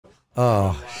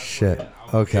Oh, shit.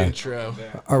 Okay. Intro.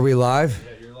 Are we live?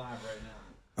 Yeah, you're live right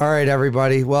now. All right,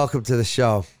 everybody. Welcome to the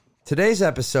show. Today's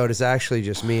episode is actually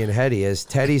just me and Hetty, as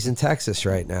Teddy's in Texas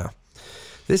right now.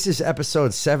 This is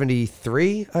episode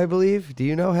 73, I believe. Do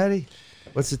you know, Hetty?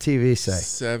 What's the TV say?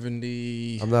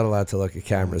 70. I'm not allowed to look at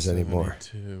cameras anymore.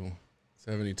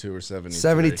 72 or 73.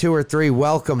 72 or 3.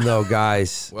 Welcome, though,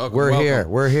 guys. Welcome, We're welcome. here.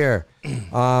 We're here.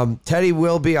 Teddy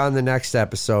will be on the next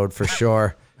episode for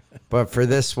sure. But for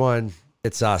this one,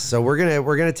 it's us. So we're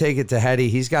gonna take it to Hetty.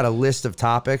 He's got a list of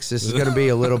topics. This is gonna be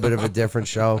a little bit of a different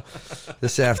show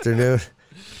this afternoon,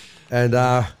 and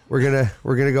we're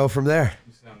gonna go from there.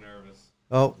 You sound nervous.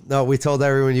 Oh no, we told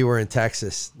everyone you were in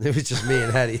Texas. It was just me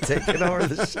and Hetty taking over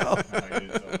the show. I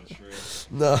need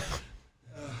something No. Hold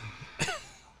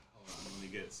on, let me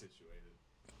get situated.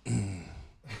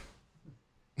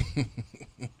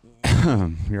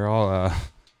 You're all, I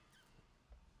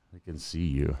can see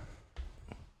you.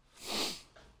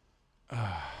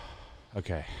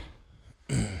 Okay.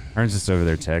 Ern's just over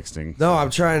there texting. No, I'm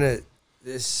trying to.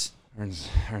 This. Ern's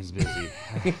busy.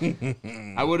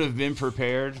 I would have been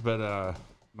prepared, but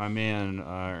my man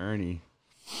Ernie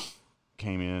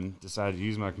came in, decided to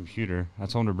use my computer. I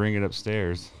told him to bring it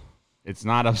upstairs. It's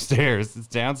not upstairs. It's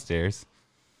downstairs.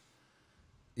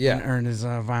 Yeah. And Ern is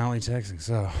violently texting.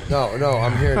 So No,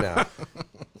 I'm here now.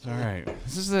 it's all right.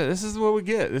 This is what we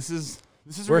get. This is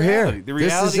We're reality. here. The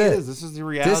This is reality it. this is the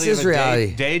reality. This is of a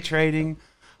reality. Day trading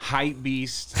hype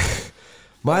beast.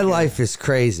 My life is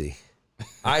crazy.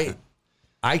 I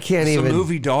can't It's even. a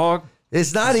movie, dog.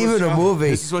 It's not This is even what a y'all- movie.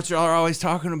 This is what y'all are always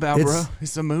talking about, It's- bro.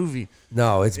 It's a movie.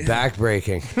 No, it's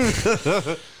backbreaking.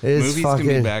 It's Movies fucking.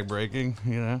 can be backbreaking,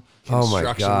 you know. Oh my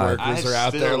Construction god. workers I are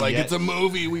out there still like, yet- it's a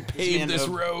movie. We paved Man, this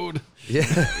road. Yeah.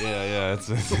 Yeah. It's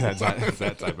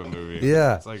that type of movie.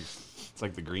 Yeah. It's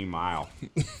like The Green Mile.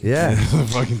 Yeah.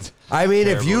 Fucking I mean,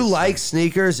 if terrible you stuff. like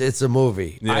sneakers, it's a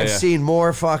movie. Yeah, I've yeah. seen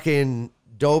more fucking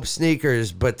dope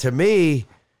sneakers, but to me,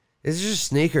 it's just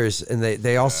sneakers, and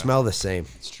they all smell the same.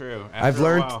 It's true. I've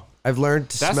learned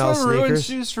to That's smell what ruins sneakers.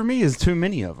 shoes for me is too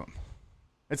many of them.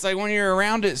 It's like when you're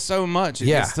around it so much, it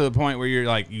Yeah. gets to the point where you're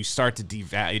like, you start to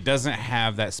devalue. It doesn't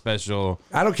have that special.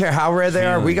 I don't care how rare they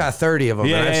are. We got 30 of them,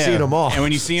 and I've seen them all. And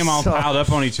when you see them all So- piled up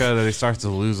on each other, they start to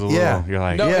lose a little. Yeah. You're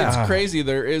like, No, Yeah. it's crazy.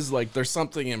 There's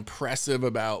something impressive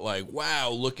about like,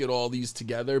 wow, look at all these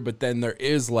together. But then there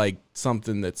is like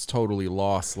something that's totally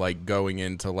lost, like going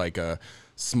into like a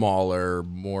smaller,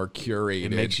 more curated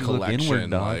It makes you collection. look inward,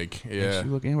 dog. Like, Makes yeah.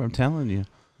 you look inward. I'm telling you.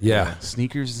 Yeah.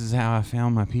 Sneakers is how I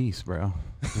found my peace, bro.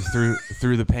 Just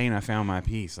through the pain, I found my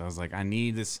peace. I was like, I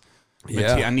need this.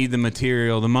 Yeah. I need the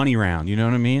material, the money round. You know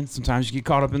what I mean? Sometimes you get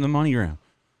caught up in the money round,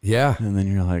 Yeah. and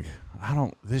then you're like,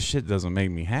 This shit doesn't make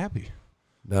me happy.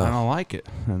 I No. don't like it.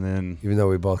 And then Even though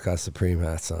we both got Supreme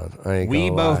hats on. I ain't we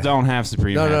gonna both lie. don't have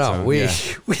Supreme No, hats no. on. We, Yeah.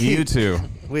 we, You too.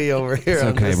 we over here It's on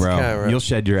okay, this bro. camera. You'll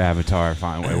shed your avatar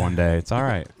finally one day. It's all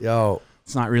right. Yo,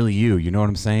 It's not really you. You know what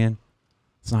I'm saying?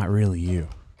 It's not really you.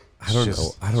 I don't It's know.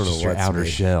 just- I don't know just your what's outer me.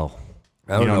 shell.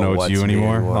 I You don't know it's what's you me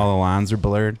anymore. All the lines are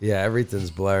blurred. Yeah,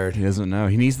 everything's blurred. He doesn't know.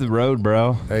 He needs the road,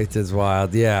 bro. Everything's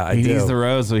wild. Yeah, I He do. needs the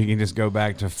road so he can just go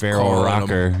back to feral Calling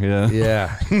rocker. Yeah.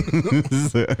 Yeah,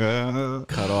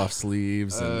 Cut off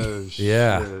sleeves. And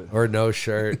yeah. Or no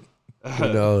shirt.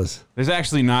 Who knows? There's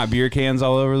actually not beer cans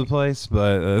all over the place,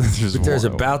 but there's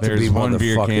about to be one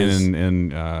beer can motherfuckers. in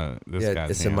this Yeah,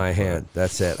 guy's it's in hand, my but- hand.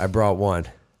 That's it. I brought one.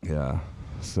 Yeah.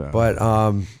 So, But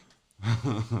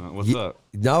what's up?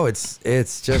 no, it's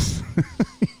just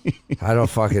I don't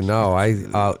fucking know.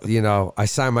 I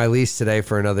signed my lease today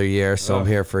for another year, so I'm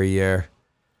here for a year.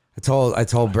 I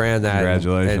told Brand that.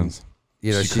 Congratulations. And,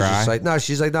 She she's cry? just like, no,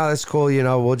 that's cool.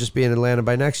 We'll just be in Atlanta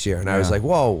by next year. And I was Yeah. like,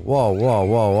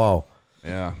 whoa.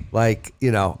 Yeah. Like,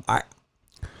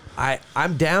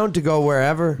 I'm down to go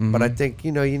wherever, but I Mm-hmm. think,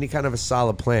 you need kind of a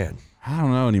solid plan. I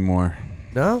don't know anymore.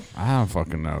 No? I don't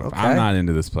fucking know. Okay. I'm not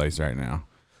into this place right now.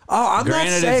 Oh, I'm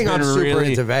Granted, not saying it's I'm been super really-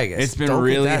 into Vegas. It's been Don't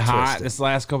get really that hot twisted. this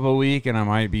last couple of weeks, and I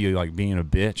might be like being a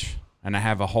bitch. And I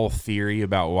have a whole theory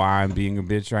about why I'm being a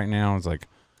bitch right now. It's like,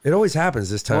 It always happens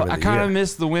this time well, I of the kind year. of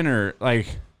miss the winter. Like,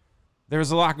 there was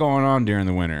a lot going on during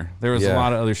the winter. There was a Yeah.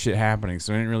 lot of other shit happening,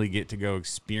 so I didn't really get to go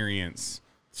experience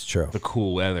It's true. the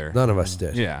cool weather. None of us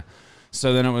did. Yeah.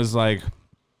 So then it was like,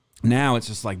 now it's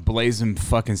just like blazing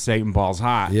fucking Satan balls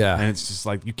hot. Yeah. And it's just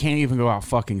like, you can't even go out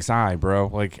fucking side, bro.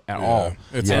 Like, at all.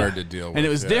 It's Yeah. hard to deal with. And it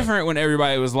was different when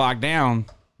everybody was locked down,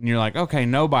 and you're like, okay,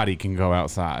 nobody can go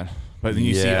outside. But then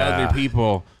you see Yeah. other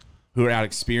people who are out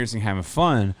experiencing, having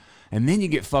fun, and then you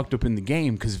get fucked up in the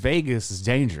game because Vegas is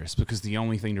dangerous because the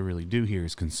only thing to really do here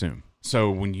is consume. So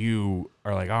when you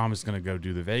are like, oh, I'm just going to go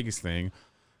do the Vegas thing,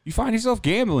 you find yourself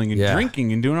gambling and Yeah.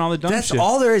 drinking and doing all the dumb That's shit.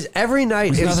 all there is. Every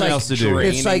night, There's it's nothing like else to do.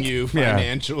 Draining it's like you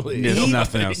financially. Yeah, there's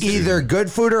nothing else to do. either good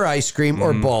food or ice cream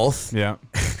or both, Yeah.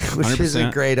 which isn't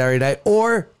 100%. great every night,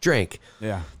 or drink.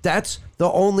 Yeah. That's the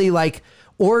only like,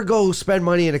 or go spend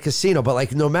money in a casino. But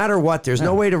like, no matter what, there's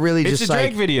no way to really It's just a Drake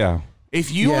like. video.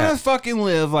 If you Yeah. want to fucking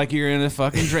live like you're in a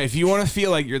fucking Drake, if you want to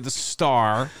feel like you're the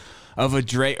star of a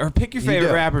Drake, or pick your favorite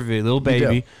do. rapper video, Lil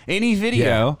Baby, any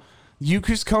video, you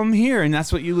just come here and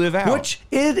that's what you live out. Which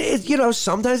it you know,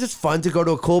 sometimes it's fun to go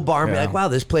to a cool bar and be Yeah. like, wow,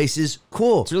 this place is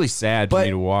cool. it's really sad for But-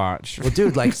 me to watch. Well,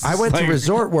 dude, like It's I went like- to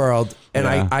Resort World and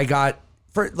Yeah. I got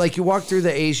for like you walk through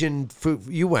the Asian food.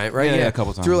 You went right, Yeah, a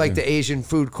couple times, through like yeah. the Asian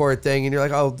food court thing, and you're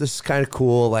like, oh, this is kind of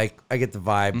cool. Like I get the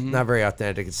vibe. Not very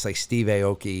authentic. It's like Steve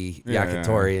Aoki, Yeah,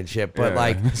 yakitori, and shit. But Yeah.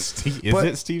 like, Steve, but-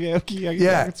 is it Steve Aoki? I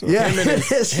yeah, guess? yeah, Him and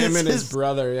his, him and It's- his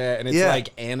brother, yeah, and it's Yeah. like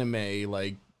anime,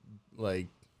 like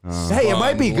Hey, it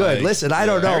might be fun, good. like- Listen, I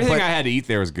don't know, Everything but I had to eat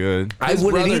there was good. I His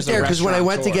wouldn't eat brother's a there because when I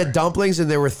went to restaurateur. get dumplings and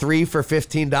there were 3 for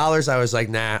 $15, I was like,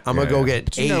 nah, I'm gonna Yeah. go get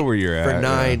But you 8 know where you're for at,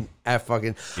 9 at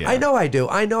fucking. Yeah. I know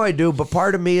I do, but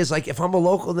part of me is like, if I'm a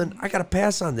local, then I gotta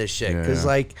pass on this shit because Yeah.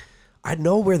 like I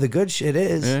know where the good shit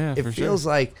is. Yeah, it for feels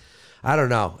like I don't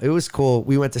know. It was cool.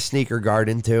 We went to Sneaker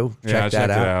Garden too. Yeah, I Check that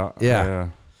checked it out. Yeah.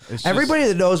 It's just- Everybody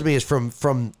that knows me is from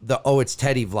the Oh It's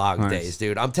Teddy vlog Nice. days,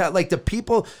 dude. I'm like the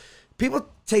people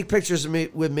take pictures of me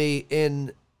with me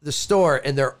in the store,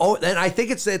 and and I think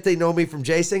it's that they know me from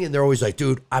Jason, and they're always like,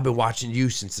 "Dude, I've been watching you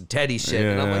since the Teddy shit,"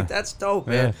 and I'm Yeah. like, "That's dope,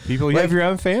 Yeah. man." People, you Like, have your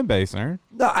own fan base, Aaron.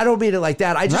 no, I don't mean it like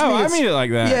that. I just No, mean I it's- mean it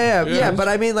like that. Yeah. But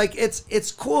I mean, like,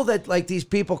 it's cool that like these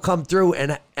people come through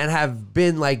and have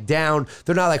been like down.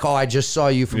 They're not like, "Oh, I just saw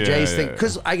you from Yeah, Jay's yeah, thing," yeah.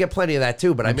 because I get plenty of that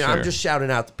too. But I mean, I'm sure. just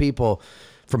shouting out the people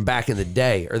from back in the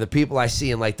day, or the people I see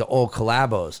in like the old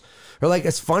collabos. Or like,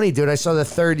 it's funny, dude. I saw the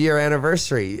 3rd-year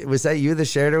anniversary. Was that you that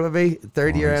shared it with me?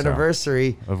 3rd-year think so.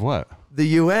 anniversary. Of what? The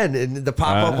UN, and the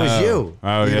pop up was you.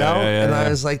 Oh, you yeah, know? yeah, And yeah. I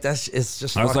was like, it's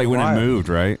just. I was like fucking when wild. it moved,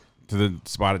 right? To the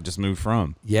spot it just moved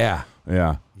from. Yeah.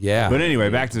 Yeah. Yeah. But anyway,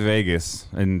 back to Vegas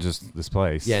and just this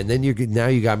place. Yeah, and then now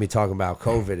you got me talking about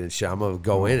COVID and shit. I'm gonna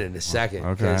go in a second.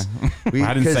 Okay. 'cause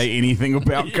I didn't say anything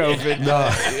about COVID. No.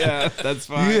 Yeah, that's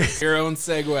fine. your own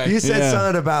segue. You said Yeah.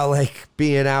 something about like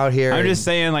being out here. I'm and- just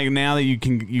saying, like, now that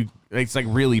it's like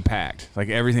really packed. Like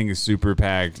everything is super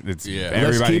packed. It's Yeah. Let's keep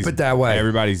everybody's- it that way.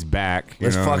 Everybody's back. you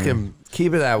let's know what I fucking mean?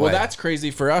 keep it that way. Well, that's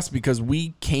crazy for us because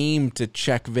we came to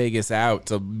check Vegas out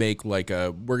to make like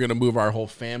we're gonna move our whole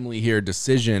family here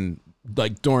decision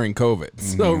like during COVID.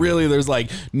 So really there's like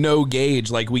no gauge.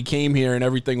 Like we came here and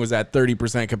everything was at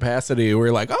 30% capacity.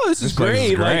 We're like, oh, this is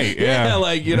place is great. great, Like, yeah.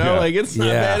 like, you know, Yeah. like it's not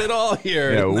Yeah. bad at all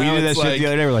here. Yeah, And we now did that it's shit like- the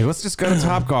other day. We're like, let's just go to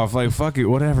Topgolf. Like, fuck it,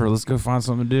 whatever. Let's go find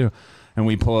something to do. And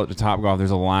we pull up to Topgolf.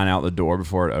 There's a line out the door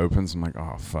before it opens. I'm like,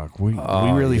 oh fuck, we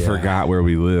really yeah. forgot where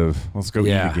we live. Let's go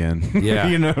Yeah. eat again. Yeah.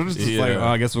 you know, it's just like, Yeah. oh,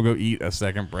 I guess we'll go eat a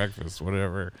second breakfast,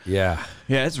 whatever. yeah.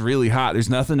 Yeah, it's really hot. There's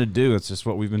nothing to do. It's just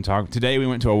what we've been talking. Today we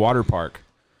went to a water park.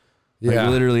 Like Yeah.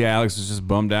 literally, Alex was just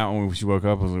bummed out when she woke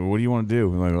up. I was like, "What do you want to do?"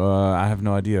 We're like, I have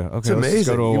no idea." Okay, It's let's just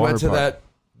amazing. go to a You water went to park.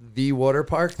 the water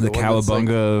park, The one that's, like-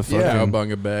 Cowabunga. fucking,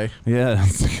 Cowabunga Bay. Yeah,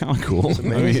 that's kind of cool. It's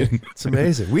amazing. It's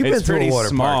amazing. We've been it's to pretty a water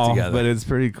small, park together. but it's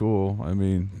pretty cool. I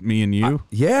mean, me and you,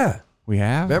 Yeah. we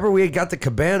have. Remember, we had got the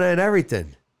cabana and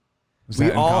everything. Was we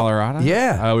that in all- Colorado?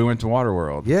 Yeah. We went to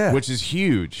Waterworld. Yeah. which is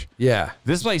huge. Yeah.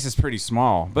 This place is pretty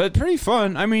small, but pretty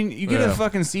fun. I mean, you get a Yeah.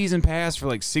 fucking season pass for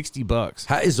like $60.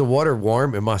 How, is the water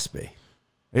warm? It must be.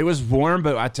 It was warm,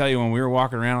 but I tell you, when we were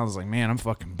walking around, I was like, man, I'm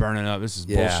fucking burning up. This is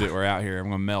Yeah. bullshit. We're out here. I'm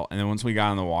going to melt. And then once we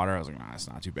got in the water, I was like, nah, it's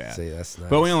not too bad. See, that's nice.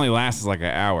 But we only lasted like an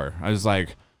hour. I was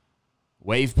like,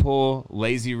 wave pool,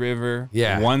 lazy river,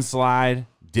 Yeah. one slide,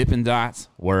 Dippin' Dots,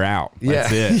 we're out.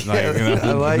 That's Yeah. it. Like, Yeah,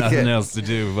 I like nothing it. else to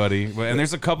do, buddy. And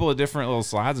there's a couple of different little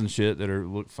slides and shit that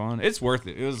look fun. It's worth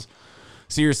it. It was,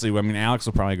 seriously, I mean, Alex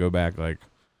will probably go back like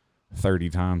 30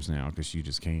 times now because she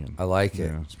just can. I like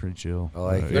it. Yeah, it's pretty chill. I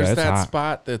like it. There's it's that hot.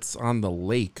 spot that's on the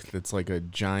lake that's like a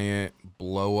giant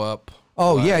blow up.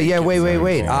 Oh, yeah, yeah. Like,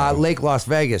 Wait. it's Lake Las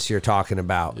Vegas you're talking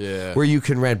about. Yeah. Where you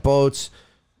can rent boats,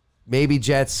 maybe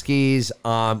jet skis.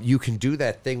 You can do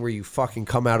that thing where you fucking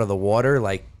come out of the water,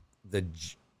 like the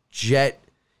jet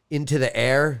into the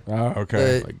air. Oh,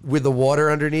 okay. With the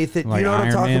water underneath it. Like You know what I'm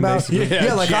Iron talking Man, about? basically?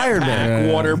 Yeah, like Iron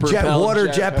Man. Water propelled water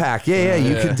jetpack. jetpack. Yeah.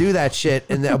 You can do that shit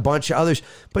and a bunch of others.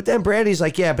 But then Brandy's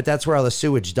like, yeah, but that's where all the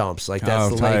sewage dumps. Like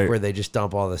that's Oh, the tight. lake where they just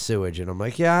dump all the sewage. And I'm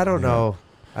like, yeah, I don't know.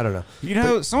 I don't know. You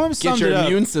know, someone summed your it up.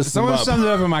 immune system Someone up. summed it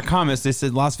up in my comments. They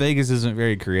said Las Vegas isn't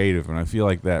very creative, and I feel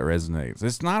like that resonates.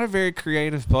 It's not a very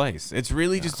creative place. It's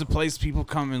really just a place people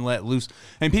come and let loose.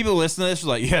 And people listen to this are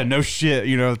like, yeah, no shit,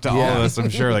 you know, to all of us, I'm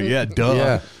sure. Like, yeah, duh.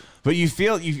 Yeah. But you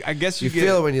feel, I guess You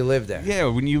feel it when you live there. yeah,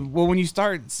 when you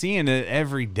start seeing it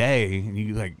every day, and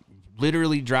you like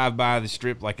literally drive by the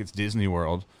strip like it's Disney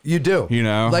World. You do. You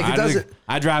know, like it doesn't.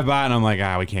 I drive by and I'm like,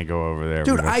 we can't go over there.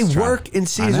 Dude, I work in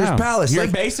Caesar's Palace. You're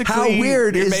like, basically, how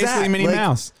weird you're is basically that? Minnie Like,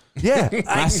 Mouse. Yeah,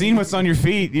 I've seen what's on your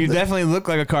feet. You definitely look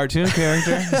like a cartoon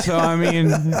character. So I mean,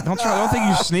 don't think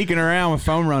you're sneaking around with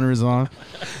foam runners on.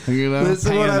 You know, This is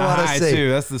what paying I the wanna high, see. too.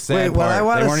 That's the sad Wait, what part. I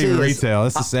wanna They weren't even see is- retail.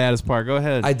 That's the saddest part. Go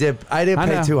ahead. I didn't I pay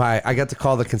know. too high. I got to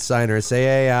call the consignor and say,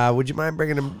 hey, would you mind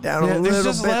bringing them down a little bit? There's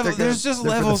just They're for the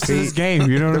levels to this feet.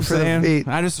 game. You know what I'm They're for the saying? feet.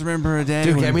 I just remember a day.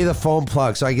 Dude, when get me the foam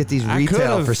plug so I get these I retail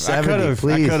could've, for 70,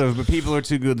 please. I could have, but people are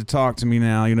too good to talk to me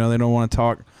now. You know, they don't want to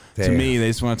talk to Damn. me. They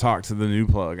just want to talk to the new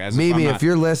plug. As Mimi, I'm if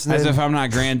you're listening, as if I'm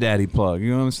not granddaddy plug.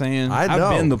 You know what I'm saying? I know.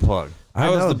 I've been the plug. I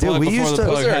was know, the dude, plug we before used the to-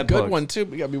 plug Those are a had good plugs. one too.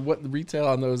 I mean, what the retail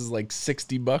on those is like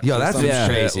 $60. Yo, or that's some what's shit.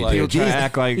 crazy, Like, People try to These-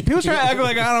 act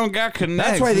like I don't got connects.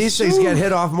 that's why these things Ooh. get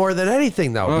hit off more than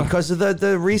anything, though, Ugh. because of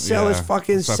the resale is Yeah.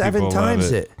 fucking That's why 7 people love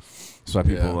times it. it. That's why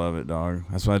people Yeah. love it, dog.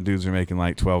 That's why dudes are making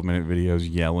like 12-minute videos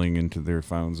yelling into their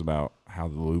phones about how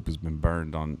the loop has been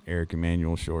burned on Eric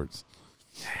Emanuel shorts.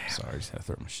 Sorry, just had to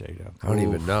throw my shade out. I don't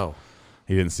even know.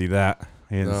 He didn't see that.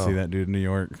 He didn't No. see that dude in New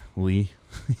York, Lee.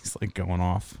 He's like going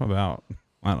off about,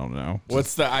 I don't know.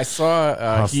 What's the? I saw he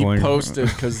hustling. posted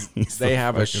because He's they so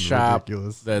have a fucking shop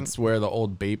ridiculous. that's where the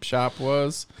old vape shop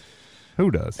was. Who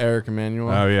does? Eric Emanuel.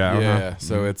 Oh, yeah, yeah. uh-huh.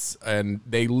 So it's and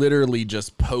they literally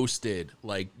just posted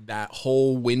like that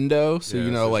whole window. So Yeah, you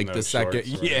it know, says like no the second,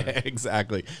 shorts, yeah, right.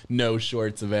 exactly, no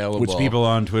shorts available. Which people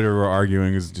on Twitter were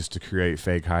arguing is just to create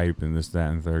fake hype and this, that,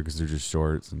 and third because they're just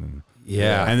shorts. And then,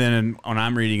 Yeah. and then when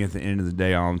I'm reading at the end of the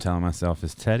day, all I'm telling myself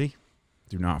is, Teddy,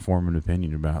 do not form an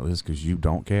opinion about this because you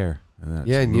don't care. And then I Yeah,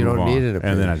 just and you move don't on. need an And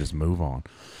then opinion. I just move on.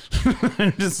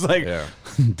 Just like, Yeah.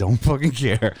 don't fucking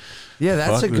care. Yeah,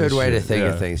 that's Fuck a good this way to shit, think yeah.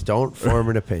 of things. Don't form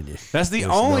an opinion. That's the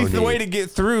There's only no way need. to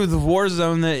get through the war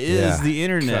zone that is Yeah. the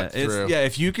internet. Cut through. Yeah,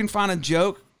 if you can find a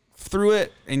joke through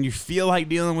it and you feel like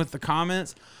dealing with the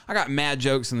comments, I got mad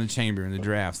jokes in the chamber in the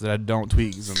drafts that I don't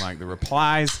tweak, and like the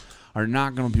replies are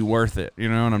not going to be worth it, you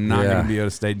know, and I'm not Yeah. going to be able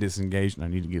to stay disengaged, and I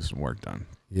need to get some work done.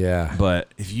 Yeah.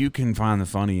 But if you can find the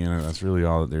funny in it, that's really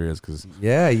all that there is. Because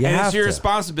Yeah, you and have it's your to.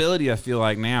 responsibility, I feel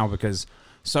like now, because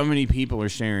so many people are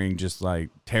sharing just like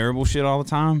terrible shit all the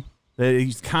time that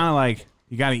it's kind of like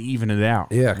you got to even it out.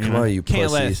 Yeah, come on, you can't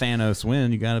let pussies. Thanos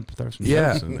win. You got to throw some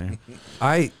Yeah. jokes in there.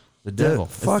 I The devil,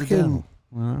 It's the fucking devil.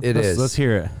 Well, it let's, is. Let's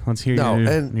hear it. Let's hear No,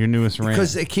 your, and your newest rant.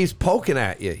 because it keeps poking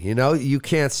at you. You know, you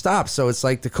can't stop. So it's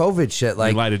like the COVID shit.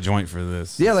 Like, Like, light a joint for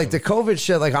this. yeah, like the COVID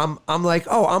shit. Like I'm like,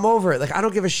 oh, I'm over it. Like I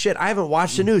don't give a shit. I haven't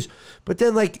watched the news. But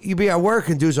then like you be at work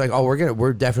and dudes like, oh,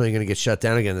 we're definitely gonna get shut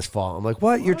down again this fall. I'm like,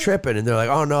 what? You're tripping. And they're like,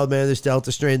 oh no, man, this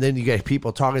Delta strain. Then you get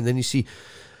people talking. Then you see,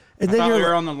 and I then thought you're we were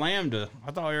like, on the Lambda.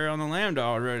 I thought we were on the Lambda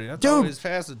already. I Dude. thought we was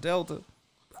past the Delta.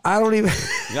 I don't even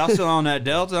Y'all still on that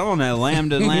Delta? I'm on that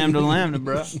Lambda,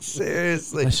 bro.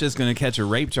 seriously. That's just gonna catch a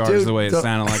rape charge Dude, the way it don't-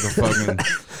 sounded like a fucking,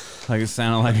 like it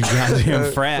sounded like a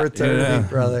goddamn frat. Fraternity, Yeah.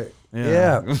 brother.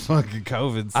 Yeah. Fucking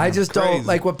COVID. I sounds just crazy. don't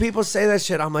like when people say that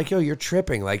shit. I'm like, yo, you're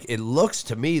tripping. Like, it looks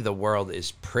to me the world is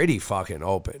pretty fucking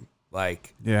open.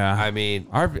 Like, Yeah. I mean,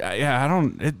 I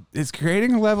don't. It's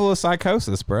creating a level of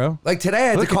psychosis, bro. like today I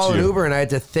had Look to call at an you. Uber and I had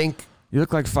to think. You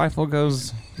look like Feifel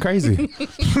goes crazy.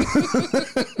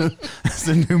 That's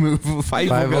the new move. Feifel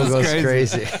Bible goes, goes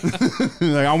crazy. crazy.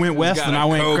 Like I went west Got and a I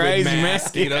went COVID crazy, man.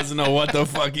 mask. He doesn't know what the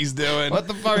fuck he's doing. What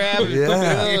the fuck happened?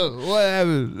 Yeah. What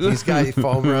happened? He's got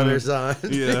foam runners on.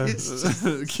 Yeah.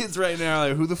 Kids right now are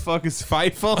like, who the fuck is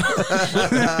Feifel?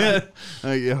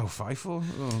 Like, yo, Feifel?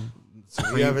 Oh.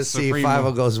 You ever see Supreme-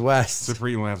 Five goes west?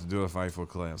 Supreme will have to do a Feifel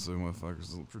class so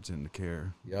motherfuckers will pretend to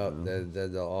care. Yup,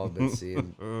 they'll all been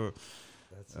seeing.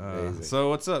 That's amazing. So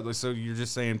what's up? So you're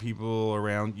just saying people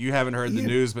around you haven't heard the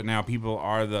news, but now people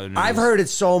are the news. I've heard it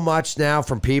so much now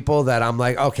from people that I'm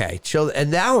like, okay, chill. And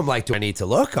now I'm like, do I need to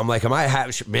look? I'm like,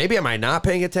 maybe am I not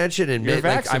paying attention? And You're like,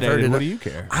 I've vaccinated. heard What enough- do you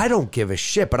care? I don't give a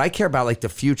shit, but I care about like the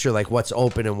future, like what's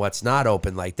open and what's not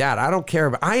open, like that. I don't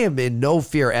care. I am in no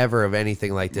fear ever of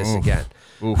anything like this again.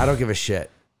 Oof. I don't give a shit.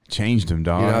 Changed him,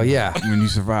 dog. You know, yeah. When you I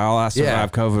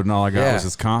survived COVID, and all I got Yeah. was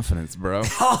his confidence, bro.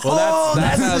 Oh,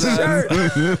 that's the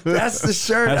shirt. That's the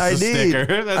shirt That's I the need.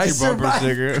 sticker. That's I your bumper survived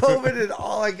sticker. COVID, and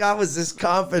all I got was this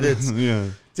confidence. Yeah.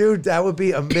 Dude, that would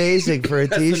be amazing for a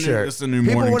T-shirt. that's the new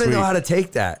People morning wouldn't know tweet. how to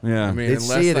take that. Yeah. I mean, They'd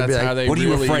unless see it and be that's like, how they What are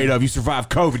you really, afraid of? You survived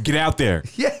COVID. Get out there.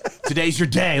 Yeah. Today's your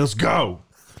day. Let's go.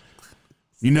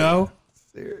 You know?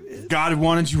 God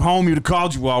wanted you home. He would have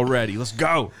called you already. Let's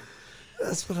go.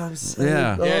 That's what I'm saying.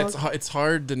 Yeah. dog. Yeah, it's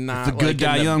hard to not. The good like,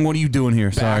 die in the young. What are you doing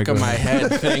here? Sorry. back go of my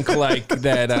ahead. head think like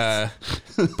that.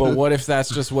 But what if that's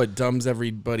just what dumbs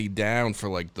everybody down for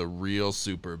like the real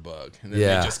super bug, and then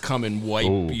Yeah. they just come and wipe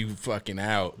Ooh. you fucking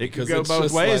out? It could because go it's both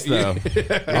just ways, like-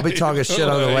 though. I'll be talking shit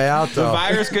on the way out, The though.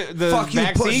 virus, the Fuck you,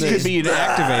 vaccine pussies. could be an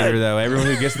activator, though. Everyone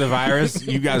who gets the virus,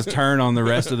 you guys turn on the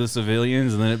rest of the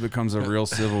civilians, and then it becomes a real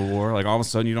civil war. Like all of a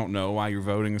sudden, you don't know why you're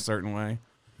voting a certain way.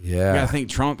 You Yeah. gotta think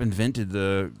Trump invented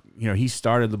the. He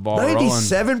started the ball rolling.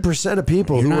 97% of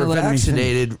people You're who not were letting me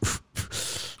vaccinated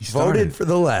started. voted for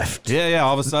the left. Yeah.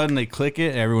 All of a sudden, they click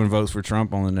it. Everyone votes for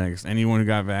Trump on the next. Anyone who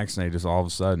got vaccinated just all of a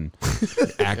sudden Yo,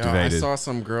 I activated. saw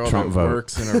some girl Trump that vote.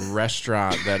 works in a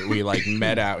restaurant that we like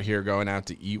met out here going out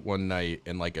to eat one night,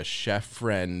 and like a chef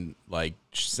friend like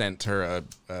sent her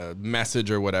a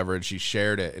message or whatever, and she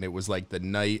shared it, and it was like the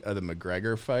night of the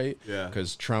McGregor fight, Yeah.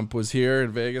 because Trump was here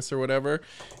in Vegas or whatever,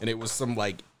 and it was some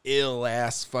like ill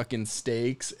ass fucking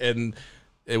steaks, and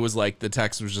it was like the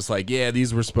text was just like, yeah,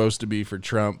 these were supposed to be for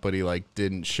Trump, but he like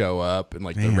didn't show up, and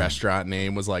like the Damn. restaurant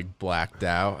name was like blacked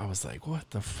out. I was like, what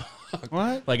the fuck?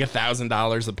 What? Like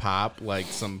 $1,000 a pop, like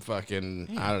some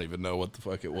fucking, I don't even know what the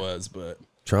fuck it was, but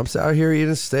Trump's out here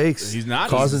eating steaks. He's not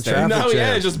causing eating steaks. traffic no,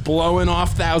 yeah, jams. just blowing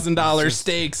off $1,000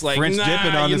 steaks, like French nah,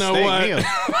 dipping on you the know steak what?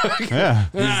 meal. Yeah.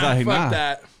 He's Nah, like, fuck nah.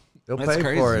 that. They'll That's pay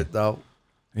crazy. for it, though.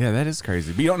 Yeah, that is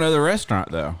crazy. But you don't know the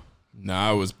restaurant, though.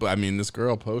 No, it was. I mean, this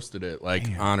girl posted it like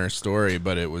on her story,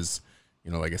 but it was,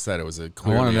 like I said, it was a. I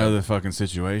Clearly want to know the fucking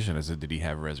situation. Is it? Did he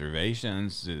have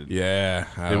reservations? Yeah.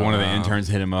 I Did don't one of the know. interns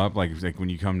hit him up like when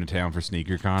you come to town for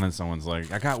SneakerCon and someone's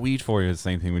like, "I got weed for you." The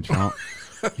same thing with Trump.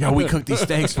 Yo, we cooked these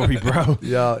steaks for you, bro.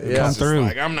 Yeah, Come yeah. Just through.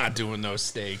 like, I'm not doing those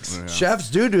steaks. Chefs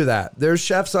do that. There's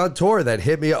chefs on tour that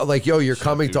hit me up like, yo, you're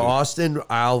coming to Austin.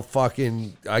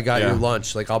 I got Yeah. your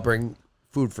lunch. Like, I'll bring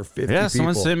food for 50 Yeah, people.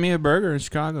 someone sent me a burger in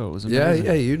Chicago. It was Yeah, amazing.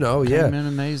 yeah, you know, Came yeah. in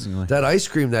amazingly. That ice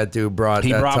cream that dude brought.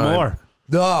 He that brought time. more.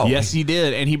 No. Yes, he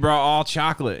did, and he brought all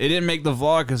chocolate. It didn't make the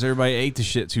vlog because everybody ate the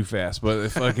shit too fast. But it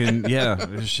fucking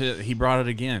the shit. He brought it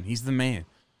again. He's the man.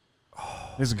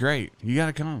 It's great. You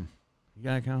gotta come. You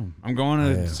gotta come. I'm going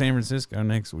to San Francisco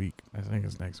next week. I think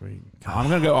it's next week. I'm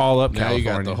gonna go all up Now California.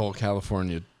 you got the whole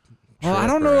California. Well, I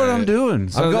trip, don't know what I'm right? doing.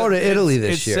 I'm going to Italy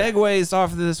this year. It segues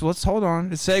off of this. Let's hold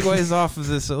on. It segues off of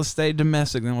this. So let's stay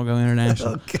domestic, then we'll go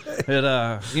international. Okay. It it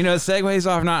segues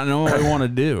off not knowing what we want to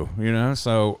do.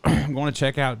 So I'm going to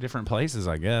check out different places.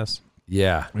 I guess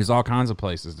Yeah. there's all kinds of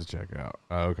places to check out.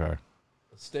 Oh, okay.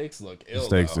 The steaks look ill.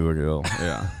 Steaks do look ill.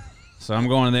 Yeah. So I'm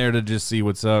going there to just see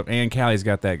what's up. And Cali's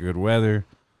got that good weather.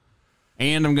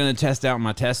 And I'm going to test out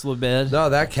my Tesla bed. No,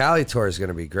 that Cali tour is going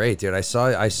to be great, dude. I saw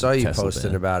you Tesla posting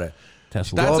bed. about it.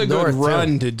 Tesla. That's Go a up good north, too.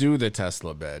 run to do the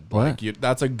Tesla bed. What? Like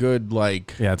that's a good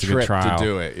like Yeah, it's a good trip trial. to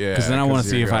do it. Yeah, Because then I want to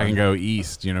see you're if I can going- go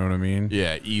east. You know what I mean?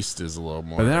 Yeah, east is a little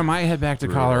more. But then I might head back to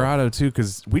Brutal. Colorado too,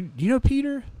 because you know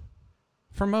Peter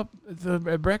from up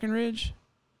at Breckenridge,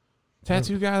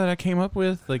 tattoo guy that I came up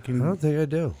with. Like, I don't think I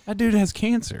do. that dude has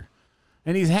cancer,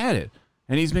 and he's had it,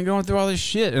 and he's been going through all this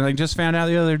shit, and I just found out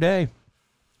the other day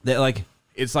that like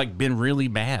it's like been really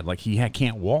bad. Like he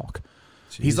can't walk.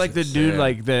 He's like the dude yeah.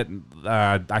 like that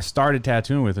I started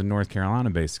tattooing with in North Carolina.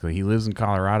 Basically, he lives in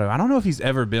Colorado. I don't know if he's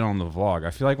ever been on the vlog.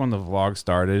 I feel like when the vlog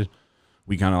started,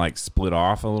 we kind of like split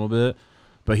off a little bit.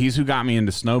 But he's who got me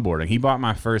into snowboarding. He bought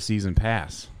my first season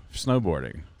pass for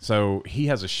snowboarding. So he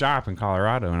has a shop in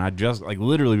Colorado, and I just like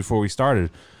literally before we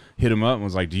started, hit him up and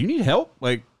was like, "Do you need help?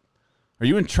 Like, are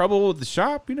you in trouble with the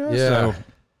shop? You know?" Yeah. So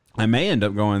I may end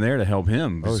up going there to help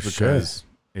him just Oh, shit. because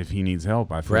if he needs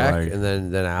help, I feel Breck, like. and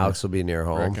then Alex will be near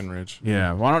home. Breckenridge.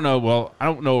 Yeah, well, I don't know. Well, I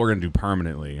don't know what we're gonna do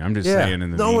permanently. I'm just Yeah, saying.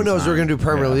 In the no one knows what we're meantime. gonna do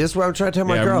permanently. Yeah. That's what I'm trying to tell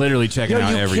my Yeah, I'm girl. literally checking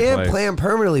out every You can't place. plan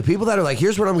permanently. People that are like,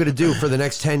 "Here's what I'm gonna do for the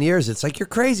next 10 years." It's like you're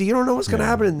crazy. You don't know what's gonna Yeah,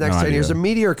 happen in the next no 10 years. idea. A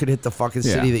meteor could hit the fucking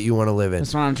Yeah. city that you want to live in.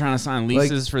 That's why I'm trying to sign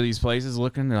leases for these places.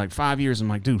 Looking, they're like 5 years. I'm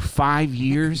like, dude, 5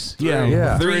 years?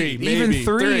 Yeah. three. Three, Even maybe.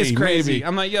 three is Three, crazy. maybe.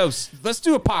 I'm like, yo, let's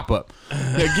do a pop up.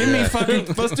 Yeah, give me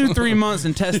fucking. Let's do 3 months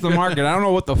and test the market. I don't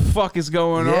know what the fuck is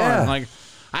going Yeah. on. Like,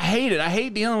 I hate it. I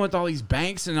hate dealing with all these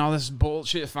banks and all this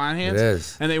bullshit finance. It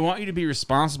is. And they want you to be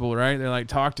responsible, right? They're like,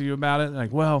 talk to you about it.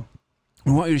 Like, well,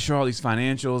 we want you to show all these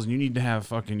financials, and you need to have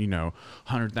fucking,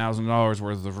 $100,000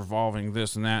 worth of revolving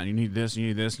this and that, and you need this, and you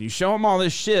need this. And you show them all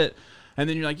this shit, and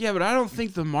then you're like, yeah, but I don't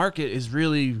think the market is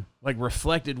really like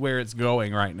reflected where it's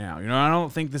going right now. You know, I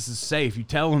don't think this is safe. You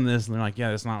tell them this, and they're like, "Yeah,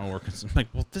 that's not working." So I'm like,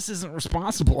 "Well, this isn't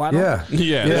responsible." I don't.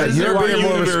 Yeah. Yeah, you're being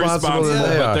more responsible than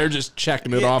they but are. they're just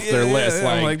checking it off their list.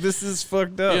 I'm Like, this is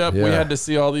fucked up. yep, Yeah. we had to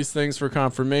see all these things for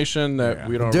confirmation that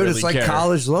we don't. Dude, really it's like care.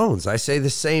 college loans. I say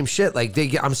the same shit. Like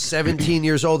I'm 17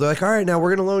 years old. They're like, all right, now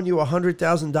we're gonna loan you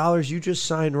 $100,000. You just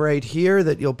sign right here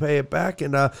that you'll pay it back,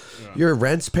 and your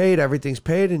rent's paid, everything's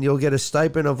paid, and you'll get a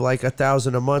stipend of like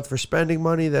 $1,000 a month for spending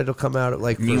money that'll come out at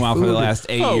like. Meanwhile, for the last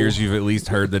 8 Oh. years, you've at least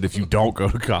heard that if you don't go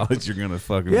to college, you're gonna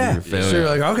fucking yeah, be a failure. so you're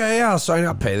like, okay, yeah, I'll sign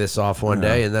up, pay this off one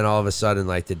day, and then all of a sudden,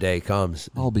 like the day comes,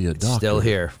 I'll be a it's doctor. still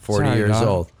here, 40 Sorry, years dog.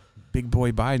 old. Big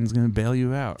boy Biden's gonna bail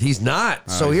you out. He's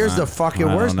not. So he's here's not. the fucking I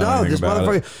don't worst. know No, anything this about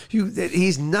motherfucker.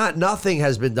 He's not. Nothing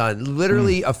has been done.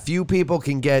 Literally, a few people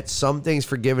can get some things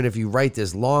forgiven if you write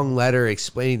this long letter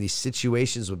explaining these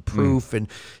situations with proof, and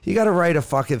you got to write a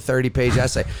fucking 30-page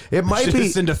essay. It might Should be.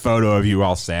 just send a photo of you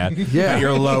all sad. Yeah. At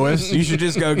your lowest. You should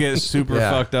just go get super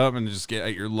Yeah. fucked up and just get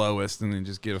at your lowest, and then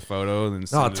just get a photo and then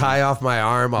send I'll it. tie off my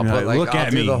arm. I'll You're put like. look I'll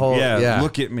at do me. the whole. Yeah.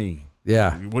 Look at me.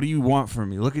 Yeah. What do you want from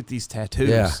me? Look at these tattoos.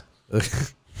 Yeah.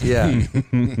 Yeah.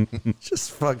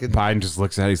 Just fucking. Biden just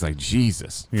looks at it. He's like,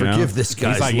 Jesus. You Forgive know? this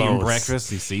guy's He's like eating loans. breakfast.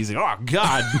 He sees it. Oh,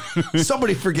 God.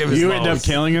 Somebody forgive his You end up loans.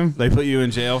 killing him. They put you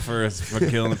in jail for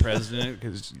killing the president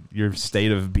because your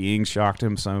state of being shocked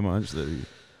him so much that he.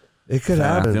 It could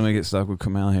Then happen. we get stuck with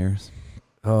Kamala Harris.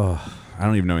 Oh. I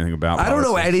don't even know anything about I don't know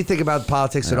politics. anything about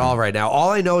politics at all right now.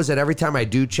 All I know is that every time I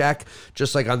do check,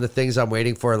 just like on the things I'm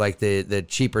waiting for, like the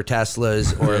cheaper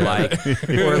Teslas or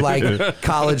like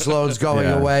college loans going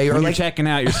Yeah. away, or When you're like checking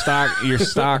out your stock your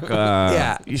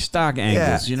stock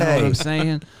angles. You know Hey. what I'm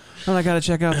saying? Well, I got to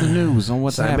check out the news on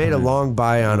what's so I happening. made a long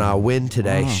buy on Win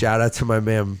today. Oh. Shout out to my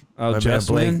man. Oh, my Just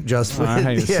man Blake. Win? Just Oh, Win. I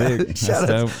hate Yeah, sick. shout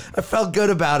That's out. dope. I felt good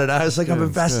about it. I was like, I'm Good,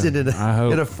 invested good. in I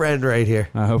hope. a friend right here.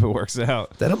 I hope it works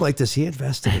out. Then I'm like, does he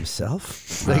invest in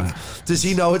himself? Like, does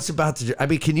he know it's about to? I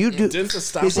mean, can you do? Didn't the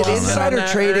stop Is it loss insider on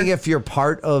that, trading Aaron? if you're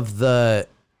part of the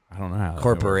I don't know how that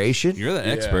corporation? works. You're the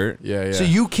expert. Yeah. So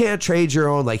you can't trade your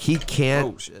own. Like he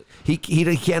can't. Oh, shit. He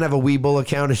can't have a Webull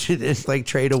account and like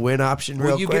trade a win option Well,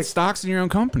 real you quick. get stocks in your own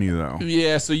company though.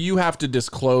 Yeah, so you have to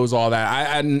disclose all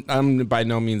that. I'm by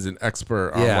no means an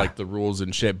expert on Yeah. like the rules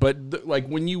and shit, but like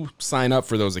when you sign up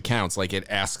for those accounts, like it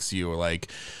asks you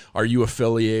like, are you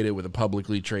affiliated with a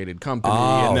publicly traded company?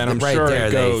 And then I'm right sure there,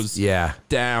 it goes yeah.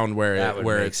 down where That it would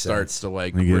where make it starts sense. to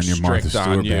like You get in your Martha restrict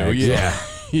on Stewart you. bags. Yeah,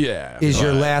 yeah. Is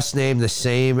your but- last name the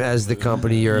same as the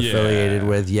company you're Yeah. affiliated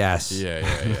with? Yes. Yeah.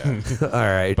 All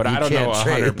right. But You I don't know can't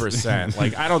trade. 100%.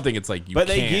 Like I don't think it's like you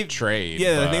can't trade.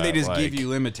 Yeah, I think they but, just give like- you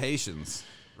limitations,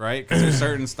 right? Because there's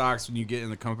certain stocks when you get in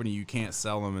the company, you can't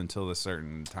sell them until a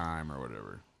certain time or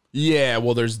whatever. Yeah,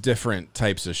 well, there's different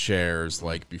types of shares,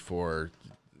 like before,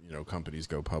 companies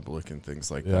go public and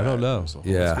things like that. I don't know. There's a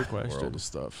whole Yeah. world of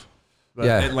stuff. But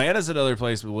Yeah. Atlanta's another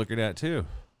place we're looking at too.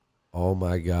 Oh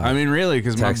my god. I mean, really,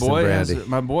 because my Text him,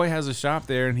 boy has a shop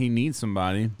there and he needs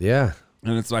somebody, yeah.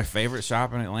 and it's my favorite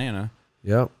shop in Atlanta.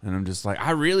 Yep. And I'm just like,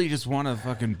 I really just want to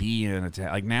fucking be in a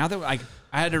town. Like now that like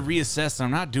I had to reassess,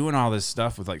 I'm not doing all this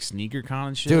stuff with like sneaker con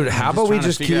and shit. Dude, I'm how about we trying to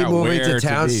just figure keep out moving where to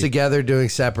towns be. together doing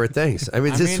separate things? I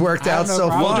mean, this worked I have out no so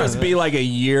problem far. We'll with just be like a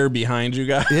year behind you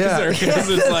guys. Yeah. Because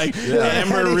it's like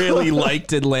Amber Yeah. really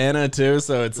liked Atlanta too,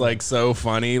 so it's like so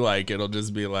funny. Like it'll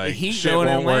just be like Heat shit going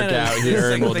won't work Atlanta. out It's here,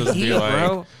 like and we'll the just be heat, like,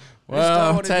 bro.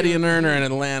 well, wanna Teddy do and Erna are in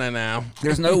Atlanta now.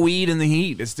 There's no weed in the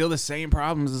heat. It's still the same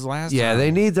problems as last Yeah, time.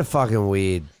 they need the fucking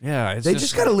weed. Yeah, it's They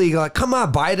just got to legalize. Come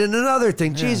on, Biden. Another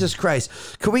thing. Jesus Christ.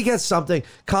 Can we get something?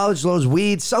 College loans,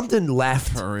 weed, something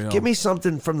left. For real. Give me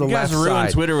something from the You guys left ruin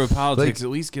side. Twitter with politics. At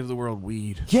least give the world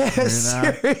weed. Yeah, You know?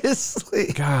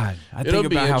 seriously. God, I It'll think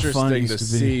be about how fun it interesting used to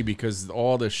to be. see because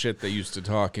all the shit they used to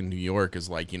talk in New York is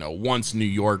like, once New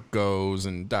York goes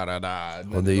and da da da.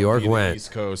 Well, New York went.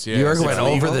 East Coast, yeah. New York so went it's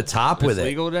over legal. the top with It's it.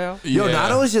 legal now? Yo, Yeah.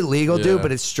 not only is it legal, dude, Yeah.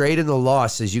 but it's straight in the law. It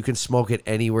says you can smoke it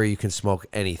anywhere you can smoke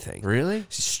anything. Really?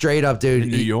 Straight up, dude. In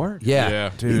New York? Yeah. Yeah.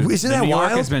 Dude, Isn't that New York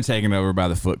wild? has been taken over by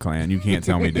the Foot Clan. You can't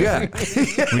tell me Yeah.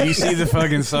 different. When you see the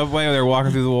fucking subway where they're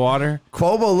walking through the water,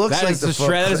 Cuomo looks that like is the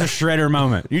that is a shredder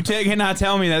moment. You cannot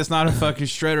tell me that's not a fucking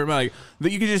shredder moment.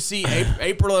 Like, you can just see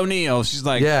April O'Neil. She's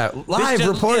like, Yeah, live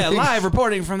reporting. Yeah, live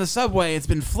reporting from the subway. It's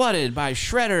been flooded by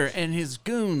Shredder and his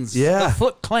goons. Yeah. the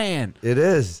Foot Clan. It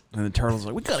is. And the turtle's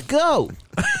like, we gotta go.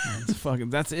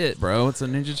 That's it, bro. It's a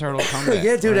Ninja Turtle comeback.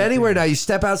 Yeah, dude, right anywhere there. now. You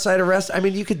step outside a rest. I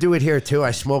mean, you could do it here too.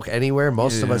 I smoke anywhere,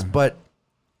 most of Yeah. us, but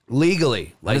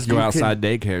legally. I just you go can- outside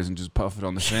daycares and just puff it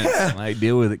on the fence. Like,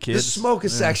 deal with it, kids. Just smoke a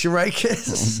section, right,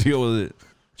 kids? Deal with it.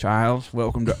 Child,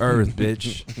 welcome to Earth,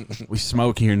 bitch. We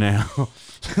smoke here now.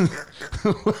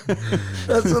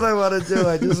 That's what I want to do.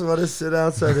 I just want to sit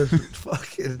outside and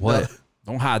fucking. What?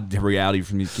 Don't hide the reality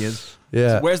from these kids.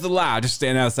 Yeah. So where's the lie? Just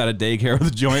stand outside a daycare with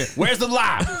a joint. Where's the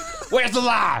lie? Where's the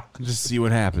lie? Just see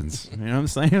what happens. You know what I'm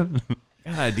saying?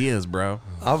 Got ideas, bro.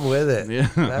 I'm with it. Yeah.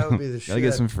 That would be the shit. Gotta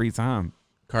get some free time.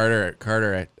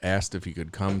 Carter asked if he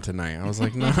could come tonight. I was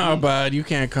like, no, bud, you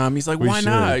can't come. He's like, We why should.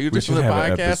 not? You We just for should the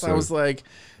have an podcast. I was episode. like,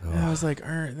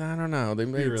 I don't know. They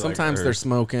were like, sometimes they're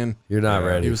smoking. You're not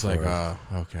ready. He was for like, it. oh,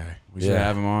 okay. We should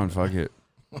have him on. Fuck it.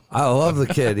 I love the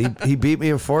kid. He beat me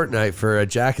in Fortnite for a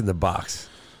Jack in the Box.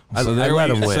 I there let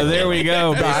we, him win. So there we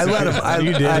go. No, I let him.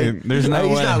 You didn't. There's no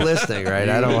he's way. not listening, right?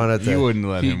 I don't want to. You wouldn't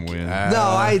let him win. No,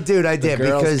 I did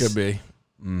Girls because could be.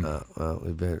 well,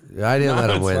 I didn't let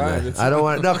him it's win. fine. Then. It's I don't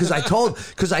want because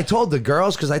I told the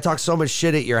girls because I talked so much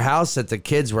shit at your house that the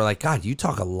kids were like, God, you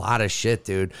talk a lot of shit,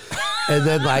 dude. And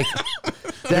then like,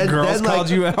 then Girls then, like, called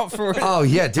you out for it. Oh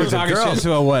yeah, dude. The Talking girls, shit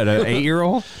to a what? An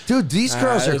 8-year-old? dude. These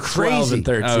girls are 12 crazy, and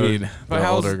 13. But The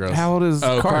how older old- girls. how old is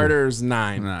Carter? Carter's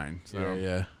 9. 9. So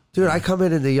Yeah. dude. I come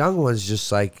in and the young ones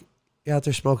just like. You out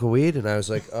there smoking weed? And I was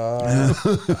like,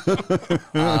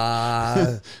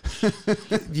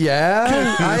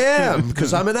 yeah, I am,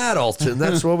 because I'm an adult, and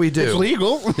that's what we do. it's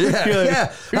legal.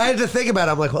 Yeah. I had to think about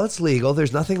it. I'm like, well, it's legal.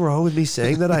 There's nothing wrong with me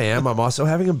saying that I am. I'm also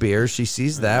having a beer. She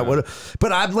sees that.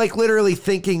 But I'm like literally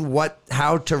thinking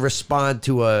how to respond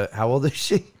to how old is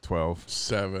she? 12.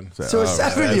 7. So a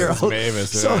 7-year-old.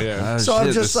 Mavis, So, yeah. so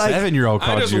I'm just like, 7-year-old I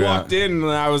called just you walked out. in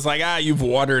and I was like, you've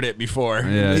watered it before.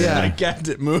 Yeah. Yeah. I kept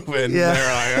it moving. Yeah.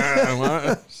 They're like,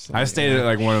 what? I stayed at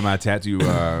like one of my tattoo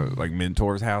like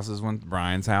mentors' houses,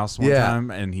 Brian's house one Yeah.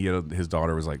 time, and his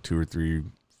daughter was like 2 or 3,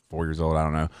 4 years old. I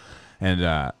don't know.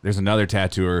 And there's another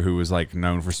tattooer who was like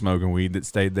known for smoking weed that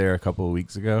stayed there a couple of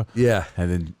weeks ago. yeah. And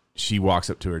then she walks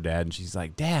up to her dad and she's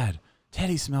like, Dad,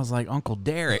 Teddy smells like Uncle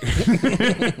Derek.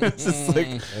 It's just like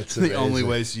That's the only amazing.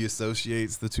 way she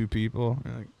associates the two people.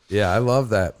 You're like, Yeah, I love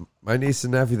that. My niece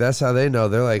and nephew, that's how they know.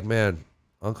 They're like, man,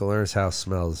 Uncle Ernest's house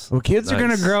smells. well, kids are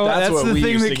nice. gonna grow up. That's what the we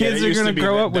thing used that to get. kids It are used to gonna be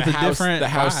grow up with a house, different the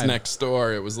house vibe. next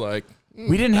door. It was like,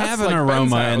 We didn't that's have an like aroma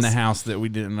Ben's in the house. house that we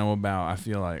didn't know about, I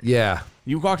feel like. Yeah.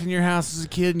 You walked in your house as a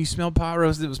kid and you smelled pot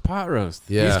roast, it was pot roast.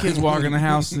 Yeah. These kids walk in the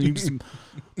house and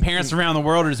parents around the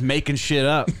world are just making shit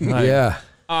up. Like, Yeah.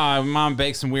 Mom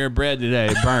baked some weird bread today.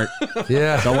 It burnt.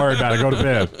 Yeah. Don't worry about it. Go to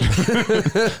bed.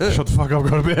 Shut the fuck up.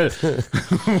 Go to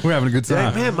bed. We're having a good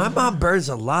time. Man, my mom burns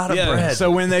a lot of bread. So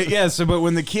when but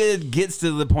when the kid gets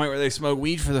to the point where they smoke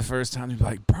weed for the first time, they're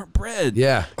like, burnt bread.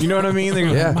 Yeah. You know what I mean? They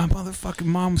go, Yeah. my motherfucking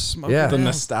mom's smoking. Yeah. the bread."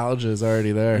 nostalgia is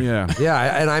already there. Yeah.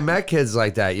 Yeah, and I met kids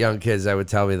like that, young kids that would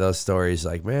tell me those stories.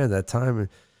 Like, man, that time,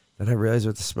 then I realized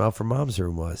what the smell from mom's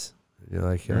room was. You're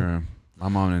like, yeah. Yeah. My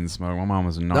mom didn't smoke. My mom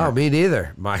was a narc. No, me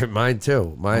neither. Mine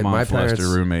too. My mom My flushed parents. her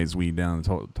roommate's weed down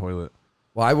the toilet.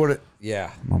 Well, I wouldn't.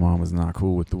 Yeah, My mom was not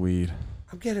cool with the weed.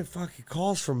 I'm getting fucking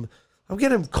calls from. I'm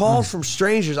getting calls from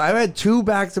strangers. I've had 2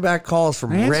 back-to-back calls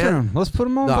from Answer random. him. Let's put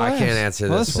him on No, I blast. can't answer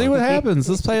this Let's see one. what happens.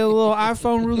 Let's play a little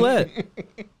iPhone roulette.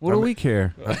 What do we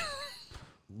care?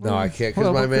 No, I can't because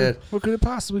What- my what man. what could it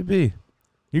possibly be?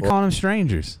 You're calling them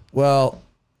strangers. Well,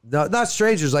 no, not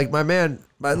strangers. Like my man,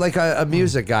 like a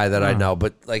music guy that I know,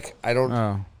 but like I don't.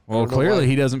 Oh. Well, don't know clearly why.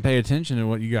 he doesn't pay attention to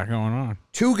what you got going on.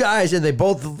 2 guys, and they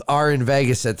both are in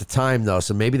Vegas at the time, though.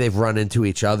 So maybe they've run into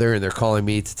each other, and they're calling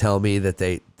me to tell me that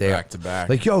they Back to back.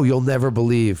 Like, yo, you'll never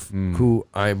believe who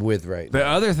I'm with right now. The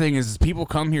other thing is people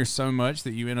come here so much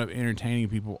that you end up entertaining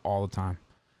people all the time.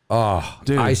 Oh,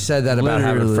 Dude, I said that about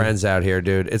having literally. friends out here,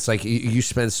 dude. It's like you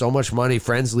spend so much money,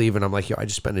 friends leave, and I'm like, yo, I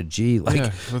just spent a G, like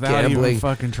without gambling, even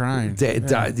fucking trying.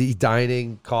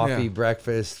 dining, coffee, Yeah.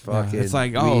 breakfast, fucking It's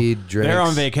like, weed, drinks. they're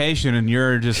on vacation and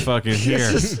you're just fucking here.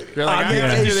 You're like, on I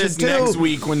gotta do vacation this too. next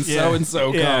week when so and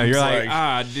so comes. Yeah, you're like,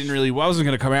 I didn't really. Well, I wasn't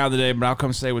gonna come out today, but I'll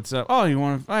come say what's up. Oh, you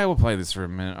want to? We'll play this for a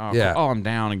minute. Oh, Yeah. Oh, I'm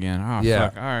down again. Oh, Yeah.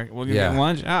 fuck. All right, we'll get Yeah.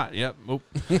 lunch. Yep. Oop.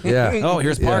 Yeah. Oh,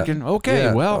 here's Yeah. parking. Okay.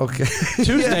 Yeah. Well, Okay.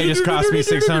 Tuesday just cost me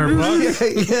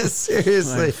 $600. Yeah,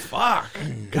 seriously. Like, fuck.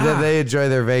 And then they enjoy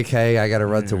their vacay. I got to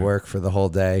run to work for the whole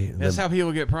day. And That's then- how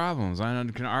people get problems. I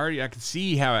can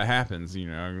see how it happens. You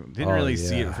know, didn't Oh, really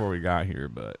see it yeah. before we got here,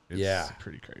 but it's Yeah.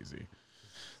 pretty crazy.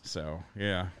 So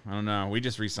yeah, I don't know. We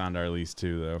just re-signed our lease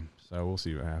too, though, so we'll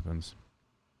see what happens.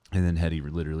 And then Hetty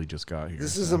literally just got here.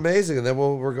 This is so. amazing. And then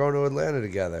we're going to Atlanta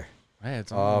together. Hey,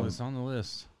 it's on the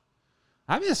list.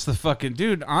 I miss the fucking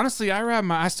dude. Honestly,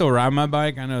 I still ride my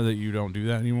bike. I know that you don't do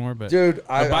that anymore, but Dude,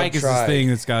 a bike is this thing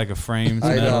that's got like a frame. It's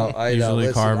metal, I know. usually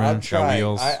Listen, carbon. I'm It's got trying.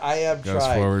 wheels. I am goes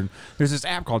trying. forward. There's this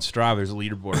app called Strava. There's a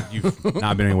leaderboard. You've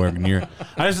not been anywhere near.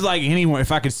 I just like anywhere.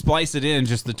 If I could splice it in,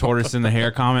 just the tortoise and the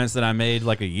hare comments that I made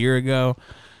like a year ago,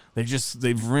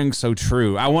 they've ring so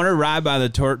true. I want to ride by the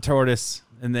tortoise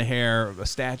and the hare, a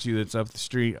statue that's up the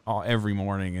street every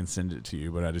morning, and send it to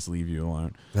you, but I just leave you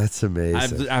alone. That's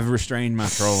amazing. I've restrained my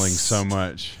trolling so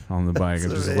much on the bike. I've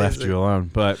just left you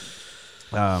alone. But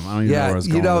I don't even know where I was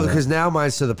going. Because now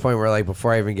mine's to the point where, like,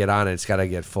 before I even get on it, it's got to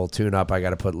get full tune up. I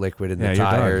got to put liquid in the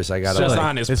tires. I got to just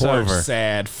on his it's porch, over.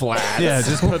 sad, flat. Yeah,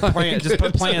 just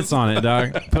put plants on it,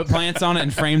 dog. Put plants on it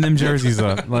and frame them jerseys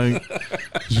up. Like,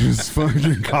 just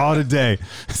fucking call it a day.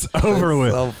 It's over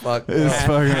with. So fucked It's up.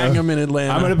 fucking. Hang him in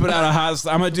Atlanta. I'm gonna put out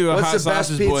I'm gonna do a What's hot the best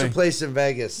sausage pizza boy. place in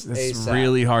Vegas? It's ASAP.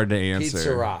 really hard to answer.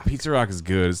 Pizza Rock. Pizza Rock is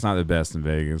good. It's not the best in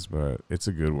Vegas, but it's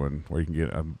a good one where you can get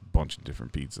a bunch of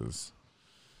different pizzas.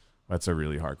 That's a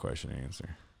really hard question to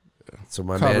answer. So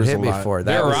my Covers man hit a me lot. for that.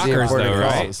 They're was the rockers, important though,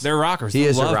 right? calls. They're rockers. He They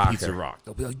is a love rocker. Pizza Rock.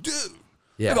 They'll be like, dude,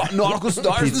 Yeah. they got nautical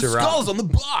stars and Pizza Rock. skulls on the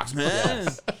box, man.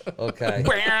 Okay.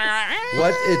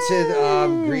 What? It's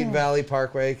in Green Valley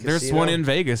Parkway Casino. There's one in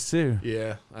Vegas too.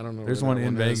 Yeah, I don't know. There's where one that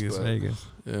in is, Vegas. but- Vegas.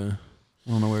 Yeah. I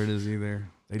don't know where it is either.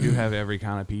 They do have every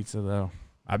kind of pizza though.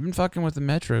 I've been fucking with the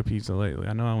Metro pizza lately.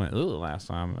 I know I went last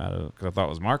time because I thought it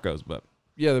was Marco's, but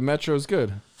Yeah, the Metro's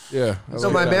good. Yeah. I So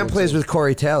like my that man one, plays too. with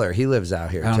Corey Taylor. He lives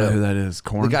out here I don't too. know who that is.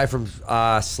 Corn. The guy from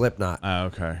Slipknot. Oh,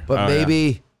 okay. But Oh, yeah.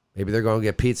 maybe they're going to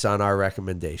get pizza on our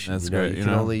recommendation. That's you know, great. You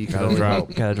can only gotta drop.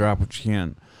 drop what you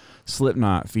can.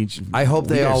 Slipknot featured. I hope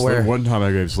they all wear One time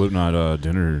I gave Slipknot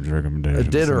dinner recommendations. a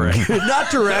dinner.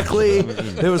 Not directly.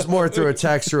 It was more through a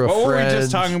text or a What friend. were we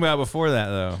just talking about before that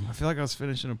though? I feel like I was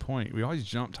finishing a point. We always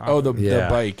jump topics. Oh, the Yeah.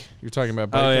 bike. You're talking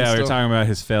about bike. Oh yeah, we were talking about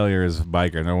his failure as a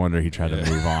biker. No wonder he tried to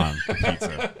move on to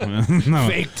pizza. No.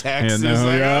 fake text. Yeah,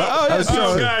 no, yeah. oh, I was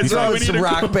throwing, He's like, throwing we need some to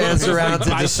rock go. bands around to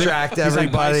Bicycle- distract He's like,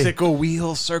 everybody. bicycle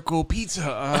wheel circle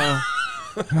pizza.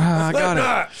 I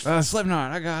got it.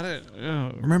 Slipknot. I got it.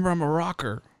 Remember, I'm a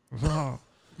rocker. Oh.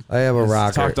 I am a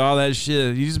rocker. Talked all that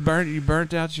shit. You just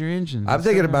burnt out your engine. I'm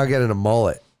thinking about getting a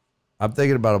mullet. I'm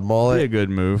thinking about a Be a mullet. good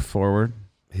move forward.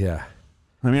 Yeah.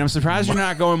 I mean, I'm surprised you're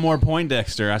not going more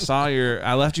Poindexter.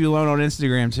 I left you alone on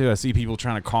Instagram too. I see people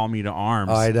trying to call me to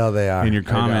arms. Oh, I know they are. in your I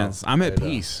know. comments. I'm at I know.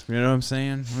 peace. You know what I'm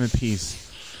saying? I'm at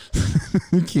peace.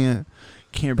 You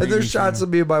can't bring And there's me shots down. of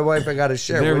me and my wife I got to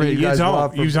share. There What do we- you guys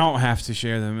want from you don't have to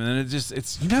share them, and then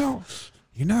it's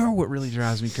you know what really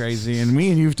drives me crazy, and me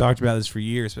and you've talked about this for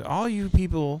years, but all you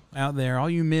people out there, all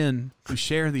you men who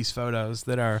share these photos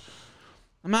that are,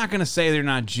 I'm not gonna say they're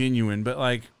not genuine, but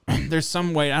like there's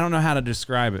some way, I don't know how to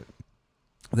describe it.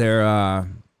 They're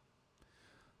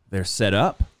set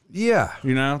up, Yeah.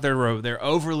 you know, they're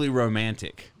overly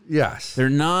romantic. Yes. They're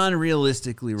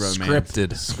non-realistically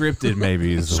romantic. Scripted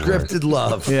maybe is the word. Scripted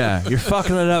love. Yeah, you're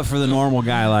fucking it up for the normal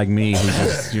guy like me who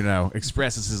just,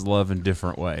 expresses his love in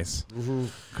different ways.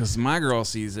 Because my girl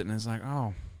sees it and is like,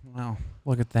 oh, well,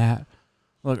 look at that.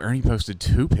 Look, Ernie posted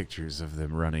 2 pictures of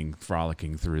them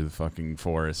frolicking through the fucking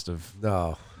forest of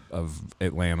No.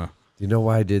 Atlanta. You know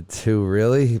why I did 2,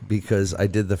 really? Because I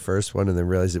did the first one and then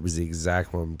realized it was the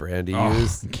exact one Brandy Oh,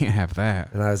 used. you can't have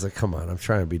that. And I was like, come on, I'm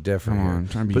trying to be different Come here. on,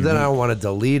 trying to be But then I unique. don't want to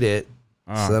delete it.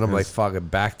 Oh, so then I'm like, 'cause- fuck it,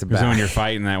 back to Because when back. you're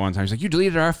fighting that one time, she's like, you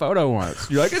deleted our photo once.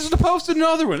 You're like, it's to post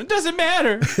another one. It doesn't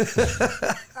matter.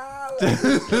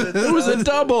 It was a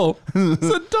double. It's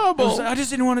a double. I just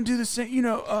didn't want to do the same,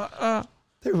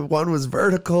 One was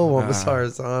vertical, one was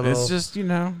horizontal. It's just,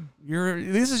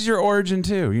 this is your origin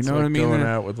too. You know what I mean? Going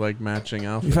out with like matching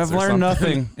outfits. If I've or learned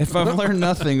something.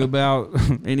 nothing about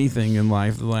anything in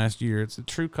life the last year, it's the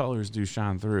true colors do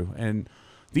shine through. And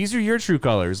these are your true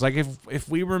colors. Like if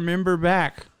we remember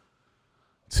back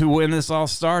to when this all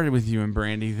started with you and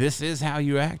Brandy, this is how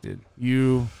you acted.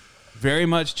 You very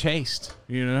much chased,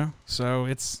 So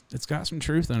it's got some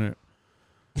truth in it.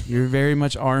 You're very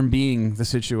much R&Bing the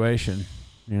situation,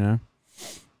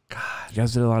 God, you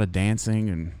guys did a lot of dancing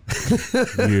and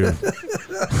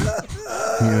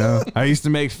I used to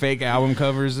make fake album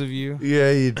covers of you.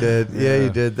 Yeah, you did. Yeah, you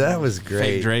did. That was great.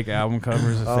 Fake Drake album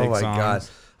covers of Oh fake my songs. god.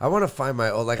 I want to find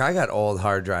my old, I got old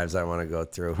hard drives I want to go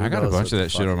through. Who I got a knows bunch what of the that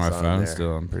shit fuck on my is phone there.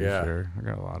 still. I'm pretty Yeah. sure I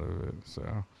got a lot of it.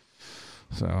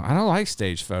 So I don't like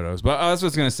staged photos, but that's what I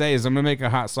was gonna say is I'm gonna make a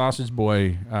hot sausage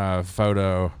boy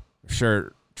photo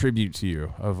shirt tribute to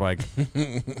you of like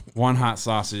one hot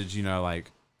sausage,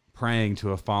 like praying to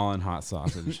a fallen hot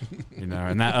sausage, you know,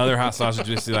 and that other hot sausage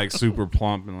is like super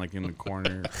plump and like in the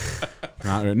corner.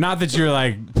 Not that you're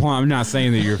like plump. I'm not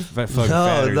saying that you're fucking fat.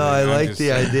 No, I like just the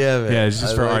saying- idea of it. Yeah, it's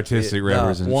just I for like artistic the-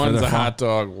 reference. One's a hot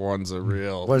dog, one's a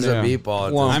real. One's Yeah. a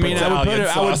meatball. One- I mean, I would put it.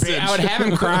 Italian I would have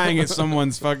him crying at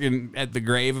someone's fucking at the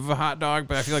grave of a hot dog,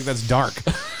 but I feel like that's dark.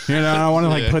 You know, I don't want to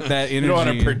like put that energy. You don't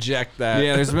want to project that.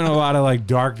 Yeah, there's been a lot of like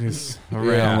darkness around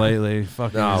Yeah. lately.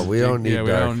 Fucking No, we don't need Yeah, we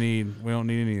dark. don't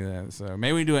need any of that. So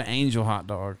maybe we do an angel hot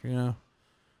dog. You know,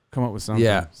 come up with something.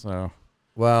 Yeah. So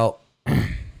Well,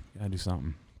 gotta do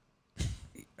something.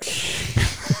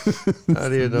 I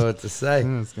don't even know what to say.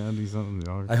 It's gotta do something.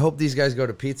 Dog. I hope these guys go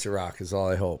to Pizza Rock. Is all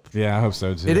I hope. Yeah, I hope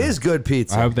so too. It is good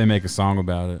pizza. I hope they make a song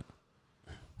about it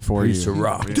for Pizza you.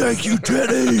 Rock. Thank you,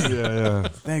 Teddy. Yeah.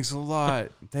 Thanks a lot.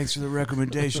 Thanks for the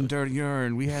recommendation, Dirty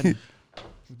Urn. We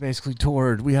basically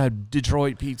toured. We had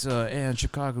Detroit pizza and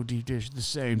Chicago deep dish at the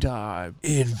same time.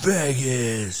 In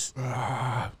Vegas.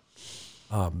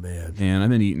 Oh man. Man, I've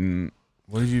been eating.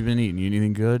 What have you been eating? You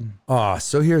anything good? Oh,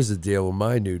 so here's the deal with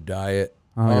my new diet.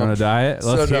 Oh, you on a diet?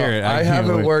 Let's so hear it. I can't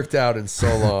haven't wait. worked out in so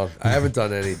long. I haven't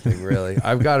done anything really.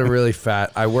 I've gotten really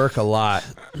fat. I work a lot.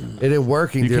 It ain't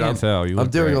working, You dude. can't tell. You I'm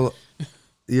look doing great.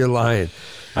 You're lying.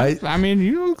 I mean,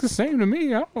 you look the same to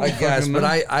me. I guess, but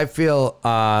I feel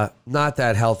not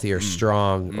that healthy or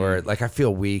strong or like I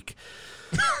feel weak.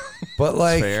 But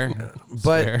like, fair.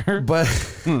 but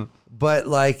fair. but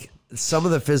like some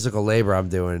of the physical labor I'm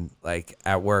doing, like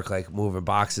at work, like moving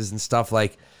boxes and stuff,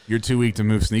 like. You're too weak to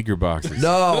move sneaker boxes.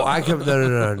 No, I can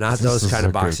no, not those is kind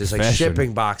of like a boxes, like confession.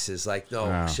 shipping boxes, like no,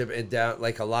 Wow. shipping down,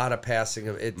 like a lot of passing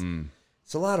of it.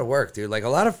 It's a lot of work, dude. Like a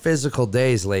lot of physical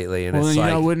days lately, and Well, it's then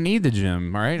like I wouldn't need the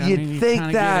gym, right? I you'd mean, you think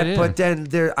kinda that, get it but in. then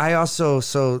there, I also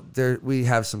we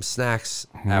have some snacks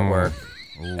at work,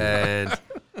 and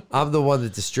I'm the one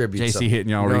that distributes. JC them. hitting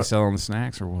y'all You know? reselling the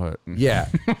snacks or what? Yeah,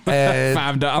 and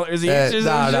 $5 each.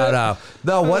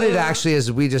 no. What it actually is,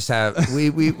 we just have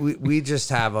we just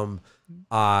have them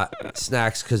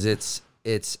snacks because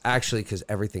it's actually because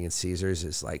everything in Caesars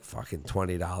is like fucking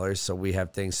 $20. So we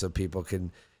have things so people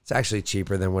can. It's actually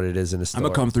cheaper than what it is in a store. I'm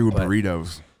gonna come through with but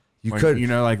burritos. You Like, could, you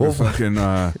know, like well, the fucking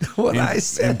what I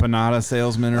said. empanada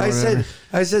salesman or whatever.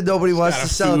 I said nobody wants Got to a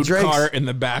sell food drinks. cart in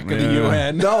the back of the Yeah.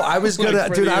 UN. No, I was gonna, Like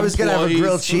for dude. the I was gonna have a grilled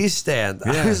employees. cheese stand.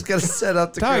 I was gonna set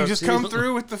up the Dog, grilled just cheese. come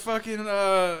through with the fucking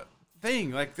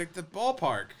thing, like the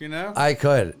ballpark, you know? I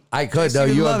could. Jason No,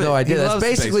 would you have love no it. idea. He That's loves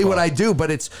basically what baseball. I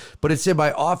do. But it's in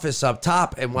my office up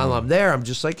top, and while I'm there, I'm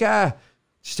just like,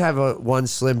 just have one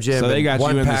Slim Jim, So they and got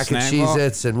one you in the pack of snack vault?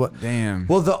 Cheez-Its, and what? Damn.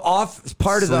 Well, the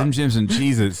part Slim of the Jims and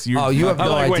Cheez-Its. Oh, you have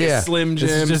no idea. Slim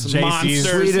This is Jims, just JC's monsters.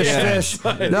 Swedish yeah. fish.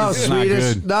 No, It's not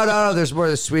Swedish. good. No. There's more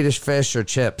than Swedish fish or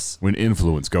chips. When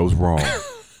influence goes wrong.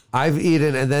 I've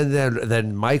eaten, and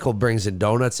then Michael brings in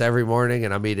donuts every morning,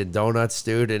 and I'm eating donuts,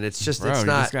 dude. And it's just Bro, it's you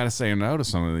not. just got to say no to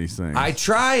some of these things. I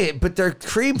try it, but they're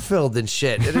cream filled and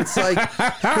shit, and it's like,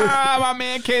 My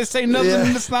man can't say nothing Yeah.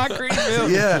 that's not cream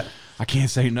filled. yeah, I can't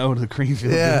say no to the cream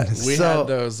filled. yeah. goodness. We So- had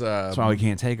those That's why we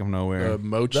can't take them nowhere.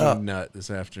 mochi No. nut this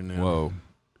afternoon. Whoa.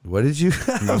 What did you?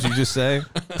 What did you just say?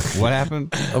 What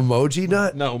happened? Emoji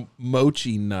nut, No,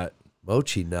 mochi nut.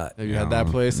 mochi nut. Have you had that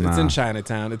place? It's nah. in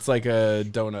Chinatown. It's like a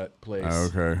donut place. Oh,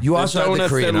 okay. You There's also had the donuts that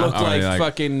Korean. look Oh, like like-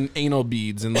 fucking anal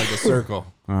beads in like a circle.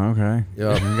 Oh, okay.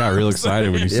 Yeah. You got real excited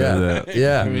when you said that.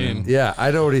 Yeah, I mean- yeah.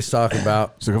 I know what he's talking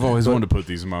about. It's like, I've always wanted to put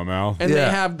these in my mouth. And Yeah.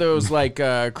 they have those like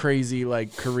crazy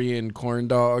like Korean corn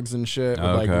dogs and shit with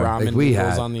like Okay. ramen Like we noodles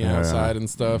had. on the Yeah, outside and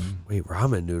stuff. Wait,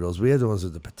 ramen noodles. We had the ones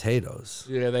with the potatoes.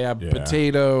 Yeah, they have Yeah.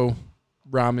 potato,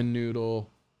 ramen noodle,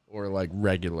 or like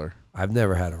regular. I've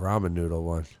never had a ramen noodle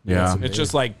one. Yeah. That's It's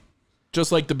just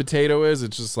like the potato is.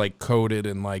 It's just like coated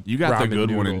in like You got the ramen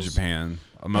good one in noodles. Japan.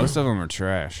 Most of them are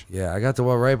trash. yeah. I got the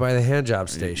one right by the hand job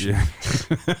station. Yeah.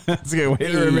 That's a good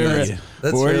way to remember it.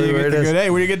 That's where really do you where get it the is. good? Hey,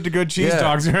 where do you get the good cheese Yeah.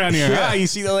 dogs around here? Yeah. Ah, you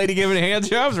see the lady giving hand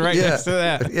jobs right Yeah. next to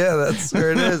that. Yeah, that's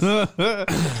where it is.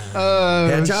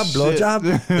 Hand job, blow job.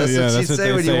 That's Yeah, what that's she'd what say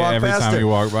they when you say walk every past time her. you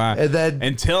walk by. And then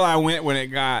Until I went when it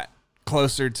got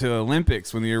closer to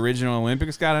Olympics, when the original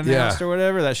Olympics got announced Yeah. or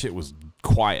whatever, that shit was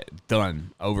quiet,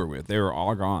 done, over with. They were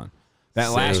all gone. That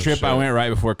Same last trip I shit. went right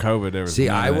before COVID. There was see,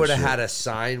 none of I that would have shit. had a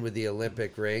sign with the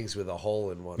Olympic rings with a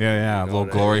hole in one. Yeah, a You know little what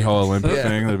I glory mean? hole Olympic Yeah.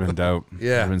 thing. That'd have been dope. Yeah.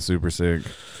 That'd have been super sick.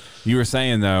 You were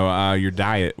saying though, your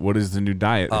diet. What is the new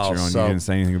diet that Oh, you're on? so- You didn't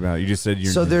say anything about it. You just said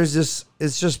you're. So there's this.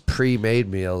 It's just pre-made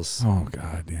meals, Oh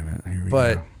god damn it! Here we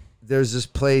but go. there's this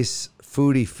place,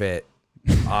 Foodie Fit.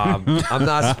 I'm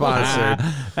not sponsored,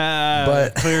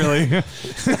 but clearly,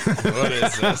 What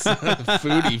is this?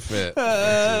 Foodie fit.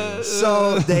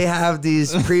 so they have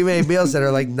these pre-made meals that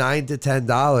are like $9 to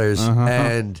 $10,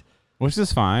 and Which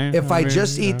is fine. If I mean,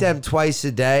 just eat them twice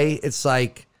a day, it's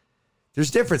like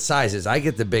there's different sizes. I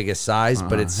get the biggest size,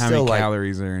 but it's how still many like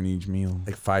calories are in each meal?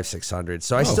 500-600.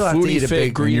 So I still have to Foodie eat a Fit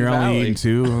big. Green You're only Valley. eating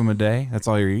 2 of them a day. That's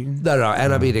all you're eating. No,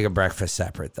 and I'm eating a breakfast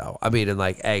separate though. I'm eating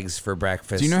like eggs for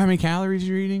breakfast. Do you know how many calories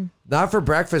you're eating? Not for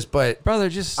breakfast, but Brother,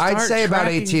 just I'd start say about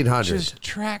tracking- 1,800. Just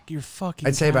track your fucking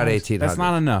I'd say about calories. 1,800. That's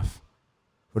not enough.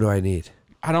 what do I need?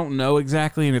 I don't know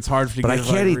exactly, and it's hard for you to But I get,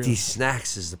 can't like, eat real- these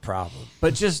snacks is the problem.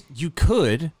 But just, you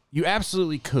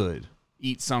absolutely could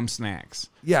eat some snacks.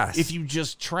 Yes. If you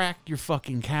just track your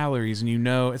fucking calories and you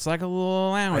know, it's like a little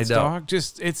allowance, I know.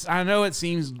 dog. I know it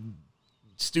seems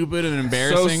stupid and So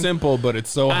embarrassing. simple, but it's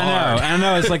so hard. I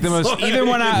know. It's like the most. Even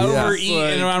when I Yeah. overeat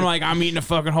and I'm like, I'm eating a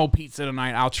fucking whole pizza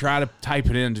tonight, I'll try to type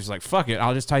it in. Just like, fuck it.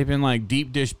 I'll just type in like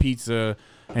deep dish pizza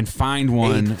and find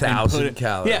one. and 8,000 put it-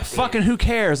 calories. Yeah, fucking who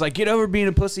cares? Like, get over being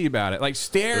a pussy about it. Like,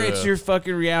 stare at your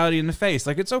fucking reality in the face.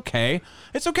 Like, it's okay.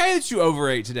 It's okay that you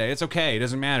overate today. It's okay. It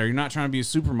doesn't matter. You're not trying to be a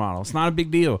supermodel. It's not a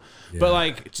big deal. But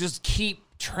like, just keep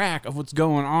track of what's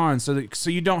going on so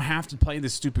you don't have to play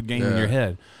this stupid game in your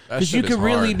head. That Because you shit is could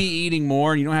really hard. be eating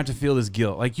more and you don't have to feel this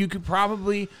guilt. Like, you could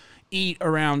probably eat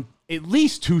around at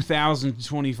least 2,000 to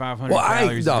 2,500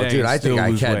 calories a day. dude, and I think still I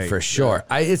lose can weight. for sure.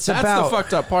 It's That's about the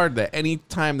fucked up part. That any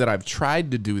time that I've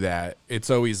tried to do that, it's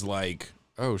always like,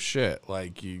 oh shit!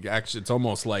 Like it's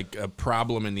almost like a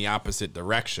problem in the opposite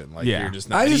direction. Like Yeah. you're just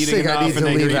not I just eating think I enough, need to and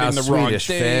then leave you're out eating the wrong Swedish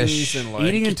things. fish. And like,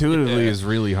 Eating intuitively is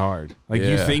really hard. Like, you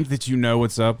Yeah. think that you know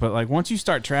what's up, but like once you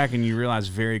start tracking, you realize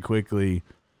very quickly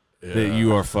that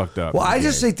you are fucked up. Well, I Okay.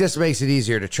 just think this makes it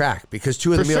easier to track because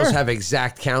 2 of the For meals sure. have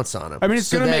exact counts on them. I mean, it's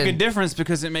So going to make then- a difference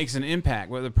because it makes an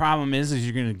impact. What the problem is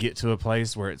you're going to get to a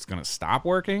place where it's going to stop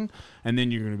working, and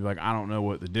then you're going to be like, I don't know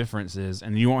what the difference is,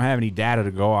 and you won't have any data to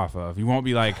go off of. You won't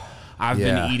be like, I've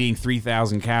Yeah. been eating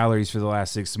 3,000 calories for the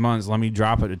last 6 months. Let me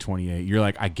drop it to 28. You're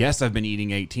like, I guess I've been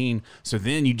eating 18. So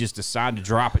then you just decide to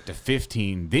drop it to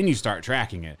 15. Then you start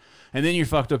tracking it. And then you're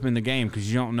fucked up in the game because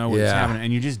you don't know what's Yeah. happening,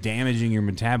 and you're just damaging your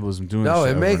metabolism doing No, this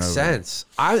it over makes and over. sense.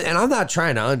 I'm not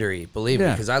trying to undereat, believe me,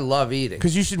 Yeah. because I love eating.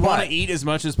 Because you should want to eat as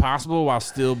much as possible while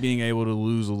still being able to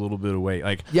lose a little bit of weight.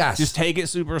 Like, Yes. just take it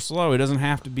super slow. It doesn't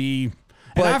have to be.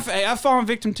 But- And I've fallen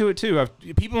victim to it too.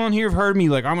 People on here have heard me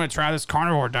like, I'm going to try this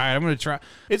carnivore diet. I'm going to try.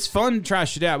 It's fun to try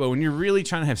shit out, but when you're really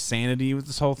trying to have sanity with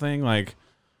this whole thing, like,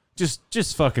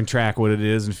 just fucking track what it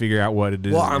is and figure out what it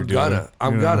is. Well, that I'm you're doing,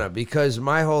 gonna you know? because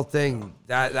my whole thing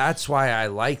that's why I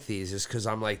like these is because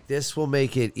I'm like, this will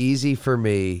make it easy for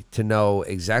me to know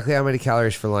exactly how many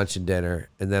calories for lunch and dinner,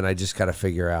 and then I just got to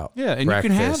figure out. Yeah, and breakfast.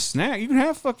 you can have snack. You can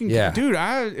have fucking Yeah. dude.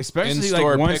 Especially in like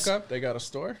store once pickup. They got a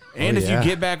store. And Oh, if yeah. you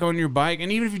get back on your bike,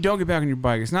 and even if you don't get back on your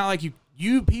bike, it's not like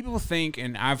you people think,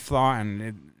 and I've thought,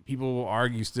 and people will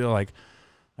argue still, like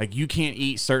you can't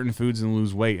eat certain foods and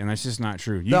lose weight, and that's just not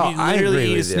true. You No, can I literally agree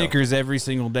eat a with you. Snickers every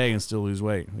single day and still lose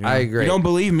weight. You know? I agree. If you don't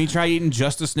believe me? Try eating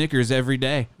just a Snickers every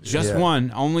day, just Yeah.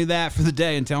 one, only that for the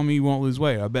day, and tell me you won't lose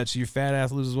weight. I bet you your fat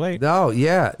ass loses weight. No,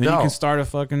 yeah, Then no. you can start a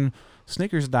fucking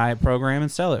Snickers diet program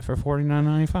and sell it for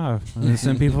 $49.95, and then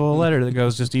send people a letter that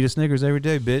goes, "Just eat a Snickers every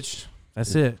day, bitch."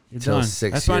 That's it. You're Till done.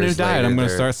 6 That's my new years diet. later, I'm going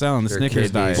to their- start selling the their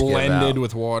Snickers diet. kidneys give Blended out.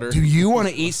 with water. Do you want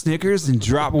to eat Snickers and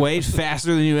drop weight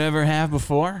faster than you ever have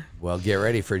before? Well, get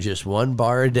ready for just 1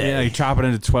 bar a day. Yeah, you chop it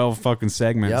into 12 fucking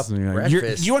segments. Yep. And you're like,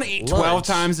 Breakfast, you want to eat 12 lunch.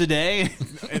 times a day,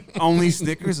 only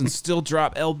Snickers, and still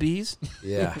drop LBs?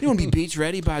 Yeah, You want to be beach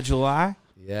ready by July?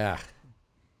 yeah,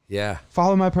 yeah.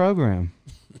 Follow my program.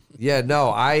 Yeah,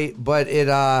 no, but it,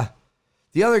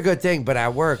 the other good thing, but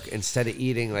at work, instead of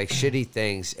eating like shitty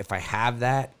things, if I have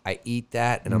that, I eat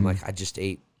that, and I'm like, I just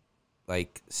ate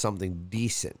like something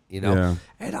decent, you know? Yeah.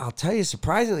 And I'll tell you,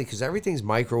 surprisingly, because everything's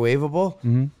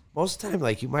microwavable, most of the time,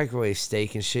 like you microwave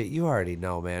steak and shit, you already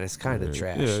know, man, it's kind of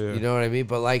trash. yeah. You know what I mean?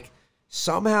 But like,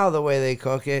 somehow the way they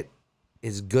cook it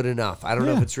is good enough. I don't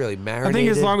know if it's really marinated. I think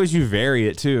as long as you vary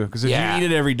it too, because if Yeah. you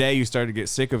eat it every day, you start to get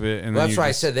sick of it. And Well, then that's you why I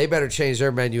just- said they better change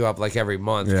their menu up like every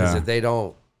month, because Yeah. if they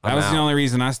don't, That I'm was the out. only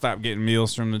reason I stopped getting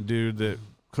meals from the dude that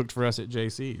cooked for us at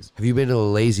JC's. Have you been to the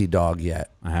Lazy Dog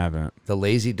yet? I haven't. The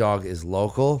Lazy Dog is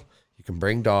local. You can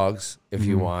bring dogs if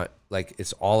you want. Like,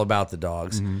 it's all about the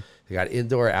dogs. They got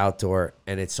indoor, outdoor,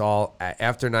 and it's all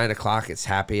after 9 o'clock. It's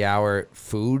happy hour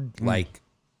food, like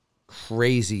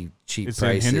crazy cheap It's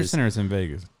prices. in Henderson or it's in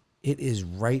Vegas? It is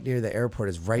right near the airport.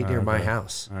 It's right near my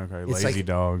house. Okay, It's Lazy like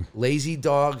Dog. Lazy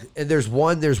Dog, and there's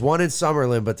one in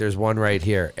Summerlin, but there's one right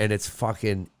here, and it's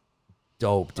fucking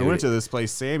dope, dude. I went to this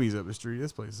place, Sammy's up the street.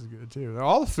 This place is good too.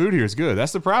 All the food here is good.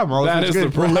 That's the problem. All the That food's is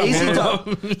good. the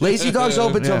problem. Lazy Dog's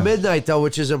open till Yeah. midnight though,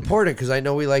 which is important because I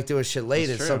know we like doing shit late,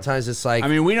 and sometimes it's like, I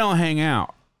mean, we don't hang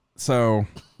out, So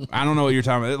I don't know what you're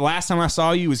talking about. The last time I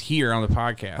saw you was here on the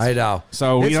podcast. I know.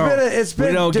 So we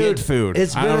don't dude, get food.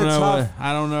 It's been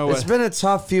I don't know. It's been a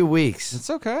tough few weeks.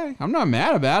 It's okay. I'm not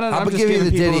mad about it. I'm just gonna give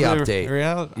you the giving Diddy people update.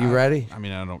 reality. You ready? I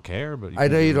mean, I don't care, but I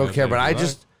know you don't care, but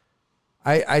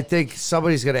I I think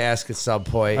somebody's gonna ask at some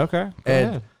point. Okay, go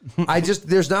And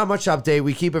there's not much update.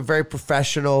 We keep it very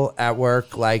professional at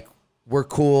work. Like we're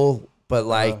cool, but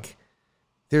like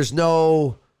there's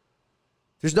no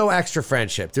extra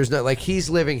friendship. There's no like he's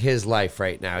living his life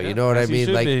right now. You know what I as he mean?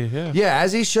 should Like be, yeah.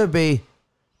 as he should be.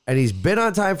 And he's been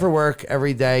on time for work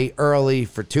every day, early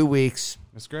for 2 weeks.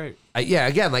 That's great. Yeah,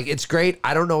 again, like it's great.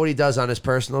 I don't know what he does on his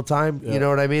personal time. You know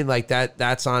what I mean? Like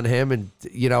that's on him. And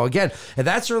again, and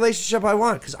that's the relationship I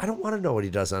want because I don't want to know what he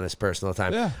does on his personal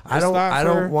time. Yeah, I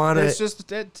don't want to. It's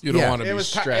just You don't want to be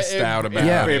stressed out about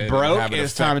Yeah. it. It and broke. have it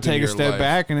It's time to affecting take a your step life.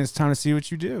 back, and it's time to see what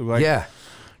you do. Like, Yeah.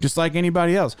 just like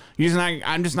anybody else.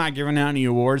 I'm just not giving out any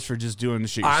awards for just doing the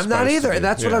shit. I'm not either. And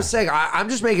that's what Yeah. I'm saying. I'm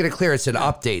just making it clear. It's an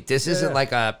update. This isn't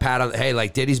like a pat on, hey,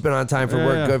 like Diddy's been on time for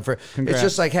work. Yeah. Good for, Congrats. it's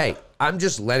just like, hey, I'm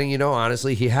just letting you know,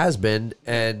 honestly, he has been,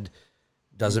 and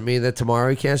doesn't mean that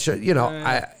tomorrow he can't show,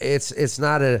 it's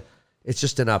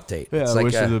just an update. Yeah, it's I like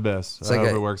wish you the best. It's I like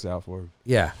hope it works out for you.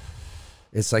 yeah.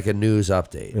 It's like a news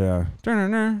update. Yeah.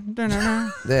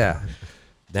 Yeah.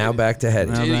 Now back to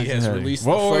Hetty. Diddy has released the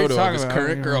What were we photo of talking his about?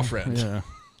 current Yeah. girlfriend. Yeah.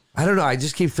 I don't know. I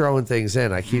just keep throwing things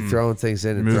in. I keep throwing things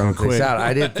in and Moving throwing things quick. out.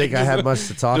 I didn't think I had much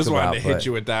to talk Just about. wanted to hit but-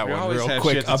 you with that We one always real have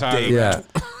quick shit to talk update. Yeah.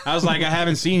 I was like, I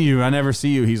haven't seen you. I never see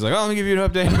you. He's like, oh, let me give you an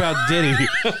update about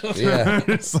Diddy. Yeah.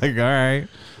 It's like, all right.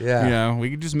 Yeah. We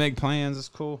could just make plans. It's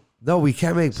cool. No, we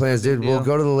can make plans, dude. We'll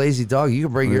go to the Lazy Dog. You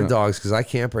can bring your dogs because I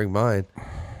can't bring mine.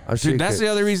 I'm sure Dude, you that's could-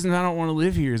 the other reason I don't want to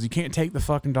live here is you can't take the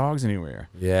fucking dogs anywhere.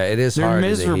 Yeah, it is They're hard. in the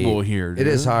miserable heat. here, It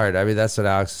is dude. hard. I mean, that's what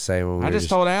Alex was saying when we I were just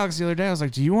told Alex the other day, I was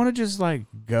like, do you want to just like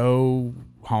go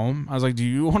home? I was like, do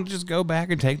you want to just go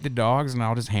back and take the dogs and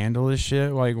I'll just handle this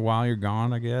shit like while you're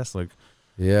gone, I guess? Like,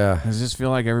 Yeah. I just feel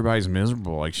like everybody's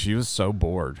miserable. Like she was so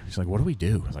bored. She's like, what do we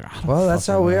do? I was like, I don't Well, that's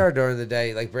how fucking we know. are during the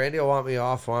day. Like Brandy will want me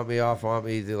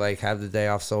to like have the day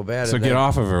off so bad. So and get then-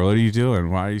 off of her. What are you doing?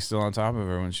 Why are you still on top of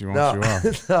her when she wants No, you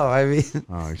off? no. I mean,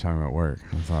 Oh, you're talking about work.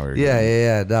 I thought we were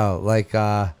yeah. No, like,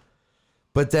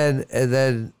 but then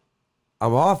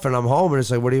I'm off and I'm home and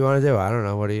it's like, what do you want to do? I don't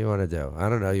know. What do you want to do? I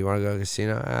don't know. You want to go to a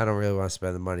casino? I don't really want to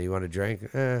spend the money. You want to drink?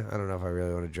 I don't know if I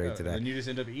really want to drink today. Then you just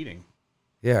end up eating.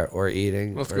 Yeah, or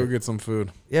eating. Let's or- go get some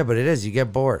food. Yeah, but it is. You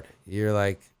get bored. You're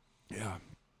like, Yeah.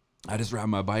 I just ride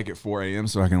my bike at 4 a.m.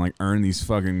 so I can like earn these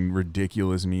fucking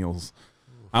ridiculous meals.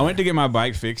 I went to get my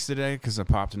bike fixed today because I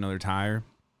popped another tire,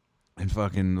 and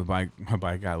fucking my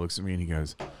bike guy looks at me and he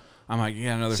goes, "I'm like,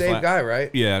 yeah, another same flat." guy, right?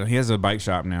 Yeah, he has a bike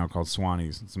shop now called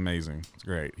Swanee's. It's amazing. It's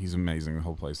great. He's amazing. The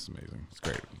whole place is amazing. It's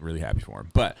great. Really happy for him.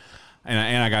 But and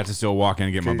I got to still walk in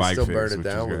and get my Could you bike still fixed. burn it which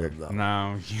down is with good. him, though?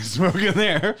 No, you smoke in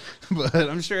there. But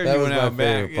I'm sure That you was went my out back.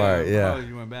 favorite part, yeah. probably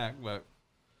you went back, but.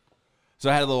 So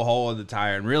I had a little hole in the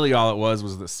tire, and really all it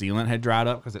was the sealant had dried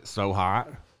up because it's so hot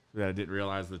that I didn't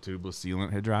realize the tubeless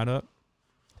sealant had dried up.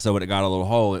 So when it got a little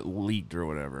hole, it leaked or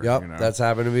whatever. Yep, you know? that's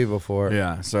happened to me before.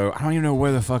 Yeah, so I don't even know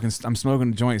where the fucking I'm smoking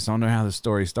a joint, so I don't know how the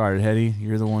story started. Hetty,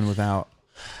 you're the one without.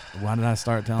 Why did I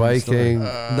start telling the story?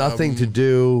 Biking, nothing to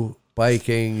do.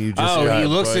 Biking, you just. Oh, got- he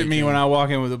looks at me biking. when I walk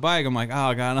in with a bike. I'm like, oh,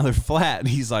 I got another flat. And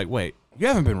he's like, wait, you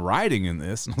haven't been riding in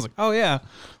this? And I was like, oh yeah,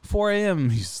 4 a.m.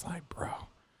 He's like, bro,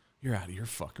 you're out of your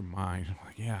fucking mind. I'm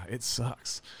like, yeah, it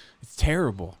sucks. It's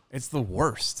terrible. It's the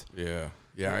worst. Yeah.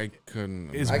 Yeah, I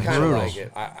couldn't. It's I kind of brutal. like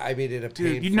it. I mean, in a Dude,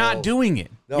 painful, you're not doing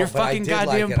it. No, you're but I fucking did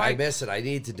goddamn like it. I bike. miss it. I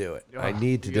need to do it. I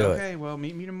need to You do it. Okay, well,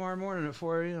 meet me tomorrow morning at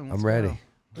 4 a.m. I'm Let's ready.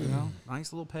 go. You know,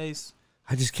 nice little pace.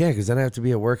 I just can't because then I have to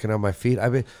be at work and on my feet.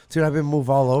 I've been moved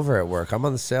all over at work. I'm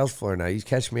on the sales floor now. You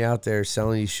catch me out there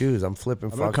selling you shoes. I'm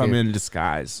flipping I'm gonna fucking. come in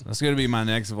disguise. That's gonna be my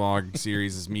next vlog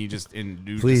series. Is me just in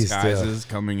new Please do. disguises,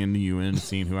 coming into UN,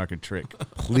 seeing who I could trick.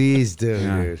 Please do,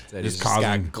 Yeah. dude. That Just he's causing-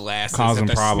 got glasses causing at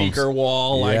the problems. sneaker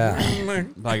wall. Like, Yeah.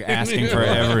 Like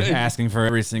asking for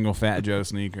every single Fat Joe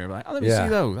sneaker. Like, oh, let me Yeah. see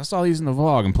those. I saw these in the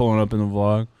vlog. I'm pulling up in the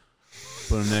vlog.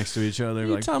 Put them next to each other.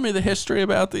 you Like, tell me the history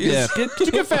about these. yeah, could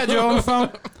you get Fat Joe on the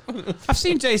phone? I've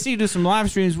seen JC do some live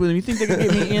streams with him. You think they could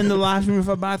get me in the live stream if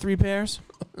I buy 3 pairs?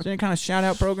 Is there any kind of shout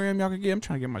out program y'all could get? I'm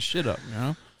trying to get my shit up, you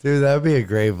know? Dude, that'd be a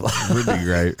great vlog. Would be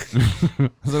great.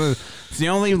 It's the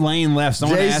only lane left.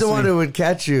 Someone Jay's asked the one me, who would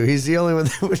catch you. He's the only one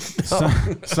that would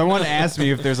know. someone asked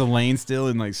me if there's a lane still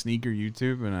in like sneaker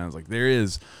YouTube, and I was like, there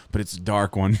is, but it's a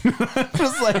dark one.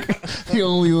 Just like the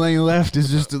only lane left is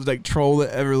just to like troll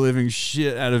the ever living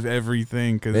shit out of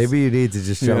everything. Cause, Maybe you need to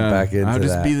just jump back into I'll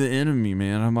just that. be the enemy,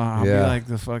 man. I'll be like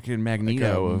the fucking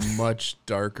Magneto Like a of. much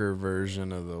darker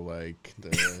version of the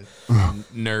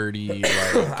nerdy.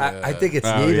 Like, I think it's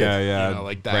Oh needed. yeah. You know,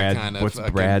 like that Brad, kind of what's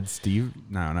fucking- Brad Steve?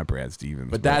 No, not Brad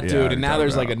Stevens. But that yeah, dude, and I now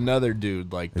there's talk like about. another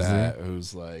dude like Is that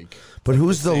who's like. But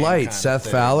who's the same light? kind of Seth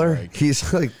thing, Fowler? like-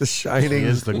 He's like the shining He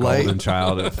is the light. golden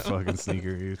child of fucking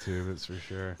sneaker YouTube. It's for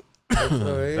sure.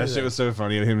 That shit was so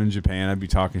funny. Him in Japan, I'd be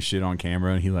talking shit on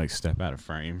camera, and he like step out of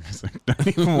frame. It's like, don't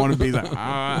even want to be like,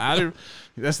 I don't.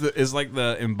 It's like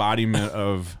the embodiment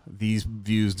of these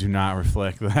views do not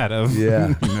reflect that of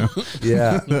Yeah. you know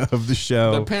Yeah. of the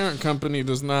show. The parent company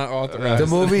does not authorize. The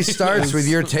movie starts with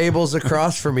your tables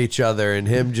across from each other and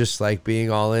him just like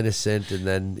being all innocent, and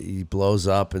then he blows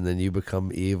up, and then you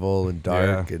become evil and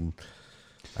dark. Yeah. And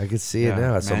I could see it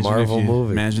now. It's a Imagine Marvel if you-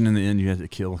 movie. Imagine in the end you had to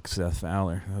kill Seth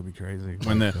Fowler. That'd be crazy.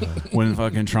 When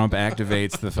fucking Trump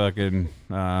activates the fucking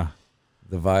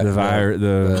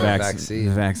the vaccine.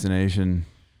 vaccination,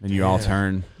 and you all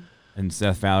turn, and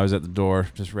Seth Fowler's at the door,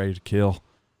 just ready to kill.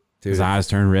 Dude, His eyes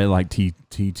turn red like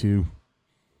T2.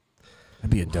 That'd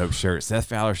be a dope shirt. Seth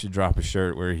Fowler should drop a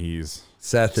shirt where he's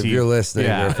Seth, if T- you're listening,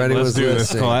 or if anyone's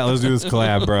listening, Let's do this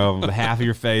collab, bro. With half of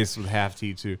your face with half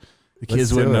T2. The kids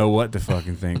do wouldn't it. know what to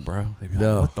fucking think, bro. They'd be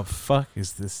No. like, what the fuck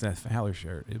is this Seth Fowler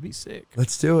shirt? It'd be sick.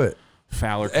 let's do it.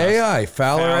 Fowler AI,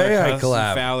 Fowler AI Custom-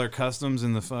 collab. Fowler Customs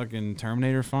in the fucking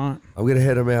Terminator font. I'm gonna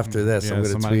hit him after this. I'm gonna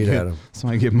somebody tweet get, at him.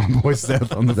 Somebody get my boy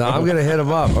Seth on the No, phone. I'm gonna hit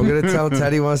him up. I'm gonna tell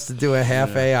Teddy wants to do a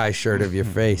half AI shirt of your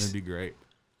face. That'd be great.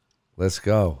 Let's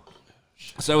go.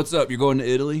 So what's up? You're going to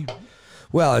Italy?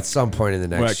 Well, at some point in the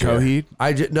next What, year.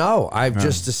 Coheed? No, I've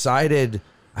just decided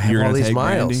I have You're all gonna these take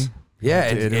miles. Brandy Yeah,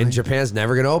 to Italy? and Japan's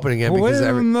never gonna open again because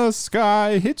when the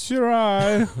sky hits your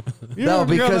eye, No,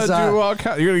 because, you're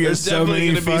gonna get There's so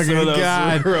many definitely gonna be some fucking of those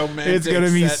God. romantic It's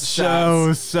gonna be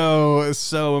set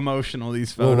so emotional.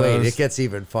 These well, photos. wait, it gets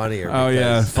even funnier. Oh,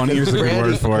 yeah, because- funnier is a good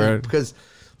Brandy- word for it. Because,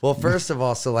 well, first of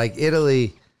all, so like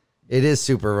Italy, it is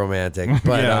super romantic.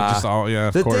 But Yeah, just all- yeah,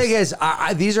 of the course. thing is,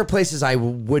 these are places I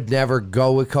would never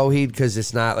go with Coheed because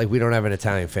it's not like we don't have an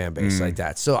Italian fan base like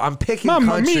that. So I'm picking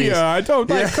Mamma countries. mia, I don't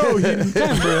like Coheed and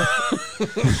Cambria.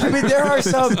 I mean, there are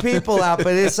some people out,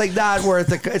 but it's like not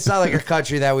worth it. It's not like a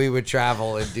country that we would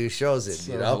travel and do shows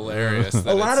in. You know, hilarious.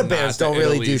 A lot of bands don't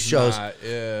really do shows.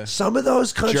 Yeah. Some of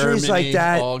those countries Germany, like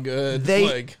that, all good. They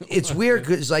Like- it's weird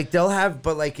because like they'll have,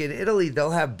 but like in Italy,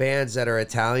 they'll have bands that are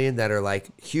Italian that are like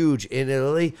huge in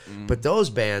Italy, but those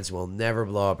bands will never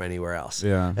blow up anywhere else.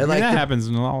 Yeah, and like that the- happens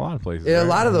in a lot of places. in a right?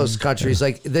 lot of those countries,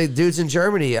 like the dudes in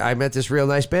Germany, I met this real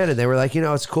nice band, and they were like, you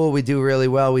know, it's cool, we do really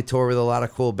well, we tour with a lot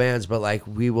of cool bands, but like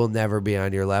we will never be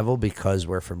on your level because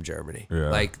we're from Germany. Yeah.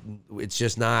 Like it's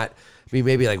just not. I mean,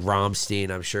 maybe like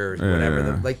Rammstein, I'm sure, whatever.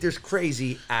 Yeah. Like there's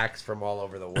crazy acts from all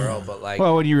over the world, but like.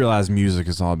 Well, when you realize music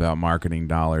is all about marketing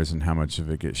dollars and how much of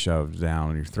it gets shoved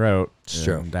down your throat, It's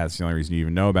true. and that's the only reason you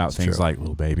even know about things true. like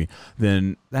Lil Baby,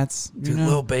 then that's you Dude, know,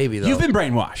 Lil Baby, though. You've been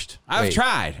brainwashed. I've Wait.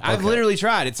 tried. I've Okay. literally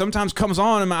tried. It sometimes comes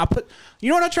on, and I put. You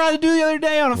know what I tried to do the other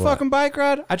day on a fucking bike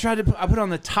ride? I put on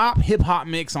the top hip hop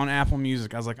mix on Apple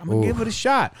Music. I was like, I'm gonna give it a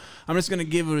shot. I'm just gonna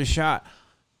give it a shot,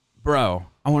 bro.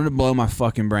 I wanted to blow my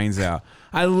fucking brains out.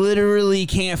 I literally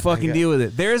can't fucking deal with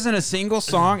it. There isn't a single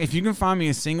song. If you can find me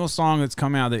a single song that's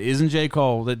come out that isn't J.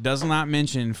 Cole that does not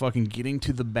mention fucking getting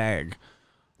to the bag,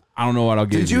 I don't know what I'll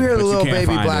give you. Did you hear the but Lil can't Baby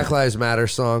find Black it. Lives Matter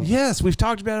song? Yes, we've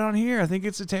talked about it on here. I think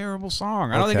it's a terrible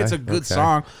song. I don't think Okay, it's a good okay.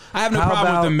 song. I have no How problem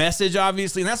about- with the message,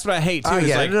 obviously, and that's what I hate too. I It's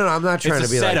get it. like, No, I'm not trying it's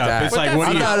to a be like setup. that. It's like, But what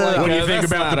do you, that's not what do you a- think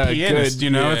that's about not the a pianist? good- You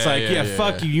know, it's yeah, like, yeah,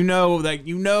 fuck yeah. you. You know, like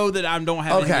you know that I don't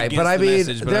have anything Okay, against but I the mean,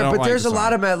 message, but I don't like there's the a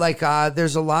lot song. of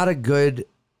there's a lot of good.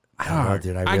 I don't know,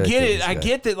 dude. I really get think it. it's I good.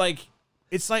 get that. Like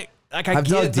it's like I I've get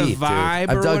dug the deep, dude. vibe. I've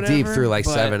or dug deep whatever, through like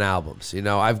but- 7 albums. You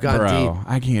know, I've gone Bro, deep.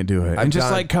 I can't do it. I've And just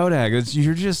gone- like Kodak,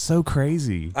 you're just so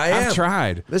crazy. I am. I've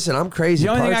tried. Listen, I'm crazy.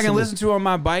 The only thing I Parts can of listen to on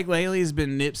my bike lately has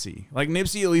been Nipsey. Like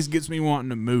Nipsey at least gets me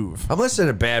wanting to move. I'm listening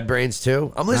to Bad Brains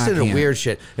too. I'm listening to can't. weird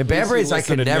shit. And Bad Brains, I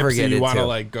Listen could to never Nipsey, get you into. want to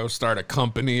like go start a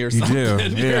company or You something.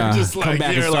 do, You're yeah. just Come like, back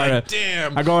and you're start like, a-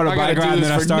 damn. I go on a bike gotta do ride and this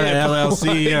then I for start an Nip.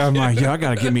 LLC. I'm like, yo, I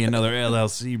gotta give me another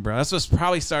LLC, bro. That's what's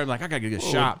probably started. Like, I gotta get a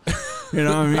shop. You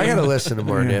know what I mean? I gotta listen to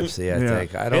more Nipsey. I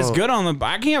think I don't. It's good on the.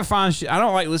 I can't find shit. I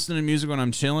don't like listening to music when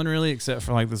I'm chilling, really, except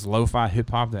for like this lo-fi hip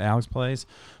hop that Alex plays.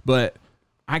 But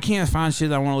I can't find shit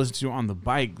that I want to listen to on the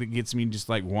bike that gets me just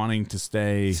like wanting to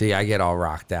stay. See, I get all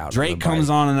rocked out. Drake comes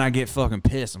on and I get fucking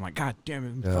pissed. I'm like, God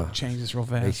damn it, fucking change this real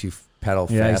fast. Makes you pedal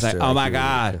Yeah, faster. he's like, oh my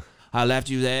God, I left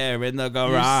you there in the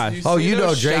garage. Oh, see you know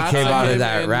those Drake shots came of out of him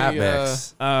that in rap the,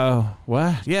 mix. Oh,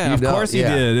 what? Yeah, You of know, course he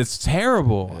yeah. did. It's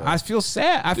terrible. I feel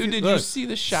sad. I Dude, feel, did look, you see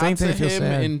the same shots thing, of feel him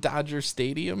sad. in Dodger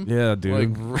Stadium? Yeah,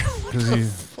 dude. Like, Because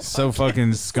he's so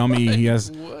fucking scummy. He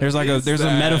has. what There's like a. is There's a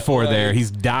that? metaphor there. Like-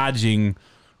 He's dodging.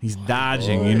 He's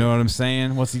dodging. You know what I'm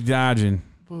saying? What's he dodging?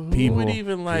 who People. would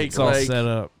even like, It's all set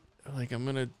up. like I'm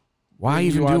gonna. Why bring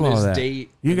even you do on all this that? Date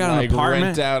You and, got an like,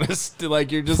 apartment? Rent out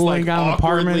like you're just Fool like ain't got an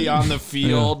awkwardly apartment? on the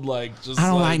field, like just. I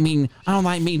don't like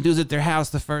like meeting dudes at their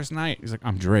house the first night. He's like,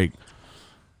 I'm Drake.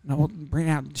 No, well, bring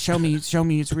out. Show me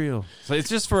it's real. So it's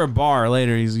just for a bar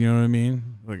later. He's, you know what I mean?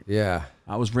 Like, Yeah.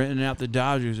 I was renting out the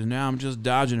Dodgers, and now I'm just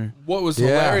dodging her. What was Yeah.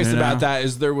 hilarious You know? about that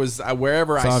is there was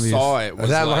wherever I obvious. saw it was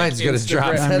That like line's gonna Instagram-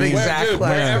 drop that Where- exact dude, line.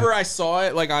 wherever I saw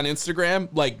it, like on Instagram,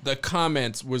 like the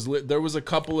comments was there was a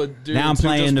couple of dudes Now I'm who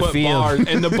playing just the put field. bars,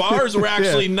 and the bars were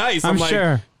actually nice. I'm like,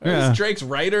 sure. Is Yeah. Drake's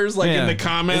writers like Yeah. in the It's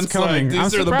comments? coming. Like, these I'm are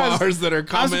the surprised- bars that are I'm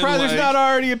coming. surprised like, there's not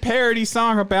already a parody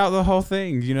song about the whole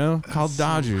thing, you know, called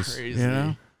Dodgers. crazy. You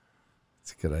know,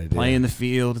 It's a good idea. playing the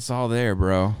field, it's all there,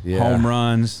 bro. Yeah. Home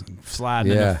runs,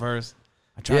 sliding Yeah. into first.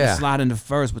 I tried Yeah. to slide into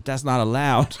first, but that's not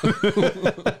allowed.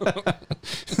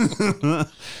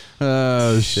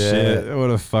 Oh shit!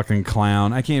 What a fucking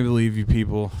clown! I can't believe you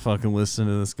people fucking listen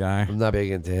to this guy. I'm not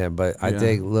big into him, but I Yeah.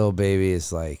 think Lil Baby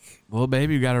is like, Little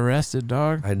baby got arrested,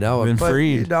 dog. I know Been it, but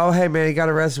freed. you know, hey man, he got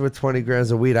arrested with 20 grams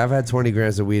of weed. I've had 20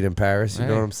 grams of weed in Paris. You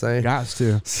know Hey, what I'm saying? Gots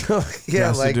to. So yeah,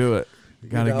 Gots like to do it.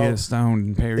 Gotta know, get stoned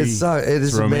in Paris. it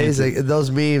is romantic. amazing. Those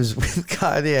memes with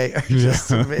Kanye are just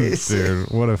amazing. Dude,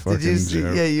 what a fucking Did you see?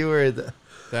 joke. Yeah, you were. The,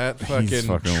 that He's fucking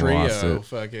fucking lost trio, it.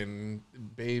 fucking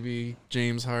Baby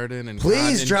James Harden and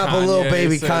please and drop a Lil Kanye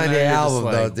Baby sitting there, Kanye you're just album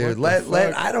like, though, what dude. the Let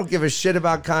fuck? I don't give a shit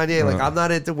about Kanye. Like I'm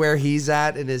not into where he's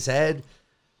at in his head.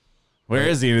 Where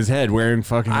is he in his head? Wearing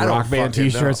fucking I don't rock band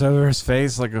fucking t-shirts know. over his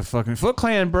face like a fucking Foot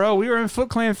Clan, bro. We were in Foot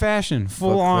Clan fashion,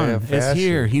 full Foot on. Clan It's fashion.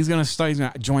 here. He's gonna start. He's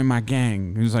gonna join my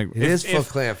gang. He's like, It is Foot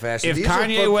Clan fashion. If These are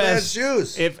Kanye Foot West, Clan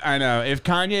shoes. if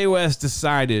Kanye West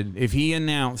decided, if he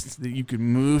announced that you could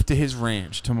move to his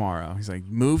ranch tomorrow, he's like,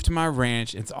 move to my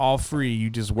ranch. It's all free. You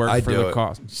just work I'd for do the it.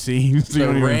 cost. See, so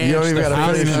The you ranch, you don't even the gotta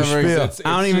food finish your covers, spiel. it's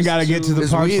I don't even just got to get to the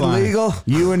Is weed punchline. legal?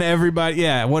 You and everybody,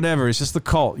 yeah, whatever. It's just the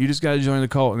cult. You just got to join the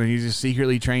cult, and then he just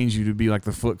secretly trains you to be like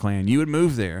the Foot Clan. You would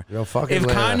move there. Yo, fucking If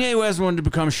Atlanta. Kanye West wanted to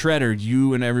become Shredder,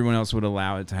 you and everyone else would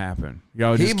allow it to happen. Y'all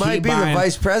would He just might keep be buying, the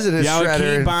vice president y'all would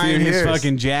shredder in keep a buying few his years.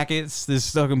 fucking jackets,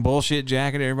 this fucking bullshit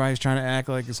jacket. Everybody's trying to act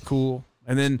like it's cool.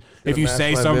 And then if you match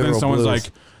say my something, mineral someone's blues.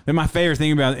 like, then my favorite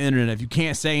thing about the internet, if you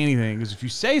can't say anything, is if you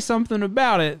say something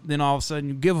about it, then all of a sudden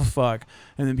you give a fuck.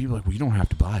 And then people are like, well, you don't have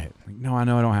to buy it. Like, no, I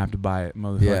know I don't have to buy it,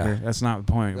 motherfucker. Yeah. That's not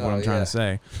the point. No, what I'm trying yeah. to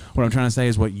say. What I'm trying to say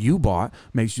is what you bought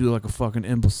makes you look like a fucking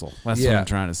imbecile. That's what Yeah. I'm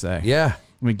trying to say. Yeah,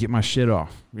 Let me get my shit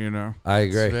off, you know? I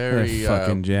agree. It's very That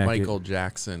fucking jacket. Michael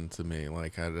Jackson to me.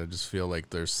 Like I just feel like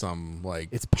there's some like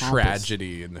It's pompous.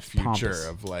 tragedy in the future Pompous.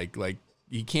 of like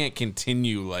you can't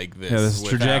continue like this. Yeah, this without,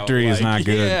 trajectory is like- not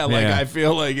good. Yeah, like Yeah. I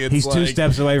feel like it's He's like, 2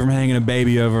 steps away from hanging a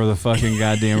baby over the fucking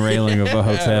goddamn railing of a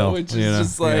hotel. which is you know?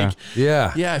 just like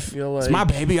Yeah. Yeah, I feel like It's my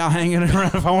baby. I'll hang it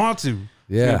around if I want to.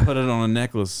 Yeah. Put it on a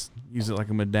necklace. Use it like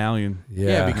a medallion.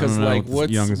 Yeah, because I don't know like what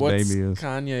the youngest what's baby is.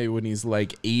 Kanye when he's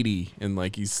like 80 and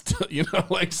like he's still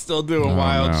like still doing I don't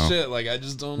wild know. shit. Like I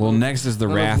just don't Well, know. next is the I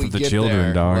don't know if wrath we of the get children,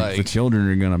 there. dog. Like, The children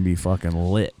are gonna be fucking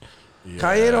lit.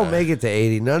 Kanye don't make it to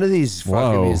 80. None of these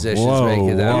fucking musicians make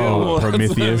it that whoa, long. well, that's-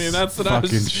 Prometheus. I mean, that's what I was-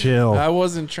 fucking chill. I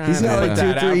wasn't trying He's to got put like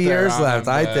that 2-3 out there years on left,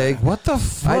 him, I but- think. What the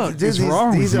fuck Dude, is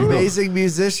wrong these with you? amazing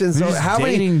musicians. You're So just how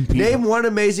many? dating people. Name one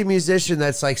amazing musician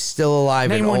that's like still alive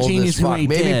Name and one old genius as who fuck. ain't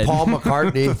Maybe dead. Paul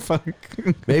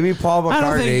McCartney. Maybe Paul McCartney. I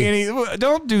don't think any.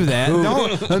 Don't do that.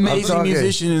 Don't amazing talking-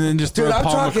 musician and then just throw Dude, I'm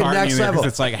Paul talking McCartney next in there level.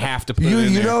 because it's like have to put it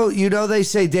in You there. know they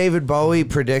say David Bowie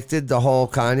predicted the whole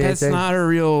Kanye That's thing. not a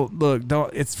real look.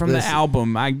 Don't. It's from Listen. the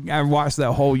album. I watched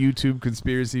that whole YouTube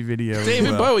conspiracy video. as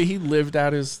David well. Bowie, he lived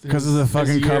out his 'Cause of the his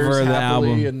fucking years cover of the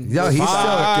happily album. and No, he's still-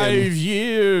 5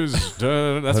 years.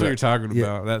 Duh. That's what you're talking Yeah.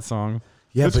 about. That song.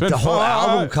 Yeah, It's but been the whole five.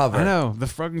 album cover. I know the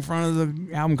fucking front of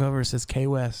the album cover says K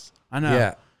West. I know.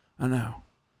 Yeah. I know.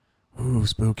 Ooh,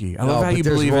 spooky. I No, love how but you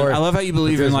there's believe more- in. I love how you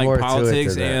believe there's in like more to it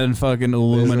politics than that. and fucking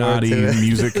Illuminati to it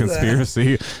music than that.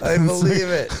 conspiracy. I believe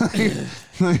it.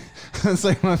 That's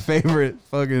like my favorite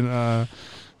fucking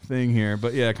thing here.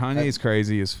 But yeah, Kanye's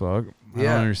crazy as fuck. I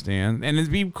Yeah. don't understand. And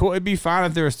it'd be cool. It'd be fine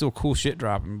if there was still cool shit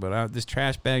dropping. But this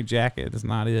trash bag jacket is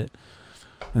not it.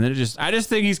 And then I just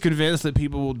think he's convinced that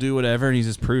people will do whatever, and he's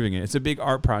just proving it. It's a big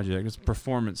art project. It's a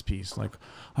performance piece. Like,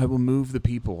 I will move the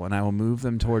people, and I will move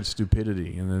them towards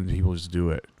stupidity, and then people just do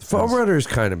it. Foam runners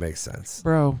kind of make sense.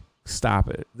 Bro, stop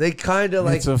it. They kind of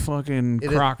like... It's a fucking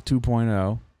Croc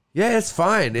 2.0. Yeah, it's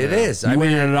fine. It is. You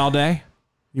wearing it all day?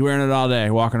 You wearing it all day,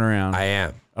 walking around? I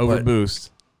am. Over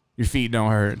boost. Your feet don't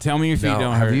hurt. Tell me your feet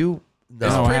don't hurt. Have you...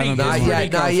 No, pretty- not it's yet. pretty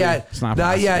Not comfy. yet. It's not Not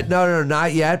possible. yet. No,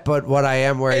 not yet. But what I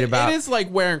am worried about... It is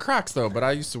like wearing Crocs though, but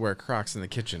I used to wear Crocs in the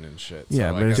kitchen and shit. So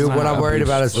Yeah, like, but it's that's Dude, what not I'm a worried boost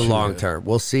about is the shit. long term.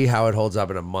 We'll see how it holds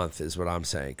up in a month is what I'm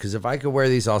saying. Because if I could wear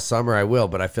these all summer, I will.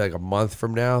 But I feel like a month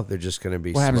from now, they're just going to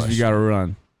be What happens if you smushed. got to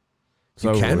run?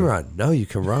 You can run. No, you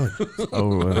can run.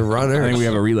 Oh, The runners. I think we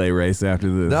have a relay race after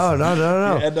this. No.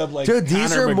 You end up like Dude, these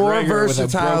Conor are more McGregor with a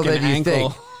versatile broken than you ankle.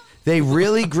 think. They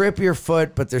really grip your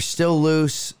foot, but they're still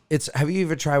loose. Have you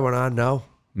even tried one on? No?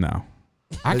 No.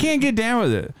 I can't get down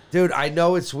with it. Dude, I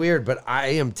know it's weird, but I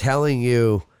am telling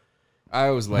you, I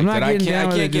always like I'm not that. I getting can't. down I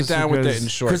with it can't get just down with it because- in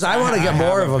shorts. because I want to get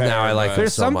more have of a them now. pair, I like but- them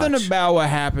There's so something much. about what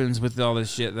happens with all this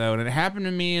shit, though, and it happened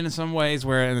to me in some ways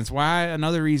where, and it's why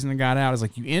another reason I got out is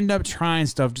like you end up trying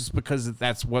stuff just because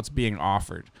that's what's being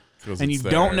offered. And you it's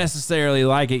don't there. necessarily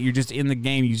like it. You're just in the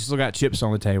game. You still got chips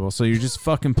on the table, so you're just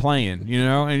fucking playing, you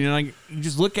know. And you're like, you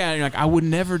just look at it, and you're like, I would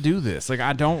never do this. Like,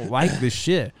 I don't like this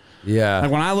shit. Yeah. Like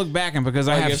when I look back, and because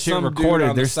I Like have if shit some dude recorded,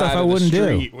 on the there's stuff side I of the wouldn't do.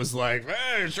 street was like,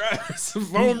 "Hey, try some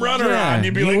foam runner on."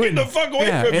 You'd be you like, "Get wouldn't. the fuck away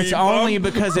Yeah, from me!" it's bum." only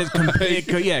because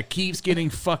it keeps getting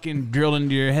fucking drilled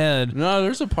into your head. No,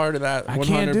 there's a part of that. I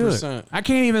can't do it. I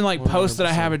can't even like post that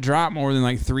I have it drop more than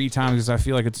like 3 times because I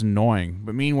feel like it's annoying.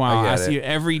 But meanwhile, I I get see it.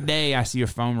 every day. I see a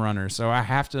foam runner, so I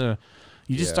have to.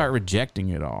 You just start rejecting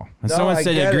it all. And No, someone I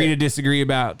said get agree it. to disagree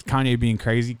about Kanye being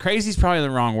crazy. Crazy's probably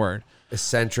the wrong word.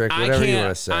 Eccentric, whatever you want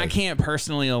to say. I can't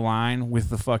personally align with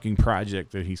the fucking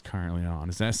project that he's currently on.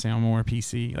 Does that sound more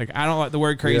PC? Like, I don't like the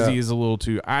word crazy Yeah. is a little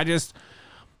too. I just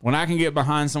when I can get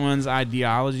behind someone's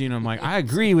ideology and I'm like, I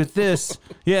agree with this.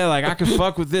 Yeah, like I can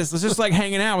fuck with this. It's just like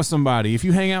hanging out with somebody. If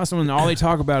you hang out with someone and all they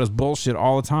talk about is bullshit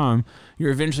all the time,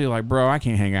 you're eventually like, bro, I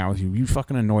can't hang out with you. You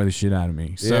fucking annoy the shit out of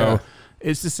me. So Yeah.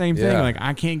 it's the same thing. Yeah. Like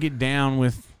I can't get down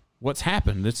with what's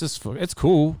happened. It's just, it's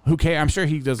cool. Who cares? I'm sure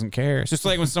he doesn't care. It's just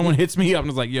like when someone hits me up and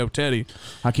is like, yo, Teddy,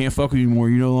 I can't fuck with you anymore.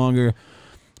 You no longer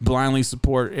blindly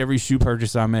support every shoe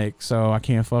purchase I make, so I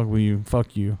can't fuck with you.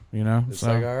 Fuck you, you know? It's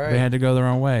so like, all right. they had to go their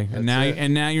own way. That's And now it.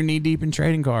 now you're knee deep in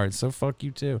trading cards, so fuck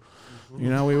you too. You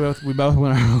know, we both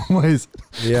went our own ways.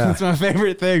 Yeah. That's my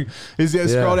favorite thing is to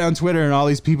scroll down Twitter and all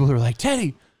these people who are like,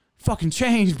 Teddy, fucking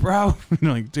changed, bro. And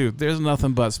you're like, dude, there's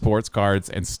nothing but sports cards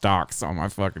and stocks on my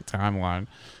fucking timeline.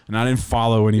 And I didn't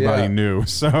follow anybody Yeah. new.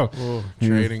 So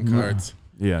trading cards.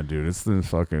 yeah, dude, it's the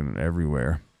fucking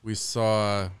everywhere. We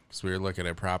saw because we were looking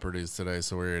at properties today,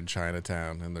 so we were in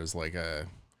Chinatown, and there's like I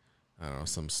don't know,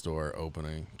 some store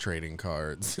opening trading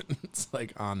cards. It's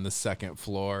like on the second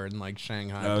floor in like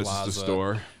Shanghai Oh, it's Plaza. just a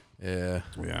store. Yeah.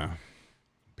 Yeah.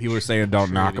 People are saying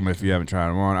don't knock them if you haven't tried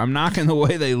them on. I'm knocking the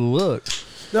way they look.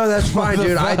 No, that's fine,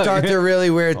 dude. I thought they're really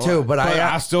weird too, but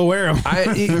I still wear them.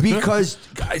 because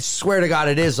I swear to God,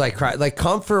 it is like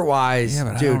comfort wise, Yeah,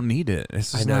 but dude. I don't need it.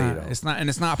 It's just I know not, you don't. It's not, and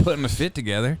it's not putting a fit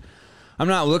together. I'm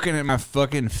not looking at my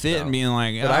fucking fit and being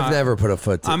like, But I've never put a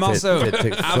foot. I'm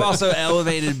also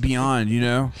elevated beyond. You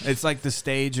know, it's like the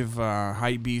stage of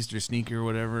hype beast or sneaker or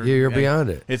whatever. You're Like, beyond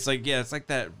it. It's like it's like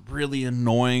that really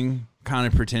annoying kind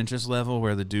of pretentious level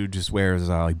where the dude just wears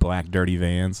like black dirty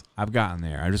Vans. I've gotten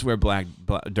there. I just wear black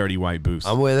dirty white boost.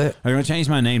 I'm with it. I'm gonna change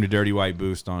my name to Dirty White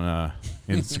Boost on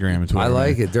Instagram and Twitter. I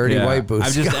like it, Dirty White Boost.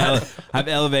 I've just I've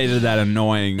elevated that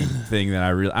annoying thing that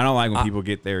I don't like when people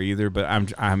get there either. But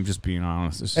I'm just being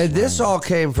honest. It's just And this wrong. all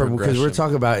came from because we're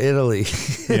talking about Italy.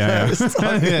 yeah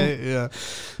back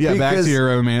Because- to your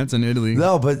romance in Italy.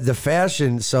 No, but the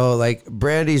fashion. So like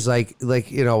Brandy's like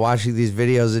watching these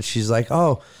videos and she's like,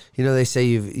 oh, they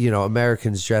say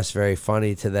Americans dress very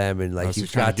funny to them and like So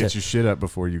you've trying got to get to. your shit up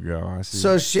before you go. I see.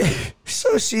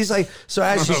 So she's like, so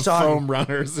as she's talking. Foam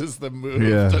runners is the move.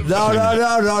 Yeah. No, it's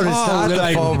not the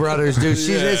like- foam runners, dude.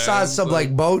 It's on some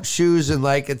like boat shoes and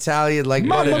like Italian like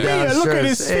Mamma button down mia, look at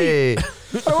shirts. his Hey.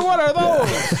 what are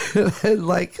those?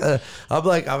 And I'm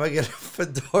gonna get a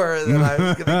fedora and then I'm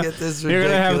gonna get this. You're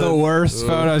gonna have the ridiculous- worst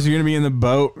photos. You're gonna be in the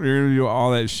boat. You're gonna do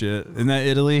all that shit. Isn't that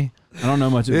Italy? I don't know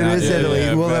much It about is it. Italy.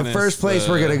 yeah, well, the Venice, first place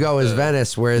we're gonna go is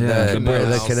Venice, where Yeah, the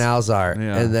canals. canals are,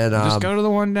 Yeah. and then Just go to the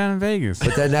one down in Vegas.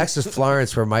 but then next is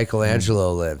Florence, where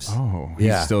Michelangelo lives. Oh, he's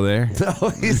Yeah. still there? No,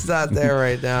 he's not there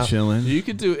right now. Chilling. You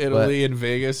could do Italy and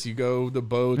Vegas. You go the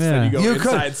boats, Yeah. then you go You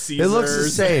inside could. Caesars. It looks the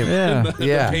same. Yeah.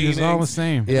 Yeah. It's all the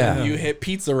same. Yeah. And you hit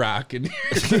Pizza Rock, and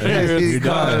He's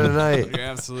gone done. tonight. You're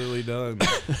absolutely done.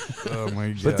 Oh my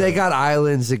god. But they got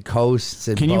islands and coasts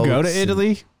and Can you go boats to and-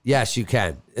 Italy? Yes, you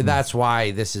can. And that's why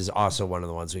this is also one of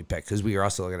the ones we picked, because we were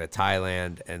also looking at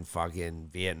Thailand and fucking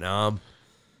Vietnam.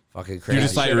 Fucking crazy. You're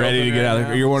just like shit ready to open get right out of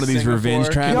now. You're one of these Singapore. revenge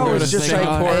Yo, travelers. Yo, it's just like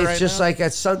Singapore it's right just now? like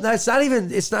at some. That's not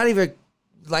even. It's not even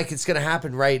like it's gonna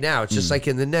happen right now. It's just like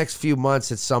in the next few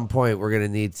months. At some point, we're gonna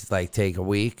need to like take a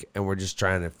week, and we're just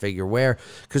trying to figure where.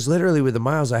 Because literally, with the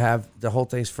miles I have, the whole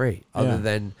thing's free. Other Yeah.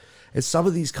 than in some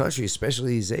of these countries,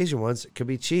 especially these Asian ones, it could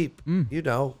be cheap. You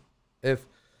know, if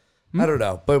I don't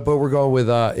know, but we're going with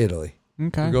Italy.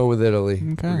 Okay. We're going with Italy.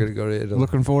 Okay. We're gonna go to Italy.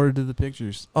 Looking forward to the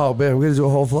pictures. Oh man, we're gonna do a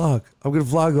whole vlog. I'm gonna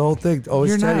vlog the whole thing. Oh, it's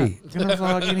You're Teddy. not gonna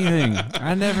vlog anything.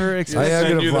 I never I expected. am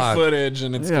send gonna you vlog. the footage,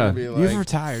 and it's Yeah, gonna be like you've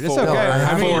retired. It's four, okay. I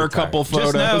haven't four retired. couple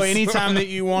photos. Just know, anytime that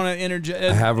you want to interject,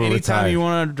 haven't anytime retired. you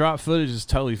want to drop footage is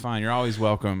totally fine. You're always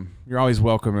welcome. You're always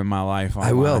welcome in my life.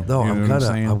 I will. online. No, You know I'm what gonna.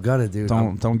 saying? I'm gonna, dude.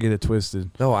 Don't get it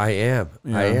twisted. No, I am.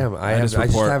 Yeah. I am. I just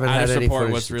report, haven't I had just any report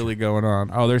footage what's to- really going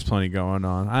on. Oh, there's plenty going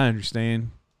on. I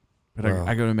understand. But Wow.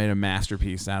 I could have made a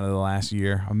masterpiece out of the last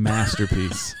year. A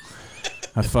masterpiece.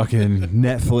 A fucking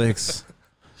Netflix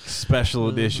special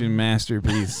edition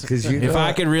masterpiece. 'Cause you if know-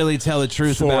 I could really tell the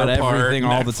truth about Four-part everything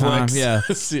all the time, Netflix yeah.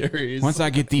 series. Once I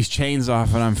get these chains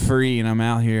off and I'm free and I'm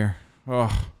out here,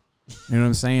 oh, you know what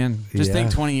I'm saying? Just think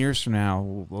Yeah. 20 years from now,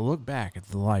 we'll look back at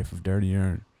the life of Dirty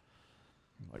Earn.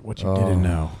 Like what you Oh. didn't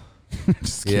know.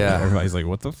 Just kidding. Yeah. Everybody's like,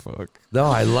 what the fuck? No,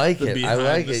 I like The it. I behind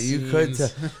like the it. You could.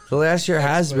 scenes The last year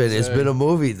has been. It's been a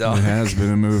movie, though. It has been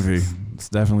a movie. It's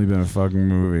definitely been a fucking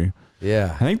movie.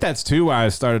 Yeah. I think that's too why I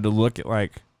started to look at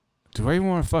like, do I even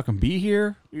want to fucking be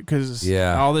here? Because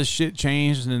Yeah. all this shit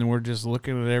changed, and then we're just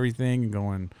looking at everything and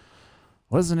going,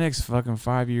 what does the next fucking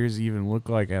 5 years even look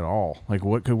like at all? Like,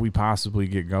 what could we possibly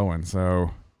get going?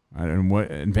 So,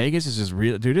 and Vegas is just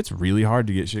real, dude. It's really hard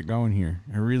to get shit going here.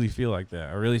 I really feel like that.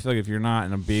 I really feel like if you're not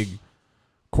in a big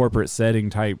corporate setting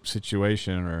type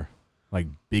situation or like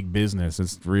big business,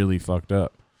 it's really fucked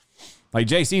up. Like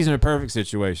JC's in a perfect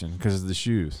situation because of the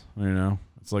shoes. You know,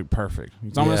 it's like perfect.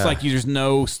 It's almost Yeah. like there's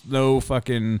no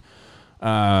fucking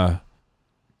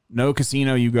no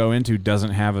casino you go into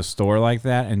doesn't have a store like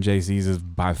that, and JC's is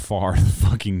by far the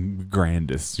fucking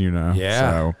grandest. You know,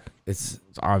 Yeah. So It's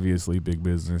it's obviously big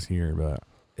business here, but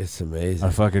it's amazing.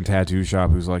 a fucking tattoo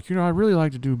shop who's like, you know, I really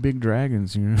like to do big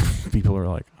dragons. You know, people are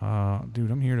like,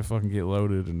 dude, I'm here to fucking get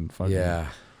loaded and fucking, Yeah.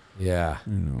 Yeah.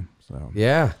 you know. So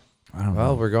Yeah. I don't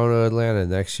Well, know. we're going to Atlanta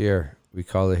next year. We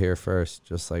called it here first,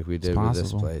 just like we did with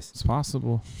this place. It's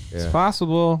possible. Yeah. It's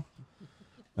possible.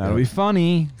 That'll Yeah. be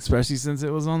funny, especially since it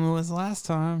was on the list last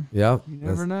time. Yep. You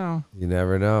never know. You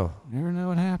never know. You never know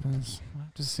what happens. We'll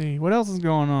have to see. What else is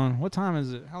going on? What time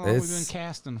is it? How long have we been It's-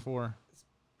 casting for?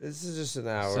 This is just an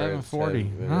hour. and 7:40.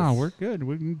 10 No, minutes. we're good.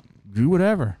 We can do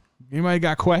whatever. Anybody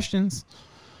got questions?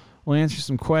 We'll answer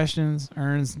some questions.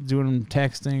 Ern's doing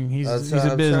texting. He's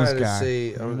I'm a business trying to guy. see,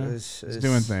 you know? it's He's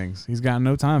doing things. He's got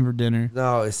no time for dinner.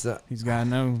 No, it's not. He's got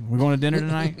no. We're going to dinner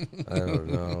tonight. I don't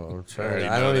know. I'm trying. already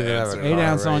I know don't the even have a answer. car 8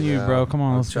 ounce right on you, now. bro. Come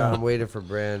on, I'm, let's go. I'm waiting for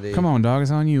Brandy. Come on, dog.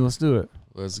 It's on you. Let's do it.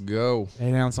 Let's go.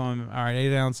 8 ounce on. All right,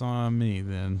 8 ounce on me.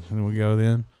 Then and we go.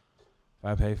 Then if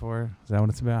I pay for it, is that what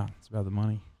it's about? It's about the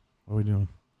money. What are we doing?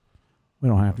 We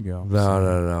don't have to go. No.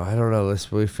 I don't know.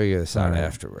 We figure this out All right.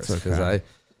 afterwards It's because okay.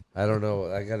 I don't know.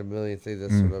 I got a million things.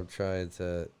 That's what I'm trying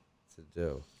to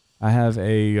do. I have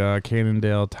a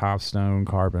Cannondale Topstone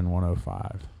Carbon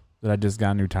 105 that I just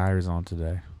got new tires on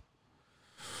today.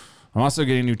 I'm also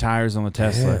getting new tires on the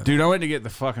Tesla. Damn. Dude, I went to get the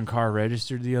fucking car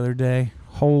registered the other day.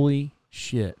 Holy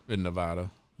shit. In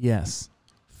Nevada. Yes.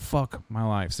 Fuck my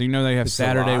life. So you know they have It's a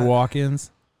Saturday lot.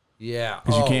 walk-ins? Yeah,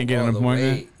 Because you can't get an the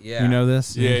appointment? wait, Yeah, You know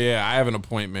this? Yeah. I have an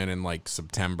appointment in like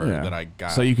September Yeah. that I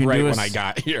got. So you can right do a when I s-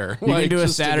 got here. You can do a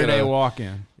just to get Saturday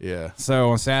walk-in. Yeah.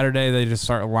 So on Saturday, they just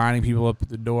start lining people up at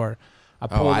the door.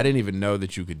 Oh, I didn't even know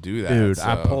that you could do that. Dude, so.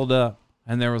 I pulled up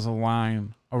and there was a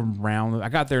line around. I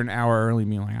got there an hour early,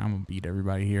 being like, I'm gonna beat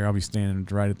everybody here. I'll be standing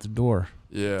right at the door.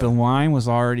 Yeah. The line was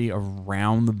already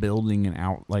around the building and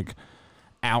out, like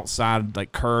outside,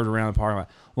 like curved around the parking lot.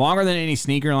 Longer than any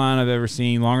sneaker line I've ever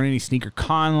seen. Longer than any sneaker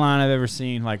con line I've ever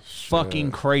seen. Like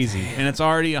fucking crazy. And it's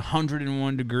already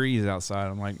 101 degrees outside.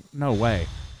 I'm like, no way.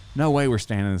 No way we're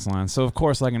standing in this line. So of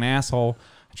course, like an asshole,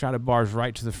 I try to barge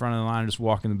right to the front of the line and just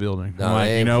walk in the building. No, I'm like,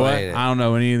 they you ain't know what? playing it. I don't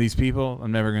know any of these people.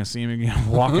 I'm never gonna see them again. I'm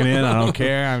walking in. I don't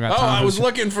care. I got Oh, time I to was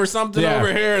looking for something Yeah.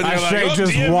 over here. And I they're like, straight oh,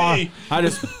 just DMV. walk. I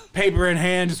just paper in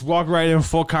hand, just walk right in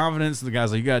full confidence. And the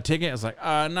guy's like, "You got a ticket?" I was like,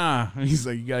 nah." And he's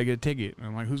like, "You gotta get a ticket." And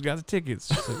I'm like, "Who's got the tickets?"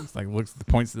 It's like looks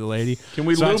points to the lady. Can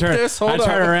we So loop this? I Hold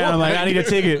turn on. around. I'm like, "I need a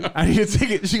ticket. I need a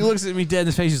ticket." She looks at me dead in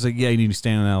the face. She's like, "Yeah, you need to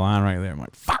stand in that line right there." I'm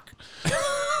like, "Fuck."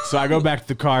 So I go back to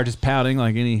the car just pouting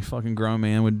like any fucking grown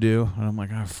man would do. And I'm like,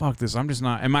 oh, fuck this. I'm just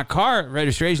not. And my car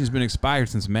registration's been expired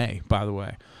since May, by the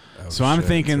way. So I'm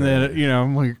thinking that, you know,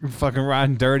 I'm like fucking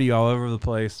riding dirty all over the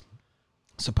place.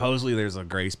 Supposedly there's a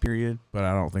grace period, but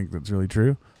I don't think that's really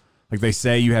true. Like they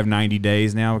say you have 90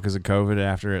 days now because of COVID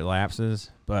after it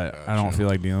lapses, but I don't feel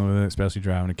like dealing with it, especially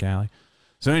driving to Cali.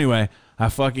 So anyway,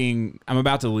 I'm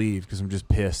about to leave because I'm just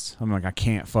pissed. I'm like, I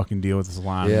can't fucking deal with this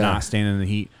line. Yeah. I'm not standing in the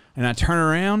heat. And I turn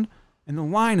around and the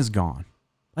line is gone.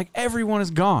 Like everyone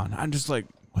is gone. I'm just like,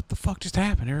 what the fuck just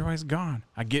happened? Everybody's gone.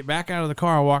 I get back out of the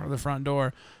car. I walk to the front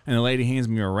door and the lady hands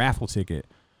me a raffle ticket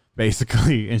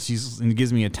basically. And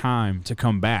gives me a time to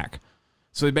come back.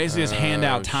 So they basically just hand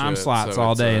out time shit. slots So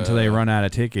all it's day until they run out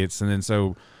of tickets. And then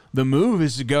so the move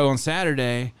is to go on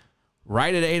Saturday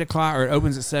right at 8 o'clock, or it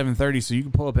opens at 7:30. So you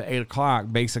can pull up at 8 o'clock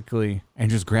basically and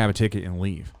just grab a ticket and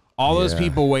leave. All those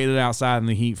people waited outside in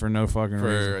the heat for no fucking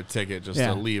reason. For a ticket just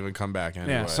to leave and come back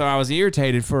anyway. Yeah, so I was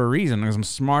irritated for a reason because I'm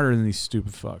smarter than these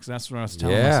stupid fucks. That's what I was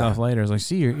telling Yeah. myself later. I was like,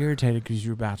 see, you're irritated because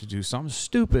you're about to do something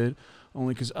stupid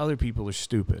only because other people are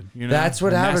stupid. You know? That's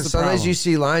what And happens. the Sometimes problem. you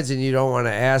see lines and you don't want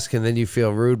to ask, and then you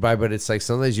feel rude by. But it's like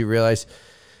sometimes you realize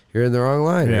you're in the wrong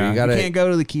line. Or Yeah, you gotta. can't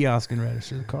go to the kiosk and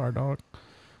register the car, dog.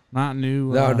 Not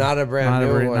new. No, not a brand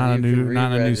new one. Not a You new, can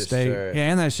not a new re-register state. it.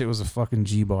 Yeah, and that shit was a fucking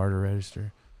G bar to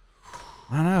register.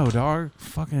 I know, dog.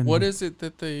 Fucking. What is it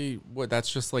that they? What? That's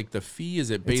just like the fee. Is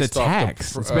it based It's a off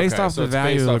tax. the? It's based off so the it's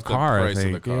value based of off the car. I price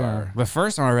think. of the car. Yeah. The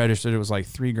first time I registered, it was like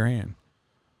 $3,000.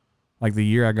 Like the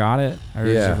year I got it, I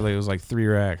registered it was like 3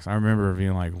 racks. I remember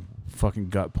being like fucking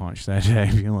gut punched that day,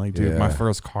 being like, dude, my Yeah.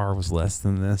 first car was less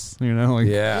than this. You know, like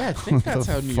Yeah, I Yeah. think that's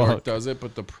the how New fuck? York does it,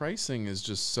 but the pricing is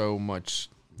just so much.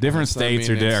 different states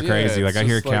are it's- crazy. yeah, Like it's I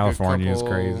hear just like a California is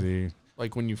couple- crazy.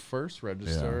 Like when you first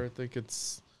register, I think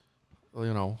it's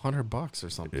 $100 or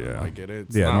something. Yeah. Like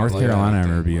it's Yeah, not North like Carolina, I anything,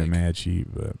 remember being like- mad cheap.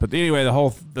 But anyway,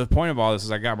 the point of all this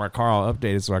is I got my car all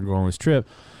updated so I can go on this trip.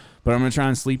 But I'm gonna try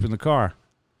and sleep in the car.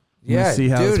 I'm gonna Yeah, see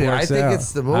how dude, this I works think out.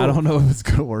 it's the move. I don't know if it's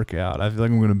gonna work out. I feel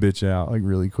like I'm gonna bitch out like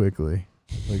really quickly.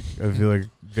 Like I feel like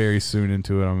very soon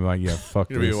into it, I'm like, yeah, fuck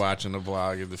You're gonna be this. watching a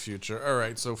vlog in the future. All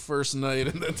right, so first night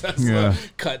in the Tesla, Yeah.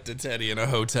 cut to Teddy in a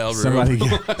hotel room.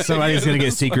 Somebody's gonna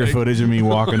get secret footage of me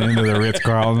walking into the Ritz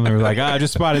Carlton. They're like, I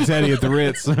just spotted Teddy at the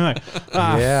Ritz. I'm like,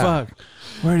 Yeah. fuck,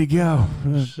 where'd he go?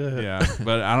 Yeah,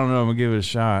 but I don't know. I'm gonna give it a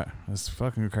shot. It's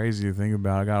fucking crazy to think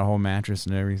about. I got a whole mattress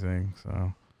and everything,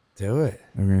 so Do it.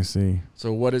 I'm gonna see.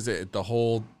 So what is it? The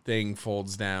whole thing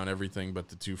folds down, everything but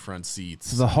the 2 front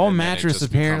seats. So the whole and then it mattress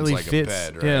just becomes apparently like a fits.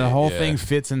 bed, Yeah, the right? whole thing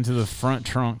fits into the front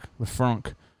trunk,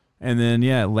 and then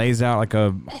it lays out like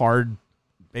a hard,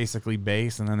 basically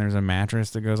base, and then there's a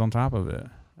mattress that goes on top of it.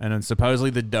 And then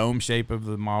supposedly the dome shape of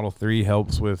the Model 3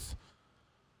 helps with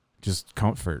just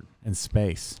comfort and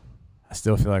space. I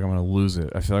still feel like I'm gonna lose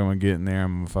it. I feel like I'm gonna get in there,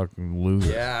 I'm gonna fucking lose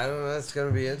it. Yeah, I don't know. That's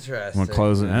gonna be I'm interesting. gonna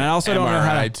close it. And I also don't know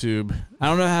how MRI to, tube. I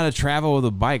don't know how to travel with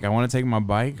a bike. I want to take my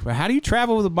bike, but how do you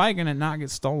travel with a bike and it not get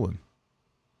stolen?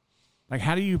 Like,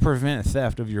 how do you prevent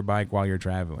theft of your bike while you're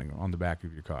traveling on the back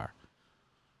of your car?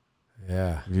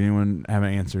 Yeah. If anyone have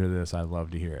an answer to this, I'd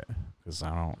love to hear it because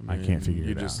I can't figure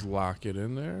You it just out. lock it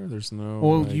in there. There's no.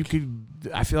 Well, like- you could.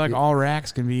 I feel like all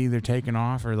racks can be either taken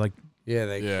off or like. Yeah,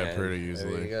 they Yeah, can. pretty I mean,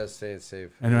 easily. you gotta stay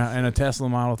safe. And a Tesla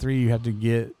Model 3, you have to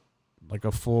get like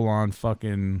a full on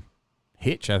fucking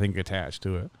hitch, I think, attached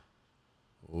to it.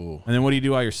 Ooh. And then what do you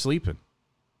do while you're sleeping?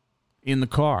 In the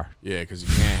car. Yeah, because you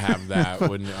can't have that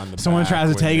when on the. Someone back tries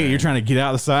to when take it, you're trying to get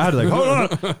out the side. Like, hold on,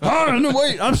 hold on, no,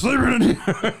 wait, I'm sleeping in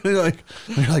here. they're like,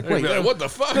 wait, Like, what the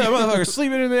fuck? that motherfucker's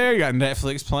sleeping in there. You got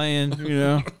Netflix playing, you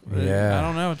know. Yeah. I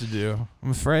don't know what to do.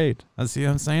 I'm afraid. I see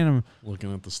what I'm saying. I'm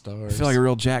Looking at the stars. I feel like a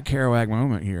real Jack Kerouac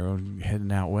moment here,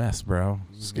 heading out west, bro.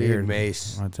 Scared.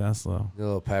 Mace. My Tesla. A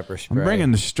little pepper spray. I'm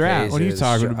bringing the strap. What are you Tasers,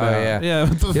 talking oh, about? yeah. Yeah.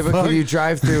 What the Yeah, but fuck? can you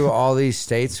drive through all these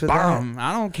states with Bomb.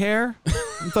 I don't care.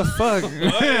 What the fuck?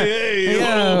 hey,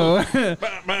 Yo.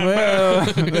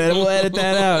 Well, we'll edit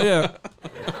that out. Yeah.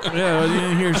 Yeah, well, you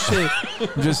didn't hear shit.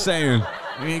 I'm just saying.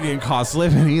 We ain't getting caught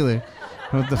slipping either.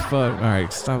 What the fuck? All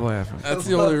right, stop laughing. That's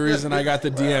the only reason I got the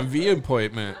DMV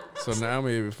appointment. So now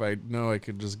maybe if I know I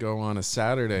could just go on a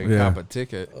Saturday and Yeah. cop a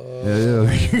ticket.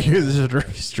 Yeah, you're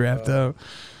just strapped up.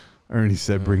 Ernie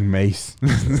said, "Bring mace." A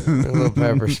little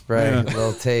pepper spray, Yeah. a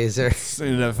little taser.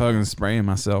 Ended up fucking spraying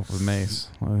myself with mace.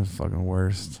 That was fucking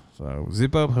worst. So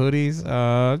zip up hoodies.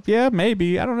 Yeah,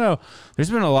 maybe. I don't know. There's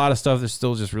been a lot of stuff that's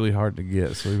still just really hard to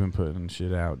get. So we've been putting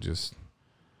shit out just,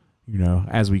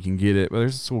 as we can get it. But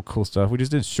there's some cool stuff. We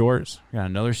just did shorts. We got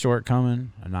another short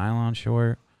coming, a nylon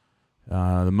short.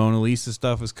 The Mona Lisa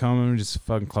stuff is coming. We just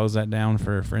fucking close that down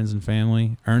for friends and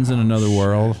family. Earns in another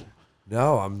world.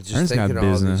 No, I'm just Ern's got thinking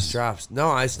all business. these drops.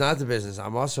 No, it's not the business.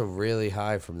 I'm also really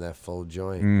high from that full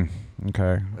joint.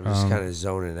 Okay. I'm just kind of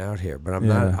zoning out here, but I'm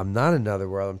yeah. not. I'm not another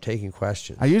world. I'm taking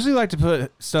questions. I usually like to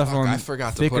put stuff on. I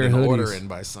forgot to thicker put an hoodies. order in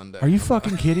by Sunday. Are you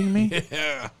fucking kidding me?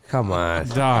 Yeah. Come on.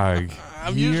 Dog.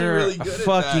 I'm usually You're really good at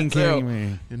fucking that, kidding too.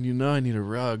 me. And I need a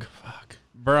rug. Fuck.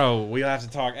 Bro, we'll have to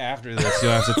talk after this.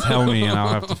 You'll have to tell me, and I'll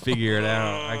have to figure it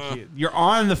out. I can't. You're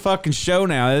on the fucking show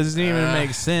now. It doesn't even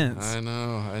make sense. I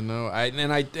know.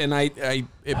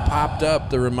 It popped up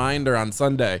the reminder on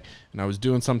Sunday, and I was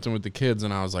doing something with the kids,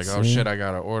 and I was like, oh shit, I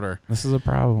gotta order. This is a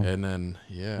problem. And then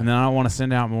And then I don't want to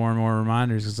send out more and more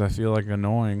reminders because I feel like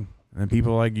annoying. And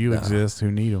people like you exist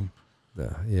who need them.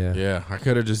 Yeah. I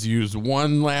could have just used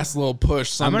one last little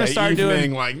push Sunday gonna start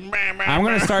evening, doing- I'm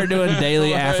going to start doing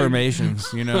daily affirmations,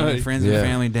 friends and Yeah.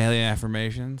 family daily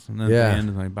affirmations. And then Yeah. at the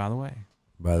end, like, by the way,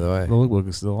 the lookbook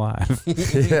is still alive.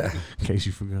 Yeah. In case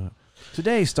you forgot.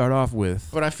 Today, start off with.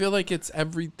 But I feel like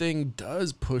everything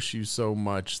does push you so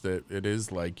much that it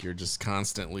is like you're just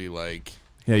constantly like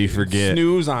Yeah, you forget.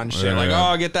 snooze on shit. Yeah. Like, oh,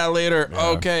 I'll get that later.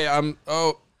 Okay,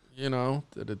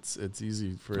 that it's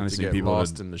easy for it to get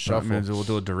lost in the shuffle. We'll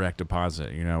do a direct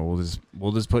deposit.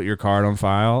 We'll just put your card on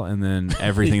file, and then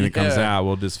everything that comes out,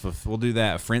 we'll do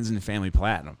that friends and family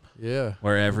platinum. Yeah,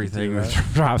 Where everything that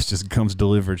drops just comes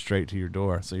delivered straight to your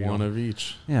door. So one of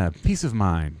each. Yeah, peace of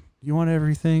mind. You want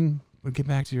everything, but get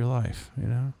back to your life.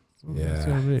 Yeah.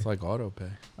 It's like auto pay.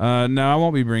 No, I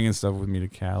won't be bringing stuff with me to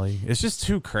Cali. It's just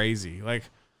too crazy. Like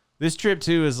this trip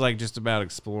too is like just about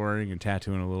exploring and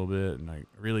tattooing a little bit, and like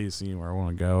really seeing where I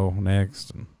want to go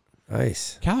next. And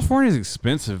Nice. California's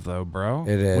expensive though, bro.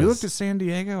 It is. We looked at San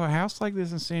Diego. A house like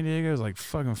this in San Diego is like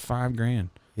fucking $5,000.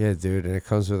 Yeah, dude, and it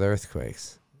comes with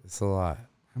earthquakes. It's a lot.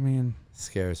 I mean, It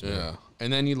scares me. Yeah,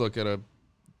 and then you look at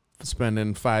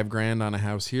spending $5,000 on a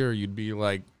house here, you'd be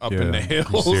like up in the Yeah,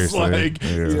 hills, seriously. like Yeah.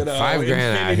 $5,000 out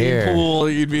infinity here. pool.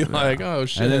 You'd be like, oh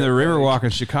shit. and then the Riverwalk in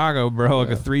Chicago, bro, like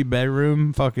a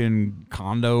 3-bedroom fucking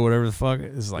condo, whatever the fuck,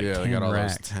 is like they 10 got all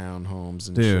racks. those townhomes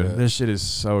and Dude, shit. this shit is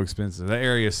so expensive. That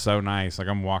area is so nice. Like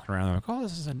I'm walking around, I'm like, oh,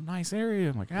 this is a nice area.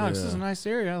 I'm like, Alex, this is a nice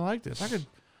area. I like this. I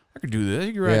could do this.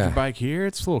 You can ride your bike here.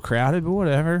 It's a little crowded, but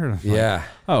whatever. And I'm like, Yeah.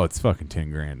 oh, it's fucking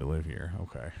 $10,000 to live here.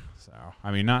 Okay. So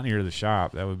I mean, not near the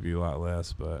shop. That would be a lot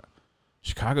less, but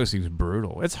Chicago seems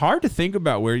brutal. It's hard to think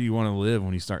about where you want to live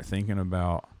when you start thinking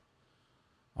about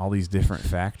all these different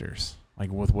factors,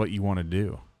 like with what you want to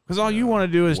do. Because all you want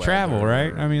to do is travel,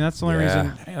 right? I mean, that's the only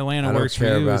reason Atlanta I don't works for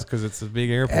care you about is because it's a big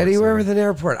airport. Anywhere center. with an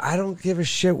airport, I don't give a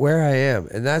shit where I am,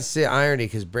 and that's the irony.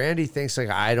 Because Brandy thinks like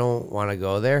I don't want to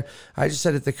go there. I just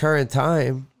said at the current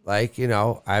time, like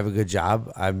I have a good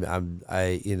job. I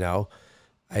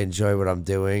enjoy what I'm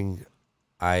doing.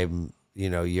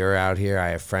 You're out here. I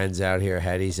have friends out here.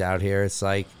 Hetty's out here. It's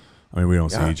like, I mean, we don't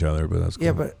see each other, but that's cool.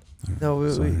 yeah, but no,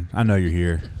 we I know you're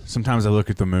here. Sometimes I look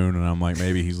at the moon and I'm like,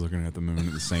 maybe he's looking at the moon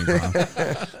at the same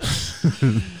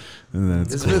time. And then it's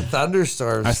there's cool. been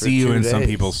thunderstorms. I for see you 2 in some days.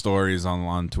 people's stories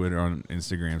on Twitter, on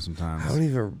Instagram sometimes. I don't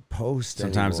even post.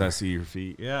 Sometimes anymore. I see your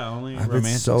feet. Yeah, only I've been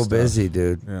romantic so stuff. busy,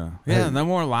 dude. Yeah, no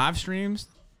more live streams.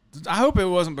 I hope it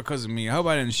wasn't because of me. I hope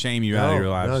I didn't shame you out of your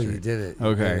live no, stream. you didn't. You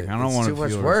Okay, didn't. I don't It's want too to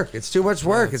much feel work. It's too much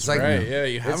work. It's like right. Yeah,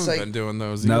 you haven't like- been doing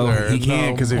those No, either. he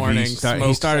can't because if morning he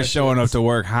smoke started showing up sessions. to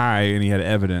work high and he had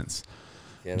evidence.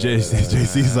 Yeah, no,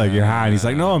 JC's like, you're high, and he's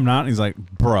like, no, I'm not. And he's like,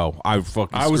 bro, I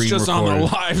fucking. I was screen just on recorded.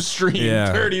 the live stream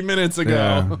Yeah. 30 minutes ago.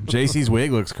 Yeah. JC's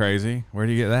wig looks crazy. Where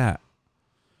do you get that?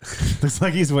 Looks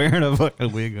like he's wearing a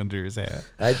fucking wig under his hat.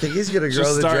 I think he's gonna grow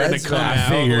Just the starting dreads to come back. I out.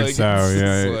 figured like, so. it's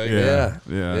Yeah, just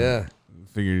like-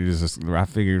 yeah. I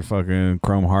figured fucking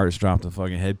Chrome Hearts dropped a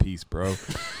fucking headpiece, bro.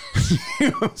 You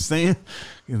know what I'm saying?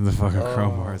 Give the fucking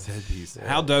Chrome Hearts headpiece.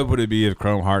 How dope would it be if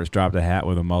Chrome Hearts dropped a hat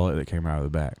with a mullet that came out of the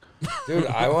back? Dude,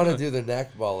 I want to do the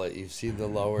neck mullet. You've seen the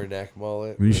lower neck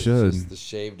mullet? You where it's should. just the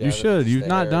shave down You and should. just You've the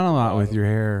not hair done at a the lot with bottom. your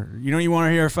hair. You know, you want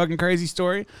to hear a fucking crazy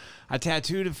story? I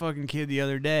tattooed a fucking kid the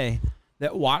other day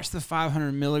that watched the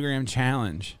 500 milligram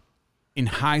challenge in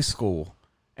high school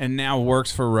and now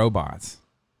works for robots.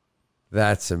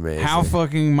 That's amazing. How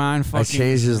fucking mind fucking. I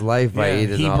changed his life by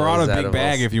eating He all brought a those big edibles.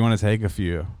 bag if you want to take a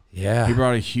few. Yeah. He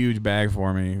brought a huge bag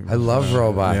for me. I love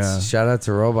robots. Yeah. Shout out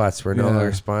to robots. We're no Yeah.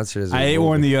 longer sponsors. I ate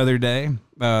one the other day.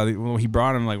 Well, he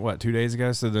brought him like what 2 days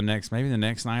ago. So maybe the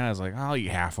next night, I was like, I'll eat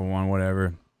half of one,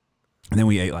 whatever. And then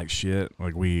we ate like shit.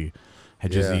 Like we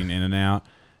had just eaten In and Out,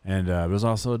 and it was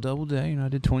also a double day. You know, I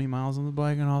did 20 miles on the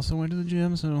bike and also went to the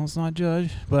gym. So let's not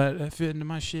judge, but it fit into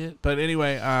my shit. But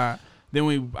anyway,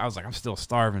 then I was like, I'm still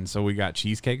starving, so we got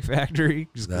Cheesecake Factory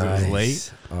just because it was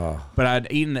late. Oh. But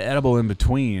I'd eaten the edible in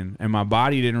between, and my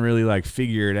body didn't really like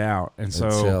figure it out. And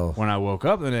so when I woke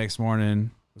up the next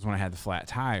morning was when I had the flat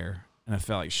tire, and I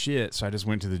felt like shit. So I just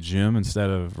went to the gym instead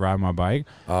of riding my bike.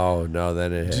 Oh no,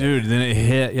 then it hit. Dude, then it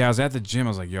hit. Yeah, I was at the gym. I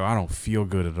was like, yo, I don't feel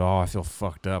good at all. I feel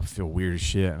fucked up. I feel weird as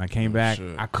shit. And I came back.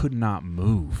 Shit. I could not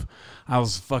move. I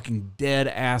was fucking dead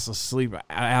ass asleep.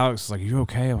 Alex was like, you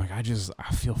okay? I'm like,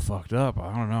 I feel fucked up.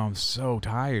 I don't know. I'm so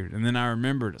tired. And then I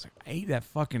remembered, I was like, I ate that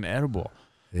fucking edible.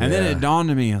 Yeah. And then it dawned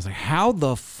on me. I was like, how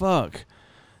the fuck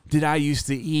did I used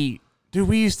to eat? Dude,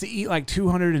 we used to eat like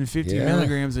 250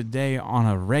 milligrams a day on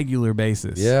a regular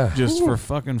basis. Yeah. Just for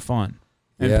fucking fun.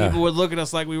 And people would look at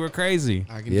us like we were crazy.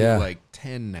 I can do like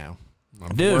 10 now.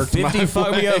 I've Dude, worked 50 my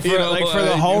fucked me way, up for, you know, for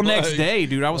the whole like- next day,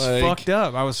 dude. I was like- fucked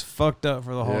up. I was fucked up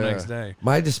for the whole next day.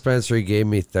 My dispensary gave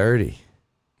me 30.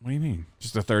 What do you mean?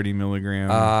 Just a 30 milligram?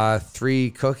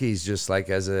 3 cookies, just like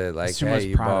as a like, too much hey,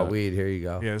 you bought product. weed. Here you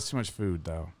go. Yeah, it's too much food,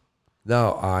 though.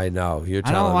 No, I know. You're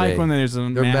I telling don't like me. when there's a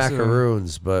They're massive...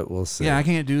 macaroons, but we'll see. Yeah, I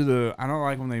can't do the... I don't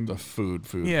like when they... The food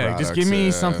Yeah, just products, give me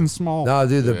yeah. something small. No,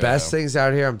 dude, the Yeah. best things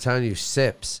out here, I'm telling you,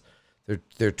 sips.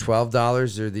 They're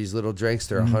 $12. They're these little drinks.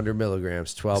 They're 100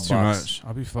 milligrams, 12 It's too bucks. much.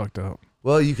 I'll be fucked up.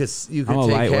 Well, you could I'm a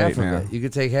take half lightweight of now. it. You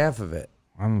could take half of it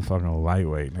I'm a fucking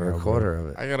lightweight. or now, a quarter of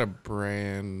it. I got a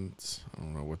brand. I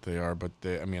don't know what they are, but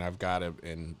I've got it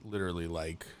in literally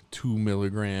like 2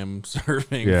 milligram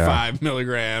serving, Yeah. 5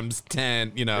 milligrams,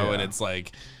 10. You know, Yeah. and it's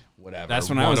like whatever. That's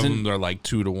when One I was of in- them, they're like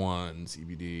 2 to 1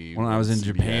 CBD. When I was in CBN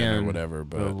Japan or whatever, the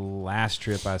but last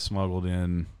trip I smuggled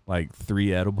in like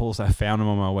 3 edibles. I found them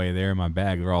on my way there in my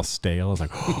bag. They're all stale. I was like,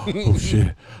 oh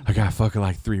shit, I got fucking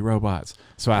like 3 robots.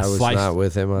 So I was sliced. not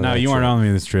with him on No, that you weren't trip. on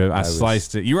me this trip. I was-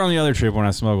 sliced it. You were on the other trip when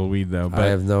I smuggled weed though. But I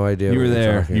have no idea. you what were you're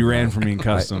there. talking You ran about. from me in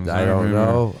customs. I don't remember.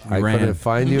 know. You I ran. couldn't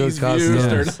find you in These views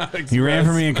customs. are not You ran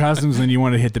from me in expressed. customs, and you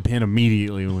wanted to hit the pin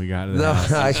immediately when we got to the No,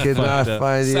 house. I could not up.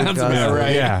 find you in Sounds about customs.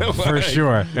 right. Yeah, for Like,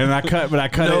 sure. And I cut it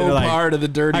No into like part of the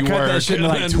dirty I cut work. that shit into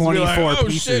and like then just be 24 like, oh,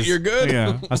 pieces. shit, you're good.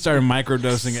 Yeah, I started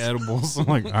microdosing edibles. I'm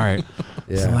like, all right,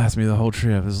 this Yeah. will last me the whole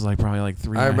trip. This is like probably like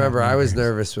 3. I remember I was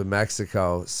milligrams. nervous with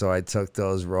Mexico, so I took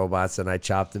those robots and I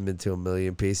chopped them into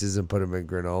 1,000,000 pieces and put them in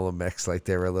granola mix like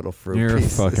they were little fruit You're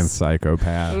pieces. a fucking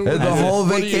psychopath. And the whole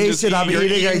What do you just vacation, I'm eat? You're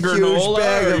eating a huge granola,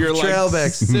 bag or of you're trail like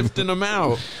mix. sifting them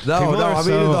out. No, People are I'm so-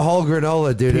 eating the whole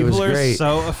granola, dude. It was People are great.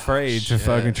 so afraid to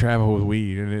fucking travel with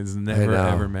weed, and it's never know.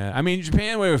 ever met. I mean,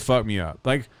 Japan would fuck me up.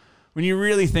 Like when you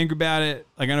really think about it,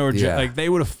 like I know, Yeah. like they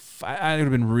would have. I would have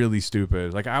been really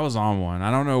stupid. Like I was on one. I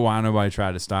don't know why nobody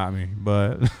tried to stop me,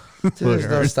 but Dude, there's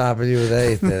no stopping you with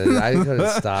anything. I couldn't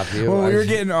stop you. when we I- were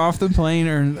getting off the plane,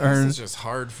 It's just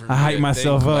hard for me. I hype to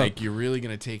myself think, up. Like you're really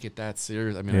gonna take it that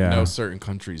serious? I mean, Yeah. I know certain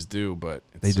countries do, but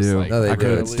it's they just do. Like, No, they I do.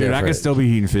 could, It's dude, I different. could still be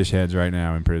eating fish heads right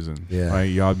now in prison. Yeah.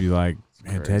 Like y'all be like,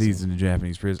 man, crazy. Teddy's in a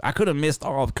Japanese prison. I could have missed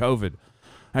all of COVID.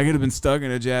 I could have been stuck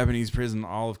in a Japanese prison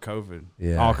all of COVID.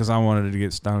 Yeah. All because I wanted to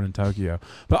get stoned in Tokyo.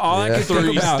 But all I Yeah. could think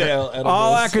 3 about, stale edibles.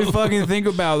 all I could fucking think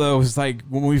about though was like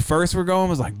when we first were going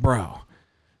was like, bro,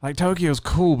 like Tokyo's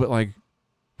cool, but like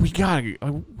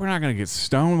we're not gonna get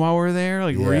stoned while we're there.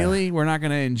 Like Yeah. really, we're not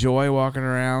gonna enjoy walking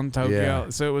around Tokyo. Yeah.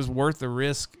 So it was worth the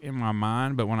risk in my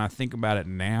mind. But when I think about it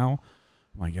now,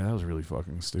 I'm like, yeah, that was really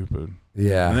fucking stupid. And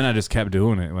Yeah. then I just kept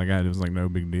doing it. Like it was like no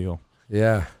big deal.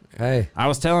 Yeah. Hey. I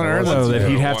was telling her Once though that you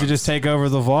he'd do it have to just once. take over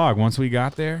the vlog once we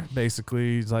got there.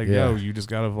 Basically, he's like, Yeah. "Yo, you just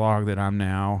got a vlog that I'm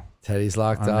now Teddy's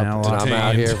locked I'm up, now and I'm locked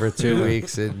out in. here for 2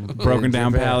 weeks. In broken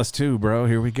down Japan. palace too, bro.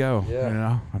 Here we go. Yeah. You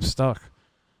know, I'm stuck.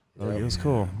 Yep. It was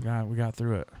cool. We got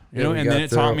through it. You Yeah, know, we and got then it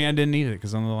through taught it. me I didn't need it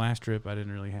because on the last trip I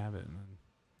didn't really have it. And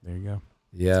there you go.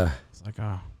 Yeah. It's like,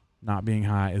 oh, not being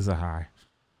high is a high.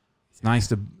 It's nice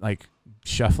to like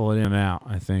shuffle it in and out.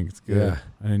 I think it's good. Yeah.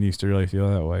 I didn't used to really feel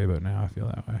that way, but now I feel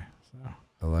that way.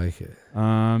 I like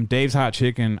it. Dave's Hot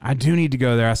Chicken. I do need to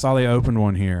go there. I saw they opened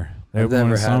one here. They I've opened one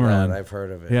never in had Summerlin. that. I've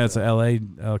heard of it. Yeah, it's a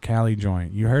LA Cali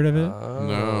joint. You heard of it?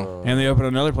 Oh. And they opened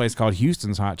another place called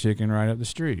Houston's Hot Chicken right up the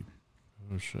street.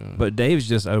 Oh, shit. But Dave's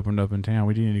just opened up in town.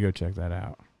 We do need to go check that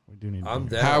out. We do need. I'm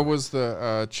to down. How was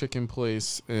the chicken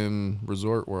place in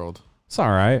Resort World? It's all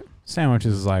right.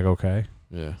 Sandwiches is like okay.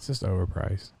 Yeah. It's just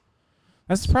overpriced.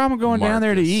 That's the problem going down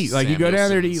there to Marcus eat. Like you go down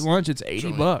there to eat Samuelson's lunch, it's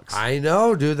 $80. I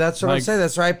know, dude. That's what I'm Like- saying.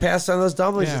 That's why I passed on those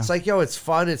dumplings. Yeah. It's like, yo, it's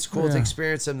fun. It's cool to Yeah.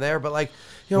 experience them there. But like,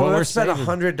 Well, let's we're spend saving.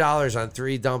 $100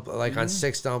 on on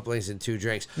 6 dumplings and 2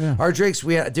 drinks. Yeah. Our drinks,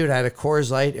 I had a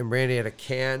Coors Light and Brandy had a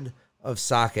can of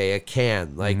sake, a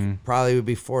can. Like probably would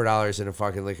be $4 in a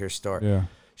fucking liquor store. Yeah.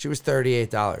 She was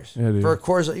 $38 Yeah, dude. for a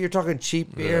Coors Light. You're talking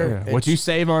cheap beer. Yeah. What you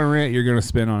save on rent, you're going to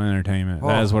spend on entertainment.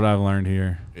 That is what I've learned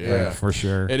here. Yeah. Like, for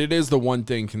sure. And it is the one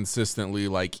thing consistently,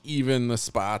 like even the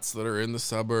spots that are in the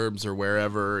suburbs or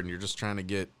wherever, and you're just trying to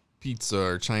get pizza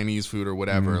or Chinese food or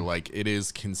whatever, like it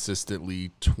is consistently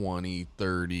 $20,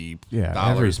 $30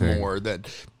 everything. more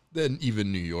than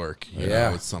even New York. You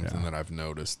know, it's something that I've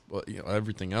noticed. But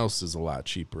everything else is a lot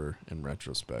cheaper in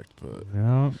retrospect. But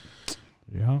Yeah.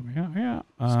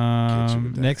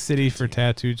 Next city for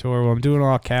tattoo tour. Well, I'm doing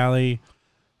all Cali,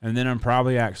 and then I'm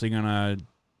probably actually gonna,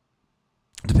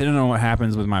 depending on what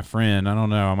happens with my friend, I don't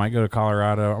know. I might go to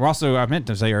Colorado. I meant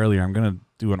to say earlier, I'm gonna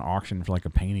do an auction for like a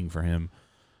painting for him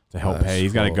to help pay.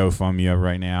 He's got a GoFundMe up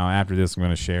right now. After this, I'm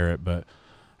gonna share it, but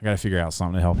I got to figure out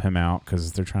something to help him out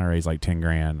because they're trying to raise like 10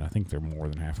 grand. I think they're more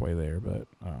than halfway there, but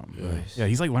yeah,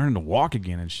 he's like learning to walk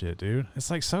again and shit, dude. It's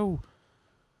like so.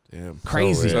 damn,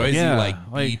 Crazy. So is Yeah, he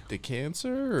like- beat the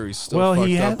cancer, or he's still? Well,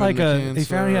 he fucked had up like in the they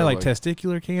found he had cancer, like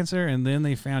testicular cancer, and then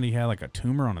they found he had like a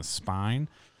tumor on his spine.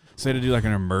 So they had to do like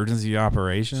an emergency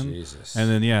operation. Jesus. And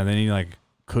then then he like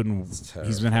couldn't.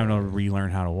 He's been having to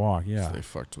relearn how to walk. Yeah. So they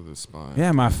fucked with his spine.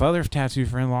 Yeah, my father's tattoo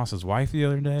friend lost his wife the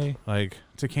other day, like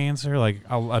to cancer. Like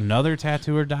another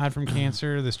tattooer died from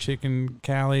cancer. This chick in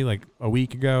Cali, like a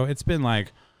week ago. It's been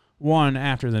like one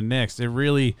after the next. It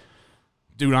really,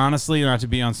 dude. Honestly, not to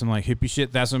be on some like hippie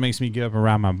shit. That's what makes me get up and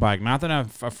ride my bike. Not that I'm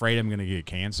afraid I'm gonna get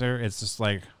cancer. It's just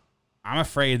like I'm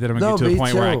afraid that I'm gonna get to a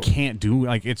point where I can't do.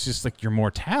 Like it's just like your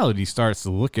mortality starts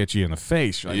to look at you in the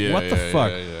face. You're like, what the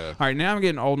fuck? All right, now I'm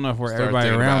getting old enough where Start everybody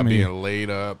thinking around about me. being laid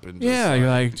up and just You're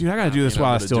like, dude, I gotta do this being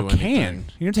while I able to still do can. anything.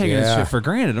 You're taking this shit for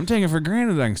granted. I'm taking for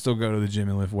granted that I can still go to the gym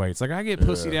and lift weights. Like I get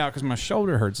pussied out because my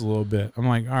shoulder hurts a little bit. I'm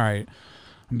like, all right,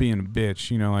 I'm being a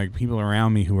bitch. You know, like people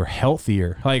around me who are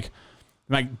healthier.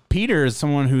 Like Peter is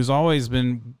someone who's always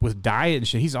been with diet and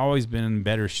shit. He's always been in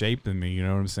better shape than me. You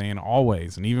know what I'm saying?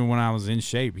 Always. And even when I was in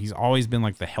shape, he's always been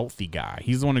like the healthy guy.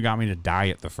 He's the one who got me to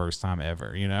diet the first time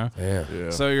ever, you know? Yeah.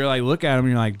 So you're like, look at him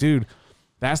and you're like, dude,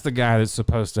 that's the guy that's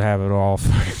supposed to have it all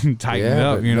fucking tightened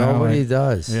up, but you know? nobody Like,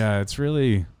 does. yeah, it's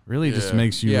really just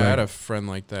makes you I like, had a friend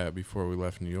like that before we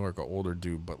left New York, an older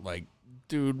dude, but like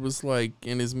dude was like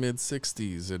in his mid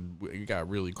 60s and we got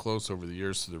really close over the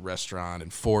years to the restaurant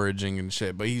and foraging and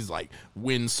shit, but he's like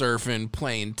windsurfing,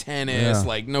 playing tennis,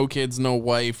 like no kids, no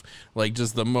wife, like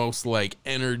just the most like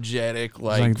energetic,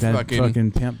 like that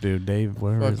fucking pimp dude, Dave,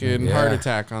 whatever his name fucking is. heart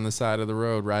attack on the side of the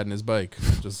road riding his bike,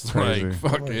 just Crazy. like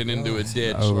fucking into a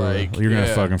ditch. Over. Like You're gonna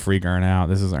fucking freak Ern out.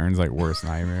 This is Ern's like worst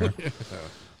nightmare.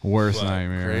 Worst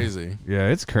nightmare. Crazy. Yeah,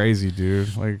 it's crazy,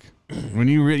 dude. Like when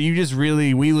you just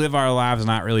really, we live our lives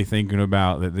not really thinking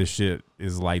about that this shit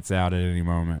is lights out at any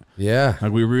moment. Yeah.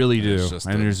 Like we really do. just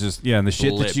And a there's just and the shit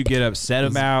blip. that you get upset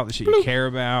about, the shit you care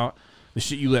about, the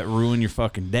shit you let ruin your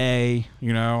fucking day,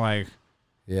 you know, like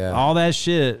Yeah. all that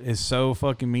shit is so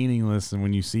fucking meaningless. And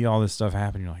when you see all this stuff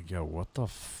happen, you're like, yo, what the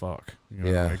fuck? You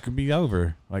know, Yeah. it could be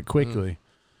over like quickly.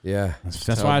 Yeah. That's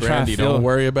Tell why I try to Brandy, feel. don't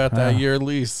worry about that year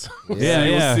lease. Yeah, yeah.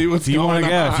 We'll see what's if you want to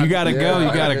going go, if you on. gotta go,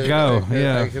 you gotta go.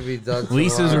 Yeah. That could be done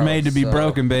Leases are tomorrow, made to be so-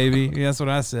 broken, baby. Yeah, that's what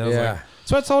I said. I was Yeah. like,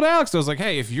 so I told Alex, I was like,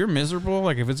 hey, if you're miserable,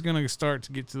 like if it's gonna start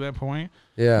to get to that point,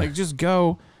 Yeah. like just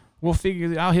go. We'll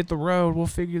figure. I'll hit the road. We'll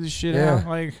figure the shit Yeah. out.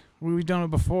 Like we've done it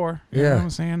before. You know Yeah. what I'm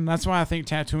saying? That's why I think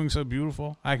tattooing's so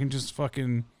beautiful. I can just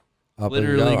fucking Up and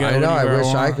literally go. I know. I anywhere wish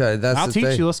I want. could. That's I'll the teach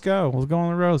thing. you. Let's go. Let's go on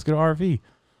the road. Let's go to RV.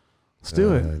 Let's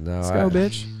do it. No, Let's go,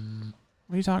 bitch.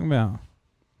 What are you talking about?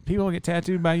 People get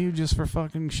tattooed by you just for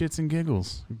fucking shits and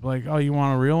giggles. Like, oh, you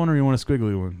want a real one or you want a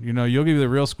squiggly one? You know, you'll give you the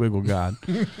real squiggle god.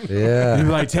 Yeah. You'll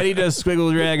be like, Teddy does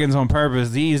squiggle dragons on purpose.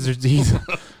 These.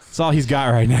 That's all he's got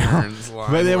right now.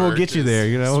 But then we'll get you there.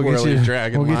 You know, we'll get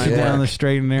you down the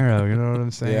straight and narrow. You know what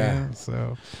I'm saying? Yeah.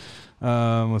 So,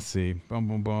 let's see. Boom,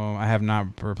 boom, boom. I have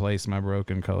not replaced my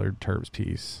broken colored Terps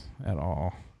piece at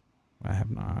all. I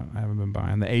have not. I haven't been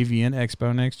buying the AVN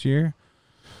Expo next year.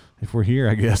 If we're here,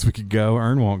 I guess we could go.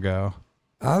 Ern won't go.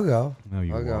 I'll go. No,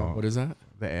 you I'll go. won't. What is that?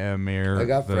 The Mayor, I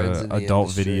got friends in the the Adult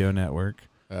industry. Video Network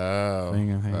Oh,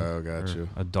 thing, I think. oh, got Or you.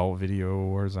 Adult Video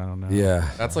Awards. I don't know. Yeah.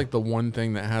 That's like the one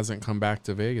thing that hasn't come back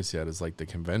to Vegas yet is like the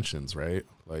conventions, right?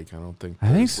 Like I don't think. I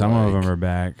think there's, some of like- them are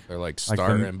back. They're like like the-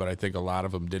 starting, but I think a lot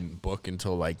of them didn't book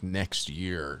until like next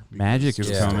year. because Magic is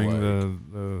just coming.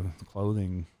 like- The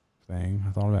clothing thing.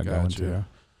 I thought about going Gotcha.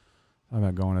 to. How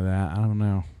about going to that? I don't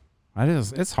know.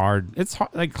 It's hard. It's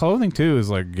hard. Like clothing too is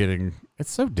like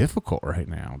it's so difficult right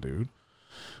now, dude.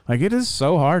 Like it is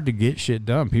so hard to get shit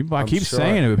done. I keep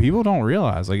saying it, but people don't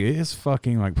realize like it is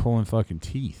fucking like pulling fucking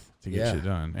teeth to get shit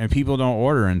done. And people don't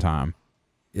order in time.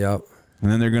 Yep.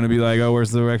 And then they're going to be like, oh,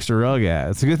 where's the extra rug at?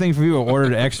 It's a good thing for people to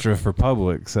order extra for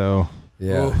public. So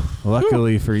yeah,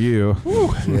 luckily for you,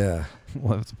 yeah,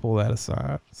 we'll have to pull that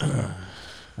aside. So,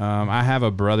 I have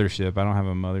a brothership. I don't have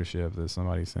a mothership that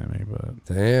somebody sent me, but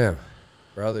damn,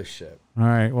 brothership. All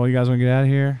right. Well, you guys want to get out of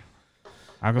here?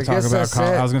 I was going to talk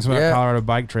about Colorado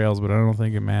bike trails, but I don't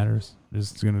think it matters.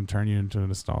 It's going to turn you into a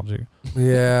nostalgic.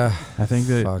 Yeah. I think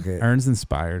that Ern's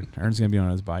inspired. Ern's going to be on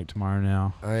his bike tomorrow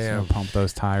now. I am. Pump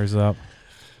those tires up.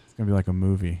 It's going to be like a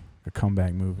movie, a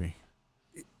comeback movie.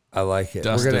 I like it.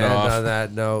 Dust We're going to it end off. on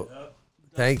that note.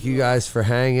 Thank you guys for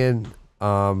hanging.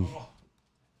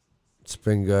 It's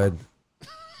been good.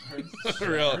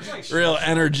 real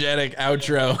energetic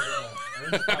outro.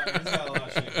 There's got a lot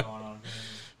of shit going on.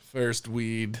 First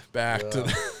weed back to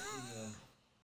the